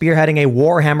now spearheading a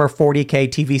Warhammer 40K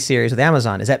TV series with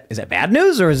Amazon. Is that bad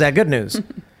news or is that good news?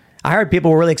 I heard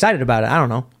people were really excited about it. I don't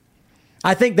know.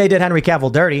 I think they did Henry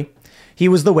Cavill dirty. He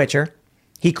was The Witcher.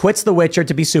 He quits The Witcher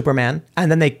to be Superman,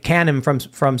 and then they can him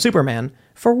from Superman.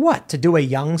 For what? To do a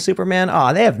young Superman?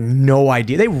 Oh, they have no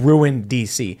idea. They ruined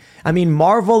DC. I mean,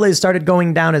 Marvel has started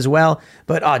going down as well,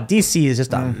 but DC is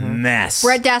just a mess.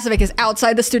 Brett Dasovic is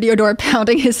outside the studio door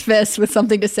pounding his fist with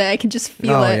something to say. I can just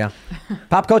feel it. Yeah.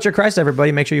 Pop Culture Crisis,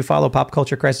 everybody. Make sure you follow Pop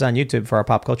Culture Crisis on YouTube for our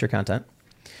pop culture content.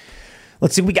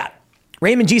 Let's see what we got.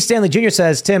 Raymond G. Stanley Jr.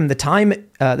 says, Tim, the time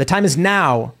is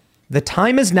now. The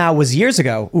time is now was years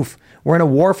ago. Oof. We're in a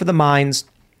war of the minds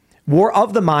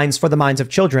for the minds of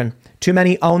children. Too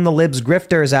many own the libs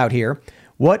grifters out here.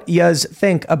 What yas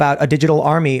think about a digital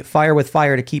army fire with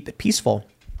fire to keep it peaceful?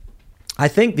 I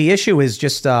think the issue is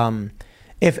just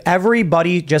if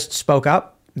everybody just spoke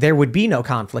up, there would be no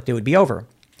conflict. It would be over.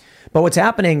 But what's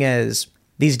happening is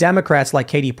these Democrats like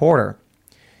Katie Porter,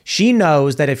 she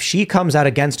knows that if she comes out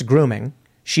against grooming,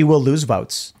 she will lose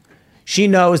votes. She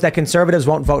knows that conservatives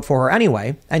won't vote for her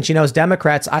anyway, and she knows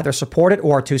Democrats either support it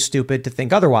or are too stupid to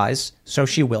think otherwise, so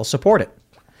she will support it.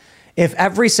 If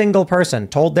every single person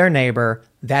told their neighbor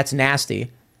that's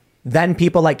nasty, then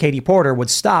people like Katie Porter would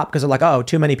stop because they're like, oh,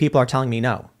 too many people are telling me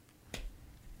no.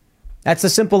 That's the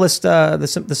simplest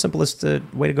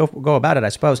way to go about it, I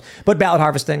suppose. But ballot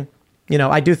harvesting,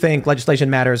 I do think legislation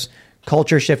matters.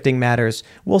 Culture shifting matters.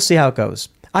 We'll see how it goes.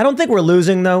 I don't think we're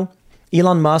losing, though.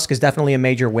 Elon Musk is definitely a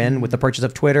major win with the purchase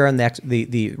of Twitter and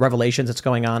the revelations that's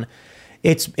going on.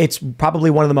 It's probably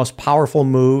one of the most powerful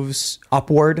moves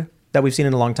upward that we've seen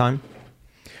in a long time.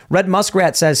 Red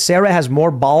Muskrat says Sarah has more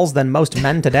balls than most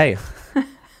men today.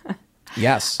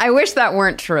 Yes. I wish that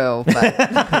weren't true,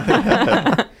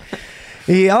 but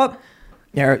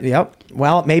Yep.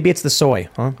 Well, maybe it's the soy.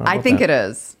 Huh? I think it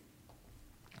is.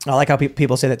 I like how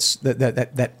people say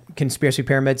that conspiracy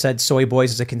pyramid said soy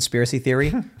boys is a conspiracy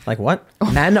theory. Like what?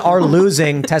 Men are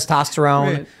losing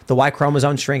testosterone, right. The Y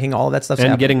chromosome shrinking, all of that stuff.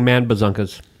 And getting man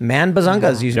bazunkas. Man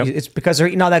bazunkas. Yep. It's because they're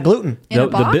eating all that gluten.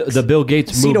 The Bill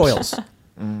Gates seed moves. oils.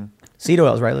 Seed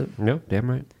oils, right, Luke? No, damn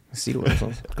right. Seed oils.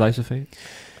 Glyphosate,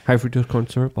 high fructose corn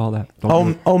syrup, all that.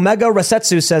 Omega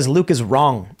Rasetsu says Luke is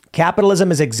wrong.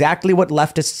 Capitalism is exactly what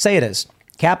leftists say it is.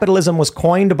 Capitalism was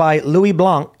coined by Louis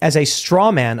Blanc as a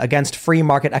straw man against free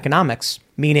market economics,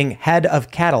 meaning head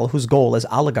of cattle whose goal is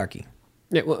oligarchy.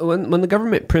 Yeah, when the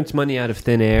government prints money out of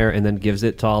thin air and then gives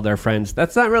it to all their friends,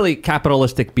 that's not really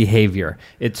capitalistic behavior.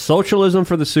 It's socialism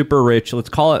for the super rich. Let's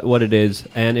call it what it is.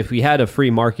 And if we had a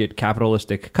free market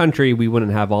capitalistic country, we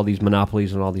wouldn't have all these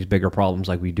monopolies and all these bigger problems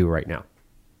like we do right now.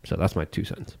 So that's my 2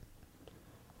 cents.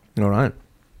 All right.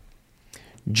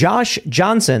 Josh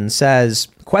Johnson says,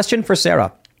 question for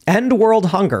Sarah. End world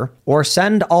hunger or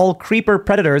send all creeper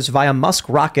predators via Musk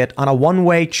rocket on a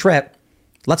one-way trip.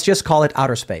 Let's just call it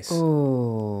outer space.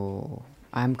 Ooh,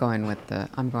 I'm going with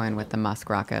the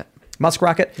Musk rocket. Musk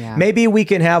rocket? Yeah. Maybe we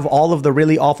can have all of the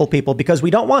really awful people because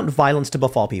we don't want violence to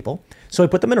befall people. So we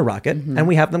put them in a rocket and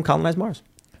we have them colonize Mars.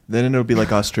 Then it would be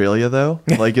like Australia, though.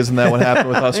 Like, isn't that what happened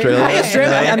with Australia?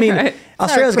 Australia, I mean,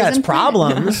 Australia's got its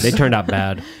problems. They turned out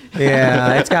bad.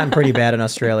 Yeah, it's gotten pretty bad in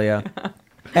Australia.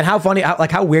 And how funny,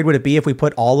 how weird would it be if we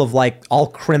put all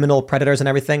criminal predators and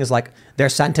everything is like their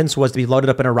sentence was to be loaded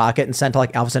up in a rocket and sent to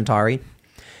like Alpha Centauri.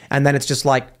 And then it's just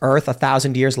like Earth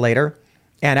 1,000 years later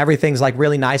and everything's like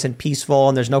really nice and peaceful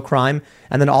and there's no crime.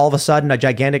 And then all of a sudden a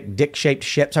gigantic dick-shaped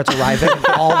ship starts arriving.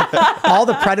 all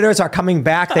the predators are coming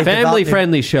back.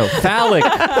 Family-friendly show. Phallic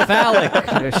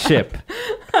ship.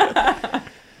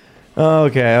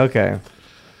 Okay.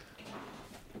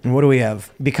 And what do we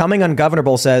have? Becoming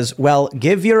Ungovernable says, well,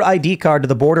 give your ID card to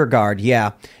the border guard.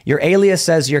 Yeah. Your alias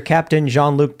says you're Captain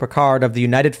Jean-Luc Picard of the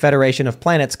United Federation of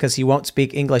Planets because he won't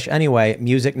speak English anyway.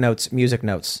 Music notes.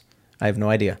 I have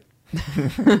no idea.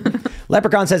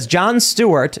 Leprechaun says, Jon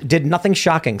Stewart did nothing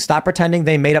shocking. Stop pretending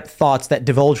they made up thoughts that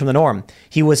divulge from the norm.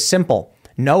 He was simple.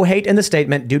 No hate in the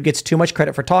statement. Dude gets too much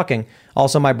credit for talking.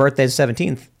 Also, my birthday's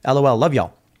 17th. LOL. Love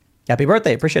y'all. Happy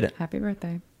birthday. Appreciate it. Happy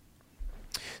birthday.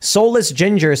 Soulless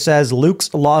Ginger says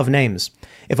Luke's law of names.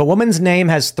 If a woman's name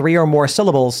has 3 or more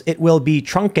syllables, it will be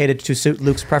truncated to suit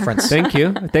Luke's preference. Thank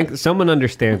you. I think someone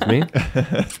understands me.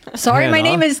 Sorry, my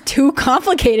name is too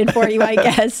complicated for you, I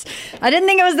guess. I didn't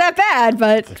think it was that bad,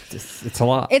 but... It's a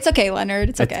lot. It's okay, Leonard.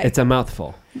 It's okay. It's a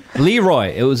mouthful.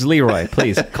 Leroy. It was Leroy.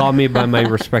 Please call me by my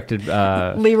respected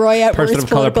Leroy at person of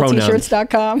color pronouns.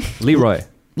 worstpoliticaltshirts.com. Leroy.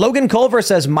 Logan Culver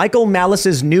says Michael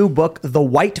Malice's new book, The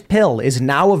White Pill, is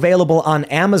now available on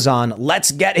Amazon.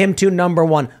 Let's get him to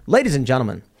 #1. Ladies and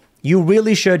gentlemen, you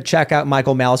really should check out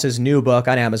Michael Malice's new book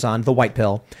on Amazon, The White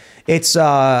Pill. It's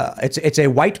a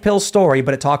white pill story,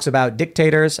 but it talks about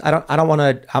dictators. I don't want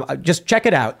to just check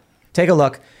it out. Take a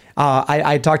look.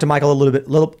 I talked to Michael a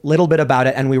little bit about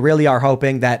it, and we really are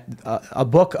hoping that a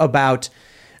book about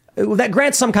that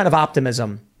grants some kind of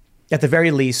optimism, at the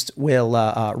very least, will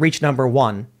reach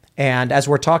 #1. And as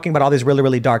we're talking about all these really,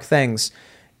 really dark things,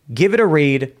 give it a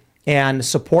read and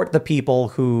support the people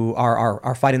who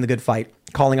are fighting the good fight,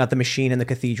 calling out the machine in the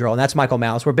cathedral. And that's Michael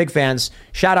Malice. We're big fans.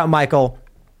 Shout out, Michael.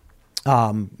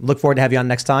 Look forward to have you on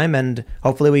next time. And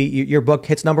hopefully your book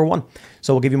hits #1.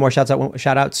 So we'll give you more shout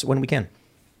outs when we can.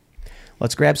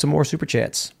 Let's grab some more super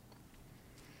chats.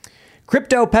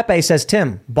 Crypto Pepe says,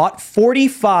 Tim, bought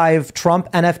 45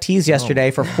 Trump NFTs yesterday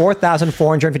for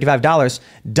 $4,455.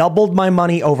 Doubled my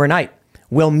money overnight.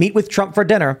 Will meet with Trump for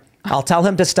dinner. I'll tell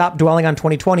him to stop dwelling on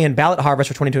 2020 and ballot harvest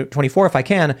for 2024 if I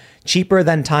can. Cheaper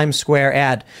than Times Square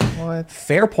ad. What?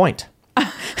 Fair point.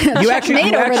 You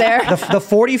actually over there. The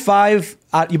 45,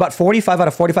 you bought 45 out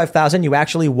of 45,000. You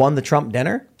actually won the Trump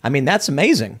dinner. I mean, that's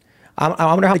amazing. I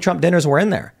wonder how many Trump dinners were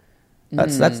in there.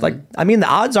 That's like, I mean, the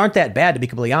odds aren't that bad, to be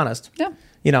completely honest. Yeah.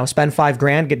 You know, spend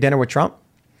 $5,000, get dinner with Trump.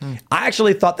 I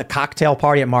actually thought the cocktail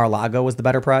party at Mar-a-Lago was the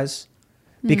better prize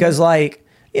because, like,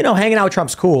 you know, hanging out with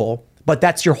Trump's cool, but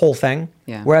that's your whole thing.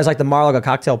 Yeah. Whereas, like, the Mar-a-Lago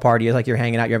cocktail party is like you're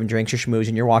hanging out, you're having drinks, you're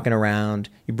schmoozing, you're walking around,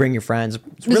 you bring your friends.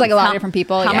 There's like a lot of different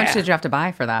people. How much did you have to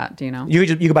buy for that? Do you know? You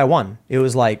could buy one. It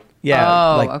was like,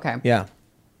 okay. Yeah.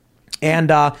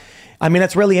 And I mean,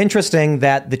 that's really interesting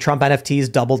that the Trump NFTs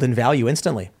doubled in value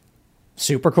instantly.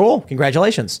 Super cool.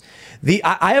 Congratulations.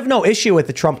 I have no issue with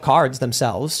the Trump cards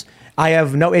themselves. I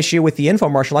have no issue with the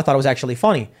infomercial. I thought it was actually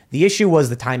funny. The issue was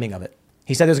the timing of it.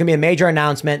 He said there's going to be a major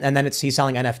announcement and then he's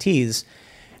selling NFTs.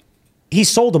 He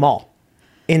sold them all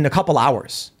in a couple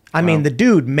hours. I mean, the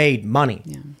dude made money.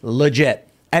 Yeah. Legit.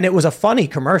 And it was a funny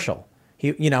commercial.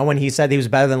 When he said he was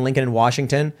better than Lincoln in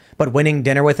Washington, but winning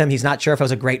dinner with him, he's not sure if it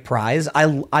was a great prize.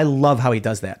 I love how he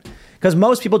does that. Because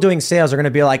most people doing sales are going to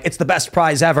be like, it's the best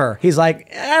prize ever. He's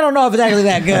like, I don't know if it's actually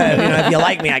that good. If you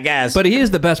like me, I guess. But he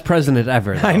is the best president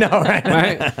ever. Though. I know,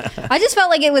 right? I just felt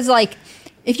like it was like,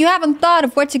 if you haven't thought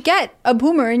of what to get a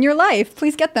boomer in your life,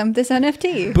 please get them this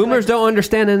NFT. Boomers don't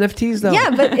understand NFTs, though.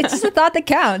 Yeah, but it's just a thought that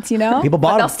counts, you know? People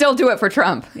bought them. They'll still do it for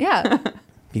Trump. Yeah.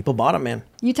 People bought them, man.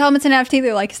 You tell them it's an NFT,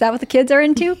 they're like, is that what the kids are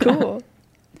into? Cool.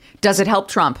 Does it help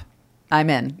Trump?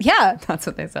 I'm in. Yeah. That's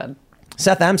what they said.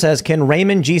 Seth M says, can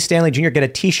Raymond G. Stanley Jr. get a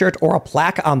t-shirt or a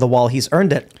plaque on the wall? He's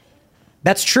earned it.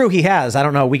 That's true. He has. I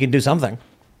don't know. We can do something.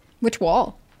 Which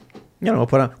wall?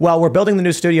 We're building the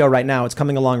new studio right now. It's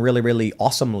coming along really, really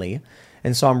awesomely.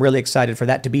 And so I'm really excited for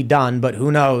that to be done. But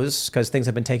who knows? Because things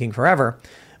have been taking forever.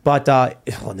 But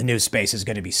the new space is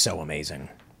going to be so amazing.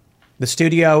 The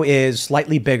studio is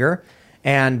slightly bigger.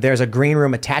 And there's a green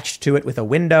room attached to it with a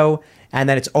window. And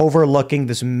then it's overlooking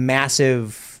this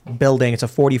massive building. It's a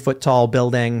 40-foot tall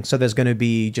building. So there's going to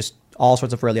be just all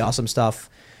sorts of really awesome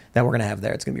stuff that we're going to have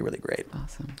there. It's going to be really great.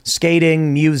 Awesome.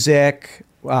 Skating, music.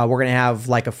 We're going to have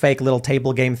like a fake little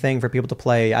table game thing for people to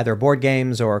play either board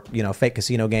games or, fake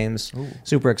casino games. Ooh.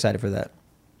 Super excited for that.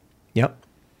 Yep.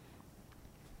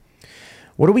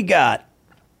 What do we got?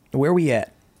 Where are we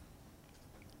at?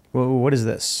 What is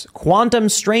this? Quantum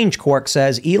Strange Quark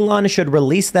says Elon should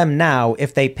release them now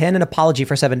if they pin an apology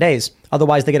for 7 days.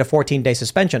 Otherwise, they get a 14-day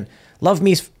suspension. Love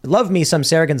me some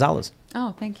Sarah Gonzalez.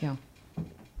 Oh, thank you.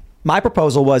 My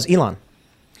proposal was, Elon,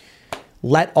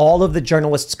 let all of the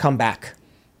journalists come back.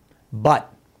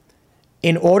 But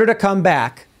in order to come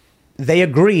back, they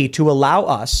agree to allow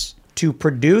us to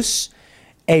produce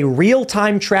a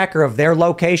real-time tracker of their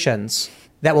locations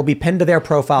that will be pinned to their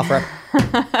profile forever.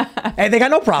 And they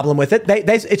got no problem with it.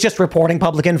 It's just reporting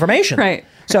public information. Right.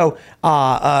 So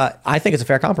I think it's a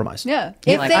fair compromise. Yeah.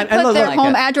 If they put their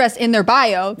home address in their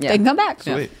bio, they can come back.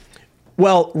 Sweet.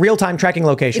 Well, real-time tracking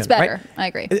location. It's better. Right? I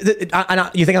agree.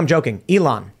 You think I'm joking?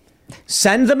 Elon,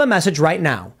 send them a message right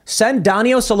now. Send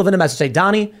Donnie O'Sullivan a message. Say,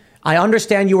 Donnie, I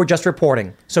understand you were just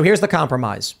reporting. So here's the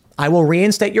compromise. I will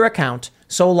reinstate your account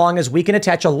so long as we can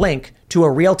attach a link to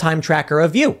a real-time tracker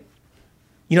of you.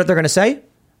 You know what they're going to say?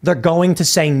 They're going to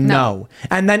say no.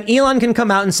 And then Elon can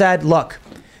come out and said, look,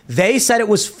 they said it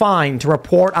was fine to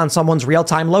report on someone's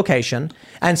real-time location.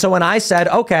 And so when I said,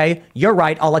 okay, you're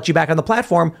right, I'll let you back on the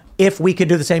platform if we could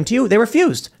do the same to you, they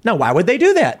refused. Now, why would they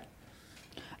do that?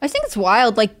 I think it's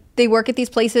wild. Like, they work at these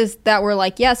places that were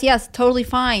like, yes, totally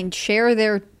fine. Share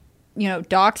their,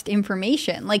 doxed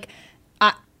information. Like,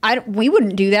 we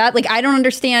wouldn't do that. Like, I don't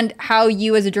understand how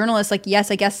you as a journalist, like,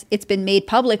 yes, I guess it's been made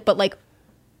public, but like,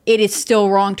 it is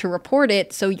still wrong to report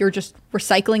it. So you're just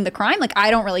recycling the crime. Like, I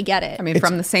don't really get it. I mean,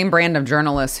 from the same brand of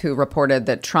journalists who reported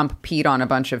that Trump peed on a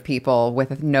bunch of people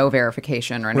with no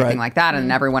verification or anything like that.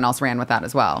 And everyone else ran with that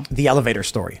as well. The elevator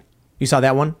story. You saw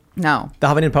that one? No. The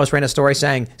Huffington Post ran a story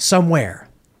saying at some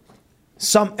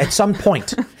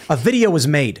point, a video was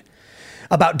made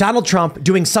about Donald Trump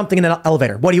doing something in an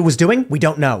elevator. What he was doing, we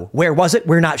don't know. Where was it?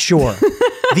 We're not sure.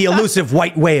 The elusive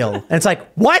white whale. And it's like,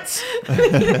 what?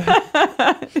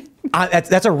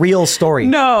 That's a real story.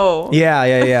 No. Yeah.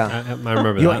 I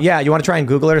remember that. Yeah, you want to try and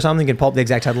Google it or something? You can pull up the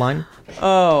exact headline.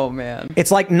 Oh, man.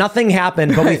 It's like nothing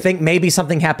happened, but we think maybe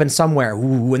something happened somewhere.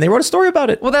 Ooh, and they wrote a story about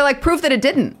it. Well, they're like, prove that it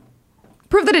didn't.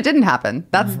 Prove that it didn't happen.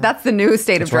 That's the new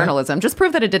state of journalism. Just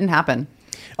prove that it didn't happen.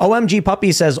 OMG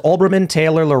Puppy says Olbermann,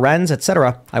 Taylor, Lorenz,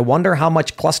 etc. I wonder how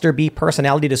much cluster B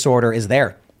personality disorder is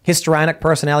there. Histrionic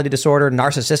personality disorder,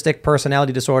 narcissistic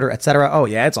personality disorder, etc. Oh,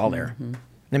 yeah, it's all there.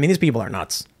 I mean, these people are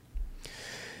nuts.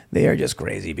 They are just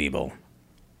crazy people.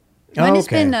 Mine has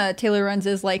been Taylor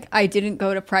Lorenz's like, I didn't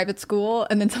go to private school.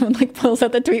 And then someone like pulls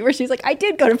out the tweet where she's like, I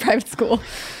did go to private school.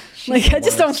 I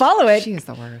just don't follow it. She is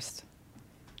the worst.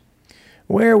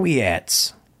 Where are we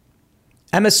at?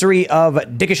 Emissary of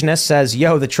Dickishness says,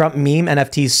 yo, the Trump meme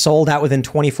NFTs sold out within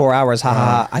 24 hours. Ha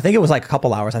ha. I think it was like a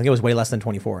couple hours. I think it was way less than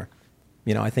 24.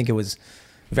 I think it was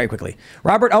very quickly.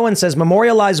 Robert Owen says,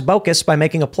 memorialize Bocus by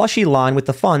making a plushie line with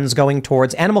the funds going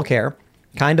towards animal care,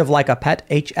 kind of like a pet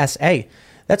HSA.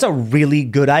 That's a really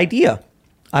good idea.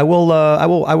 I will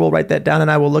write that down and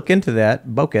I will look into that.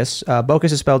 Bocus.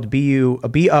 Bocus is spelled B-O-K-U-S.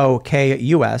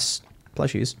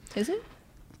 Plushies. Is it?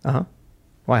 Uh-huh.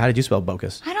 Why? How did you spell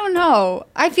Bocus? I don't know.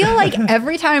 I feel like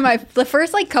every time the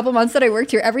first like couple months that I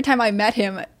worked here, every time I met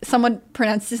him, someone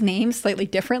pronounced his name slightly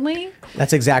differently.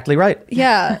 That's exactly right.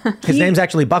 Yeah. His name's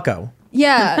actually Bucko.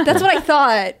 Yeah, that's what I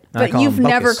thought. But you've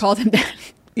never called him that.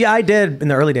 Yeah, I did in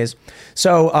the early days.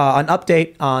 So an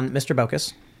update on Mr.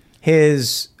 Bocus.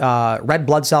 His red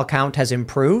blood cell count has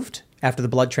improved after the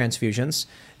blood transfusions.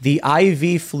 The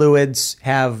IV fluids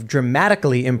have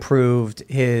dramatically improved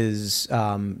his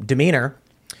demeanor.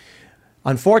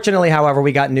 Unfortunately, however,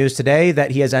 we got news today that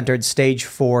he has entered stage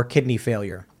 4 kidney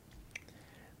failure.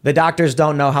 The doctors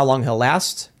don't know how long he'll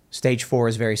last. Stage 4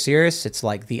 is very serious. It's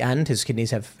like the end. His kidneys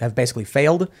have basically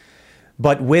failed.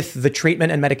 But with the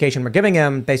treatment and medication we're giving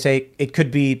him, they say it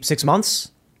could be 6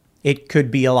 months. It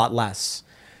could be a lot less.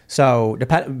 So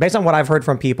based on what I've heard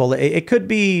from people, it could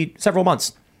be several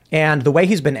months. And the way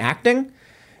he's been acting,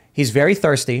 he's very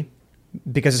thirsty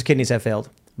because his kidneys have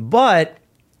failed. But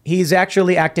he's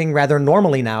actually acting rather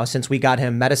normally now since we got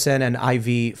him medicine and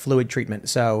IV fluid treatment.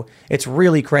 So it's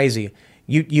really crazy.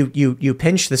 You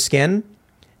pinch the skin,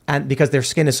 and because their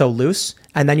skin is so loose,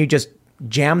 and then you just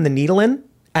jam the needle in,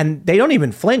 and they don't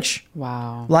even flinch.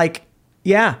 Wow. Like,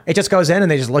 yeah, it just goes in,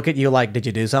 and they just look at you like, did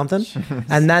you do something?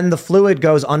 And then the fluid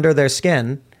goes under their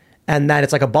skin, and then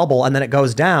it's like a bubble, and then it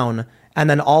goes down. And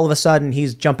then all of a sudden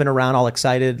he's jumping around all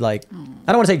excited. Like,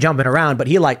 I don't want to say jumping around, but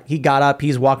he got up,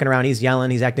 he's walking around, he's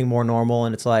yelling, he's acting more normal.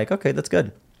 And it's like, okay, that's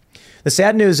good. The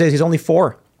sad news is he's only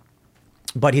 4,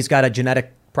 but he's got a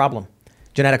genetic problem,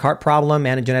 genetic heart problem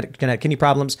and a genetic kidney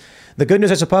problems. The good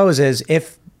news, I suppose, is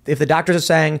if the doctors are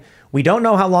saying, we don't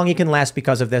know how long he can last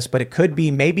because of this, but it could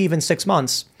be maybe even 6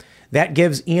 months, that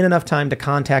gives Ian enough time to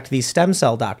contact these stem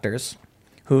cell doctors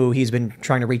who he's been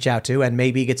trying to reach out to and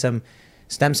maybe get some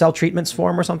stem cell treatments for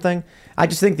him or something. I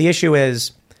just think the issue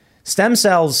is stem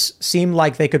cells seem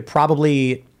like they could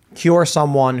probably cure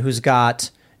someone who's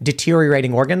got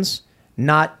deteriorating organs,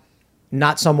 not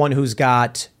someone who's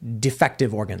got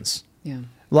defective organs. Yeah.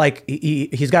 Like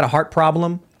he's got a heart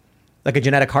problem, like a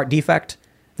genetic heart defect.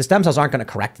 The stem cells aren't going to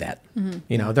correct that.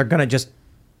 They're going to just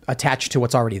attach to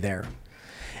what's already there.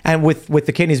 And with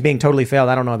the kidneys being totally failed,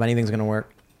 I don't know if anything's going to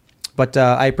work. But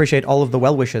I appreciate all of the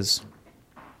well wishes.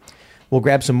 We'll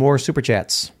grab some more super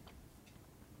chats.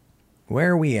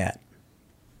 Where are we at?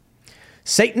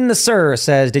 Satan the Sir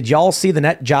says, did y'all see the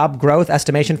net job growth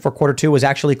estimation for quarter 2 was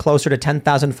actually closer to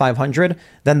 10,500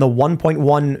 than the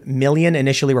 1.1 million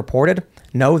initially reported?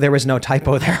 No, there was no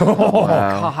typo there. Oh,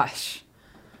 gosh.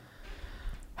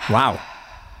 Wow.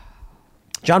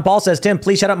 John Paul says, Tim,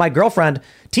 please shout out my girlfriend,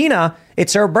 Tina.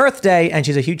 It's her birthday, and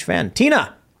she's a huge fan.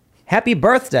 Tina, happy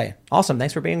birthday. Awesome.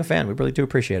 Thanks for being a fan. We really do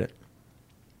appreciate it.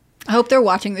 I hope they're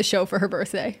watching the show for her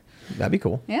birthday. That'd be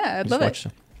cool. Yeah, I'd love it.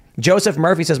 Joseph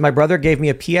Murphy says, my brother gave me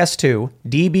a PS2,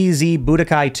 DBZ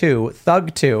Budokai 2,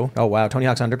 Thug 2, oh wow, Tony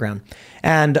Hawk's Underground,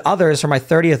 and others for my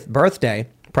 30th birthday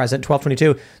present,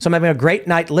 12/22. So I'm having a great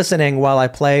night listening while I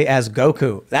play as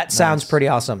Goku. That sounds pretty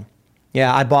awesome.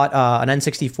 Yeah, I bought an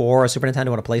N64, a Super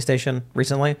Nintendo, and a PlayStation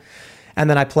recently. And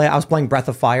then I was playing Breath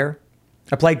of Fire.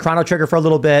 I played Chrono Trigger for a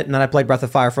little bit, and then I played Breath of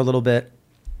Fire for a little bit.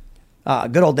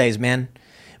 Good old days, man.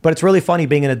 But it's really funny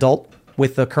being an adult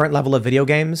with the current level of video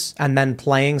games and then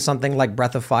playing something like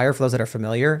Breath of Fire, for those that are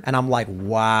familiar. And I'm like,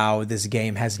 wow, this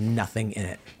game has nothing in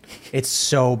it. It's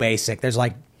so basic. There's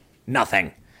like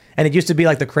nothing. And it used to be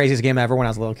like the craziest game ever when I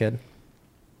was a little kid.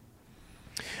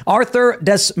 Arthur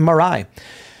Desmarais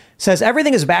says,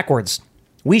 everything is backwards.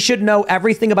 We should know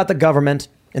everything about the government,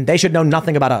 and they should know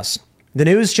nothing about us. The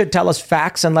news should tell us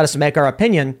facts and let us make our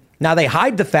opinion. Now they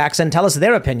hide the facts and tell us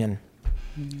their opinion.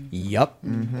 Yup.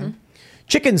 Mm-hmm.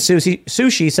 Chicken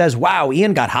Sushi says, wow,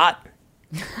 Ian got hot.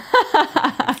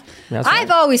 I've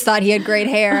always thought he had great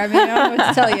hair. I mean, I don't know what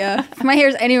to tell you. If my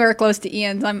hair's anywhere close to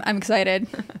Ian's, I'm excited.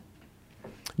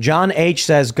 John H.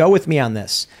 says, go with me on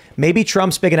this. Maybe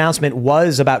Trump's big announcement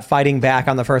was about fighting back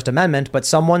on the First Amendment, but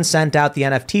someone sent out the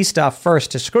NFT stuff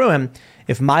first to screw him.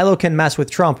 If Milo can mess with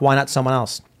Trump, why not someone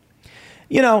else?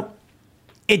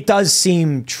 It does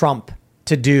seem Trump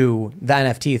to do the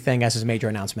NFT thing as his major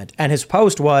announcement. And his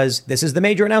post was, this is the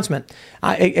major announcement.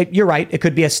 You're right. It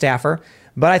could be a staffer.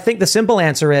 But I think the simple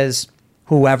answer is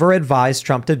whoever advised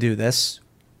Trump to do this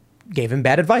gave him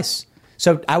bad advice.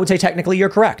 So I would say technically you're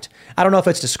correct. I don't know if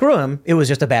it's to screw him. It was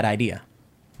just a bad idea.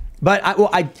 But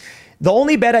the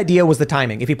only bad idea was the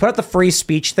timing. If he put out the free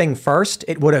speech thing first,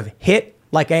 it would have hit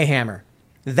like a hammer.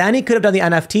 Then he could have done the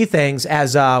NFT things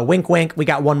as wink, wink, we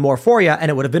got one more for you. And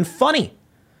it would have been funny.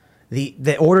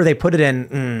 The order they put it in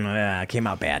came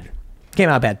out bad.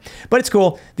 But it's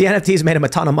cool. The NFTs made him a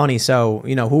ton of money. So,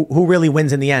 who really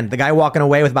wins in the end? The guy walking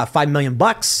away with about $5 million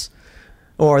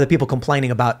or the people complaining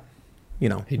about, He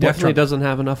definitely doesn't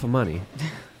have enough of money.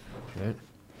 Right?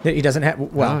 He doesn't have,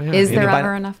 well. Is there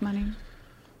ever enough money?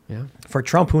 Yeah. For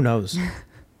Trump, who knows?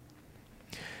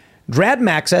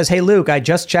 Dradmac says, hey, Luke, I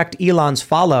just checked Elon's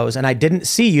follows and I didn't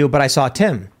see you, but I saw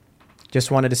Tim. Just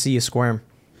wanted to see you squirm.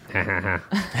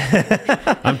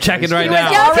 I'm checking right now.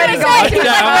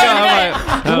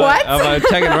 What? I'm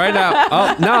checking right now.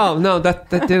 Oh, no, that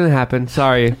didn't happen.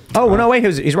 Sorry. Oh, no, wait.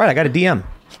 He's right. I got a DM.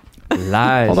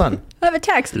 Lies. Hold on. I have a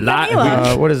text.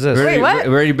 What is this? Wait, what?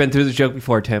 We've already been through this joke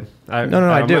before, Tim. I do.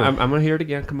 I'm going to hear it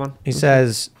again. Come on. He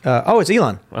says, it's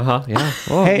Elon. Yeah.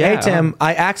 Oh, hey, Tim,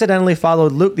 I accidentally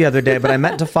followed Luke the other day, but I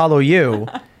meant to follow you.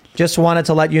 Just wanted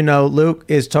to let you know Luke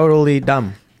is totally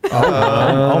dumb.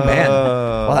 Oh man.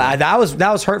 Well, that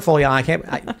was hurtful. Yeah, I can't.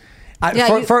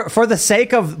 For the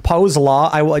sake of Poe's law,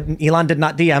 Elon did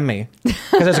not DM me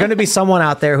because there's going to be someone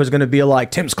out there who's going to be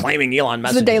like, Tim's claiming Elon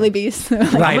messaged the Daily Beast.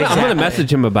 Right, I'm going to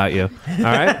message him about you. All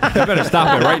right, you better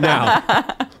stop it right now.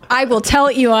 I will tell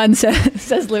Elon,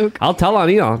 says Luke. I'll tell on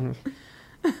Elon.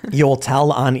 You'll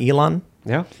tell on Elon?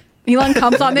 Yeah. Elon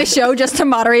comes on this show just to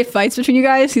moderate fights between you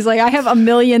guys. He's like, I have 1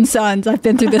 million sons. I've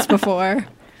been through this before.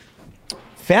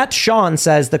 Fat Sean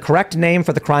says the correct name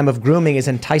for the crime of grooming is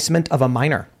enticement of a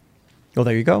minor. Well,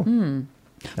 there you go.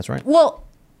 That's right. Well,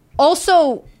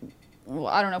 also,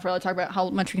 I don't know if we're allowed to talk about how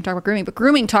much we can talk about grooming, but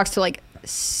grooming talks to like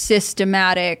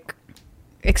systematic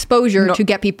exposure to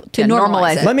get people to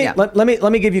normalize it.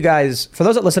 Let me give you guys, for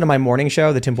those that listen to my morning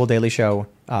show, the Tim Pool Daily Show,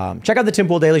 check out the Tim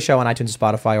Pool Daily Show on iTunes and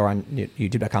Spotify or on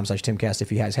youtube.com/Timcast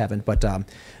if you guys haven't. But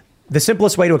the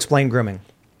simplest way to explain grooming.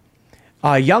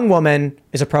 A young woman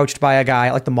is approached by a guy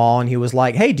at like the mall and he was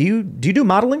like, hey, do you do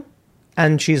modeling?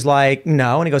 And she's like,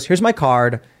 no. And he goes, here's my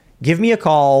card. Give me a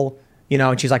call.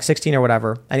 And she's like 16 or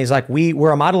whatever. And he's like,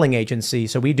 we're a modeling agency,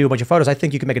 so we do a bunch of photos. I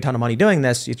think you can make a ton of money doing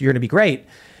this. You're going to be great.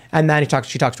 And then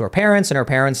she talks to her parents, and her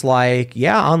parents like,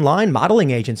 yeah, online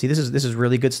modeling agency. This is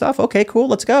really good stuff. Okay, cool.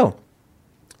 Let's go.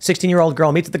 16-year-old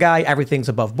girl meets the guy. Everything's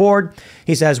above board.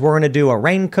 He says, we're going to do a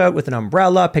raincoat with an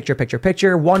umbrella.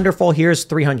 Picture. Wonderful. Here's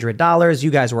 $300. You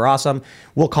guys were awesome.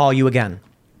 We'll call you again.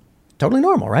 Totally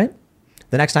normal, right?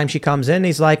 The next time she comes in,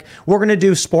 he's like, we're going to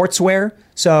do sportswear.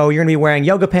 So you're going to be wearing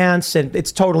yoga pants, and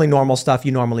it's totally normal stuff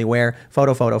you normally wear.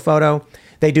 Photo.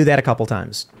 They do that a couple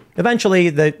times. Eventually,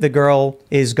 the girl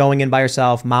is going in by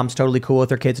herself. Mom's totally cool with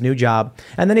her kid's new job.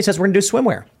 And then he says, we're going to do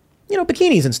swimwear.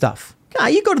 Bikinis and stuff.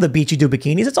 You go to the beach, you do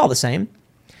bikinis. It's all the same.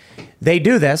 They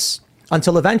do this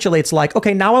until eventually it's like,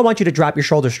 okay, now I want you to drop your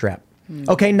shoulder strap.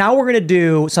 Okay, now we're going to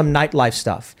do some nightlife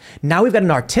stuff. Now we've got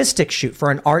an artistic shoot for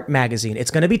an art magazine.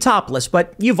 It's going to be topless,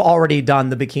 but you've already done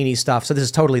the bikini stuff, so this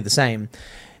is totally the same.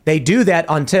 They do that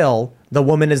until the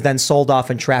woman is then sold off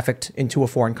and trafficked into a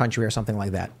foreign country or something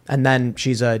like that. And then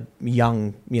she's a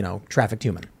young, trafficked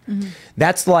human. Mm-hmm.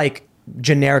 That's like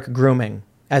generic grooming,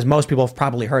 as most people have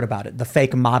probably heard about it, the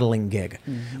fake modeling gig.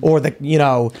 Mm-hmm. Or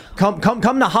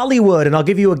come to Hollywood and I'll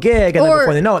give you a gig, and then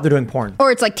before they know it, they're doing porn.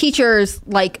 Or it's like teachers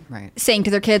saying to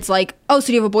their kids like, oh, so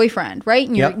do you have a boyfriend, right?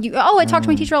 And I talk to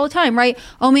my teacher all the time, right?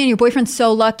 Oh man, your boyfriend's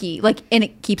so lucky. And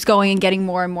it keeps going and getting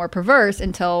more and more perverse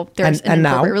until there's an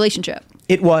inappropriate relationship.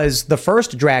 It was the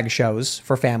first drag shows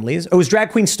for families. It was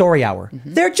Drag Queen Story Hour.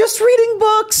 Mm-hmm. They're just reading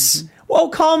books. Mm-hmm. Whoa,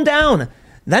 calm down.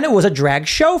 Then it was a drag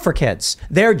show for kids.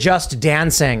 They're just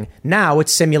dancing. Now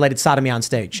it's simulated sodomy on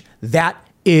stage. That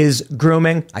is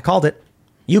grooming. I called it.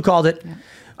 You called it. Yeah.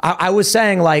 I was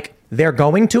saying, like, they're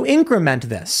going to increment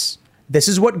this. This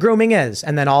is what grooming is.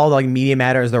 And then all the Media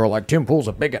Matters, they were like, Tim Pool's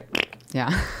a bigot.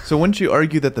 Yeah. So wouldn't you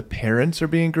argue that the parents are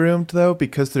being groomed, though?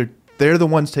 Because they're the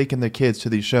ones taking their kids to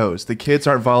these shows. The kids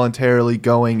aren't voluntarily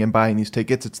going and buying these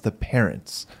tickets. It's the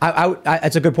parents.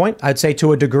 That's a good point. I'd say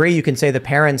to a degree, you can say the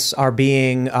parents are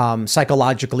being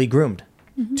psychologically groomed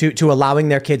to allowing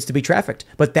their kids to be trafficked.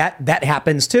 But that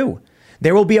happens too.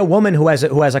 There will be a woman who has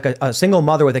like a single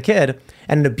mother with a kid,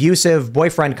 and an abusive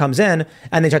boyfriend comes in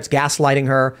and then starts gaslighting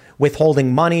her,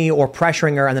 withholding money or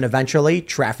pressuring her, and then eventually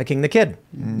trafficking the kid.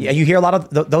 Yeah, you hear a lot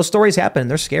of those stories happen.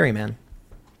 They're scary, man.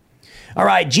 All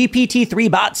right,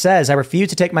 GPT-3 bot says, I refuse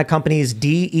to take my company's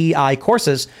DEI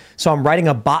courses, so I'm writing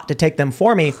a bot to take them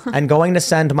for me and going to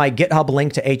send my GitHub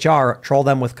link to HR, troll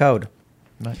them with code.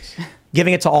 Nice.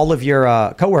 Giving it to all of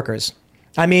your coworkers.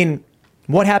 I mean,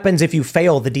 what happens if you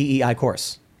fail the DEI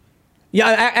course? Yeah,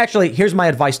 actually, here's my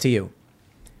advice to you.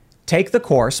 Take the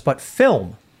course, but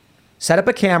film. Set up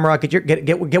a camera,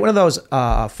 get one of those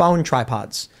phone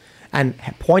tripods and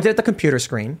point it at the computer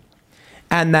screen,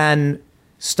 and then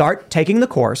start taking the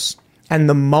course, and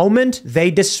the moment they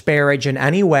disparage in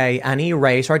any way any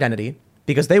race or identity,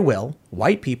 because they will,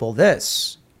 white people,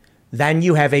 then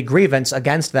you have a grievance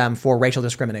against them for racial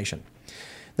discrimination.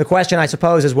 The question, I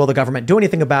suppose, is will the government do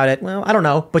anything about it? Well, I don't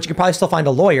know, but you can probably still find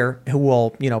a lawyer who will,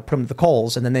 put them to the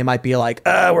coals, and then they might be like,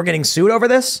 we're getting sued over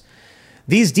this.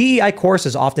 These DEI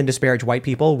courses often disparage white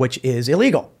people, which is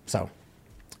illegal. So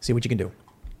see what you can do.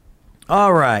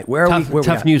 All right.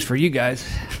 Tough news for you guys.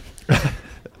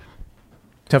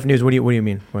 Tough news. What do you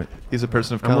mean? What? He's a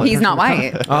person of color. He's not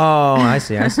white. Oh, I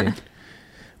see.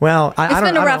 Well, it's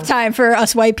been a rough time for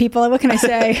us white people. What can I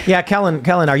say? Yeah, Kellen,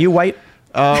 are you white?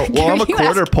 Well, I'm a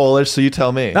quarter Polish, so you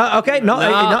tell me. Okay,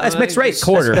 no, it's mixed race.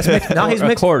 Quarter. That's mixed. No, he's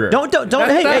mixed. Quarter. Don't. That's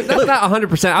not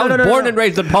 100%. I was born and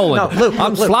raised in Poland. No, Luke,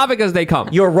 I'm Slavic as they come.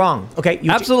 You're wrong. Okay,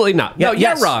 absolutely not. No,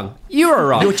 you're wrong. You are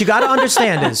wrong. What you got to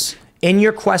understand is, in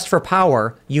your quest for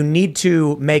power, you need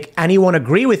to make anyone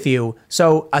agree with you.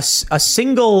 So a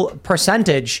single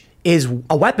percentage is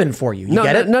a weapon for you. You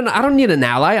get it? No, I don't need an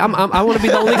ally. I want to be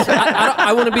the only.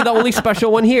 I want to be the only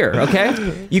special one here.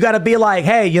 Okay. You got to be like,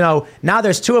 hey, now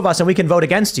there's two of us and we can vote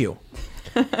against you.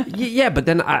 Yeah, but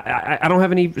then I don't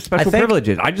have any special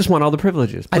privileges. I just want all the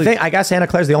privileges. Please. I guess Anna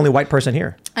Claire's the only white person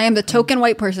here. I am the token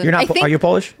white person. You're not. Are you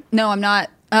Polish? No, I'm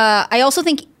not. I also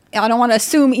think. I don't want to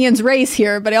assume Ian's race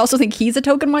here, but I also think he's a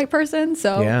token white person.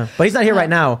 So yeah, but he's not here right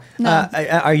now. No.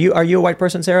 Are you a white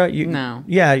person, Sarah? No.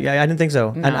 Yeah, I didn't think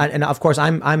so. No. And of course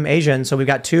I'm Asian, so we've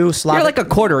got two Slavic. You're like a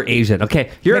quarter Asian,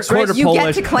 okay? You're a quarter Polish. You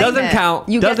get to claim doesn't it. count.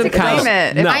 You doesn't get to claim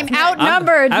count. it. No. I'm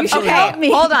outnumbered. You should help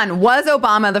me. Hold on. Was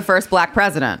Obama the first black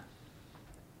president?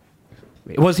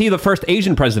 Was he the first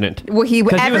Asian president? Well,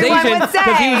 everyone would say.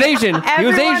 Because he was Asian. He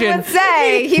was Asian. Would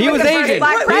say he was the first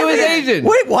black president. He was Asian.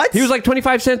 Wait, what? He was like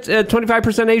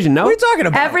 25% Asian. No, what are you talking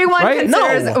about? Everyone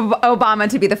considers Obama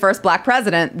to be the first black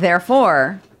president.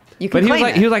 Therefore, You can But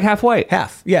claim he was like half white.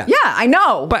 Half, yeah. Yeah, I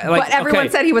know. But, But, like, everyone okay.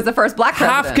 said he was the first black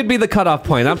president. Half could be the cutoff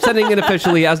point. I'm setting it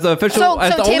officially as the official. So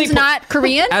as the only Tim's not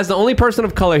Korean? As the only person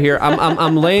of color here,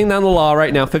 I'm laying down the law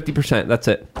right now. 50%. That's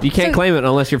it. You can't claim it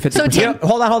unless you're 50%. So Tim-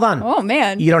 Hold on. Oh,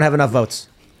 man. You don't have enough votes.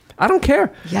 I don't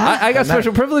care. Yeah. I got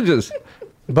special privileges.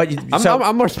 But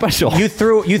I'm more special. You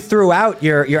threw out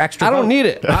your extra. I don't vote. need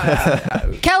it.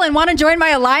 Kellen, want to join my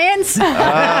alliance?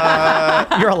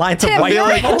 Your alliance Tim, of white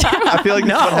you're- people. I feel like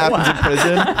that's what happens in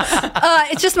prison.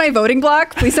 It's just my voting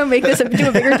block. Please don't make this into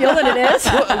a bigger deal than it is.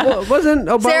 Wasn't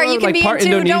Obama Sarah, you can like be part in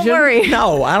too. Indonesian? Don't worry.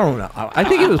 No, I don't know. I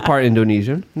think it was part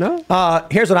Indonesian. No.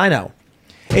 Here's what I know.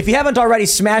 If you haven't already,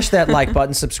 smash that like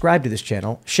button, subscribe to this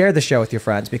channel, share the show with your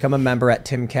friends, become a member at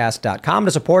timcast.com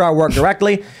to support our work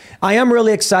directly. I am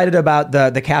really excited about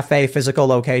the cafe physical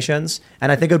locations,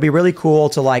 and I think it would be really cool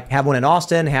to like have one in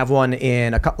Austin, have one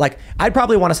in I'd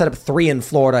probably want to set up 3 in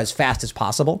Florida as fast as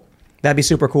possible. That'd be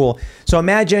super cool. So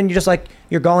imagine you're just like,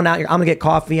 you're going out, I'm gonna get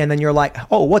coffee, and then you're like,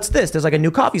 oh, what's this? There's like a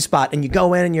new coffee spot, and you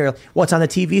go in and you're, what's on the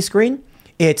TV screen?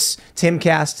 It's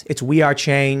Timcast, it's We Are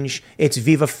Change, it's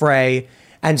Viva Frey.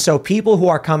 And so people who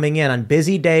are coming in on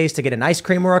busy days to get an ice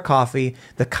cream or a coffee,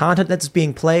 the content that's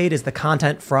being played is the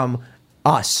content from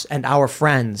us and our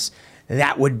friends.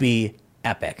 That would be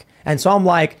epic. And so I'm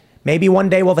like, maybe one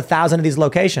day we'll have 1,000 of these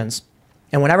locations.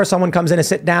 And whenever someone comes in to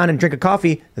sit down and drink a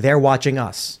coffee, they're watching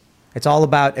us. It's all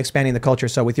about expanding the culture.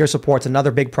 So with your support, it's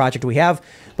another big project we have.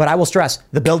 But I will stress,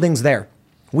 the building's there.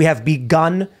 We have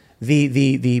begun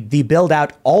the build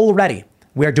out already.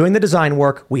 We are doing the design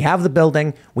work. We have the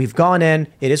building. We've gone in.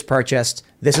 It is purchased.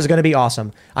 This is going to be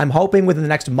awesome. I'm hoping within the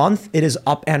next month, it is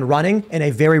up and running in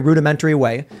a very rudimentary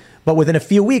way. But within a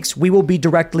few weeks, we will be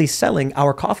directly selling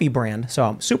our coffee brand. So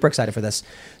I'm super excited for this.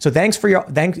 So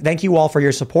thank you all for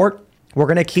your support. We're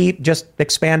going to keep just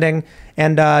expanding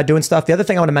and doing stuff. The other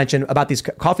thing I want to mention about these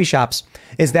coffee shops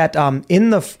is that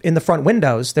in the front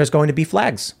windows, there's going to be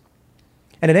flags.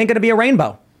 And it ain't going to be a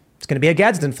rainbow. It's going to be a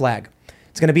Gadsden flag.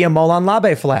 It's going to be a Molon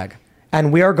Labe flag.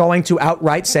 And we are going to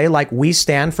outright say, like, we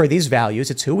stand for these values.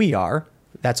 It's who we are.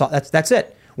 That's all. That's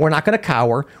it. We're not going to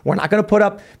cower. We're not going to put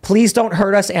up, please don't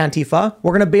hurt us, Antifa.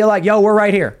 We're going to be like, yo, we're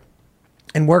right here.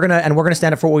 And we're gonna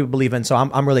stand up for what we believe in. So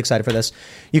I'm really excited for this.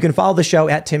 You can follow the show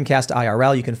at Timcast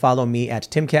IRL. You can follow me at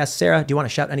Timcast. Sarah, do you want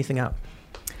to shout anything out?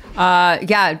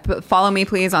 Follow me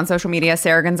please on social media,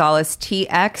 Sarah Gonzalez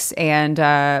TX, and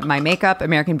my makeup,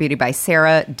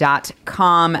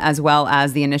 AmericanBeautyBySarah.com, as well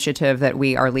as the initiative that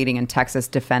we are leading in Texas,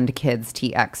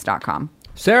 DefendKidsTX.com.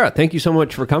 Sarah, thank you so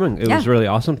much for coming. It was really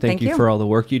awesome. Thank you for all the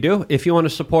work you do. If you want to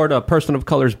support a person of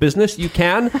color's business, you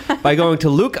can by going to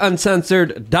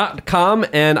LukeUncensored.com.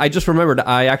 And I just remembered,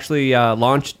 I actually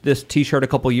launched this t-shirt a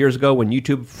couple years ago when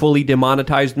YouTube fully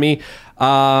demonetized me.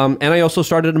 And I also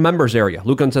started a members area.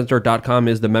 LukeUncensored.com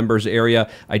is the members area.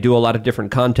 I do a lot of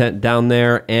different content down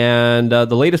there. And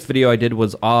the latest video I did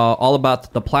was all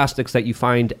about the plastics that you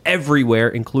find everywhere,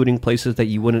 including places that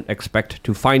you wouldn't expect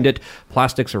to find it.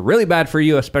 Plastics are really bad for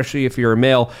you, especially if you're a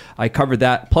male. I covered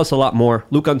that, plus a lot more.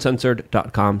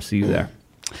 LukeUncensored.com. See you there.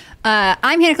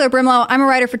 I'm Hannah Claire Brimlow. I'm a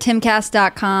writer for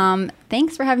timcast.com.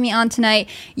 Thanks for having me on tonight.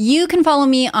 You can follow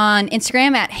me on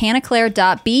Instagram at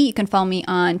hannahclaire.b. You can follow me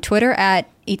on Twitter at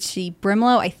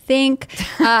HCBrimlow, I think.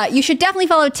 You should definitely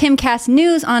follow Timcast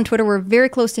News on Twitter. We're very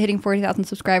close to hitting 40,000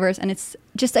 subscribers, and it's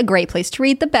just a great place to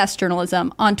read the best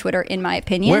journalism on Twitter, in my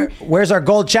opinion. Where's our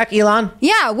gold check, Elon?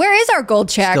 Yeah, where is our gold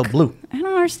check? Still blue. I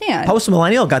don't understand. Post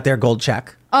Millennial got their gold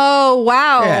check. Oh,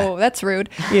 wow. Yeah. That's rude.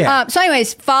 Yeah. So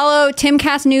anyways, follow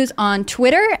Timcast News on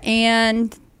Twitter,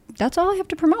 and that's all I have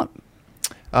to promote.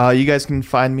 You guys can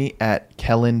find me at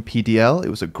Kellen PDL. It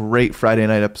was a great Friday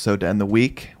night episode to end the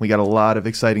week. We got a lot of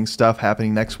exciting stuff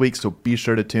happening next week, so be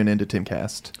sure to tune into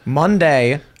Timcast.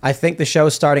 Monday, I think the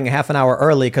show's starting a half an hour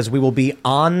early because we will be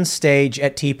on stage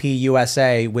at TP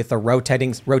USA with a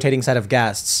rotating set of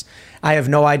guests. I have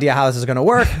no idea how this is going to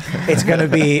work. It's going to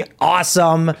be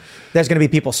awesome. There's going to be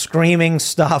people screaming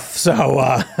stuff.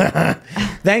 So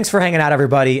thanks for hanging out,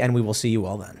 everybody, and we will see you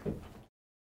all then.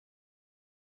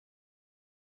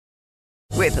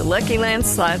 With the Lucky Land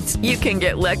Slots, you can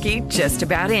get lucky just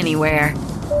about anywhere.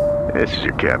 This is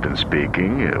your captain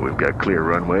speaking. We've got clear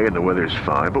runway and the weather's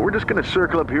fine, but we're just going to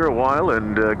circle up here a while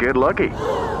and get lucky.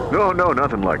 No,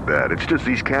 nothing like that. It's just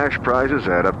these cash prizes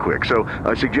add up quick. So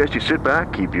I suggest you sit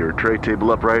back, keep your tray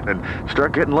table upright, and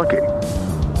start getting lucky.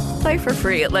 Play for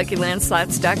free at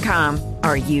LuckyLandSlots.com.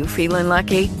 Are you feeling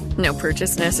lucky? No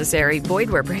purchase necessary. Void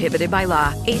where prohibited by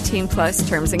law. 18+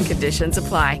 terms and conditions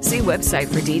apply. See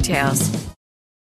website for details.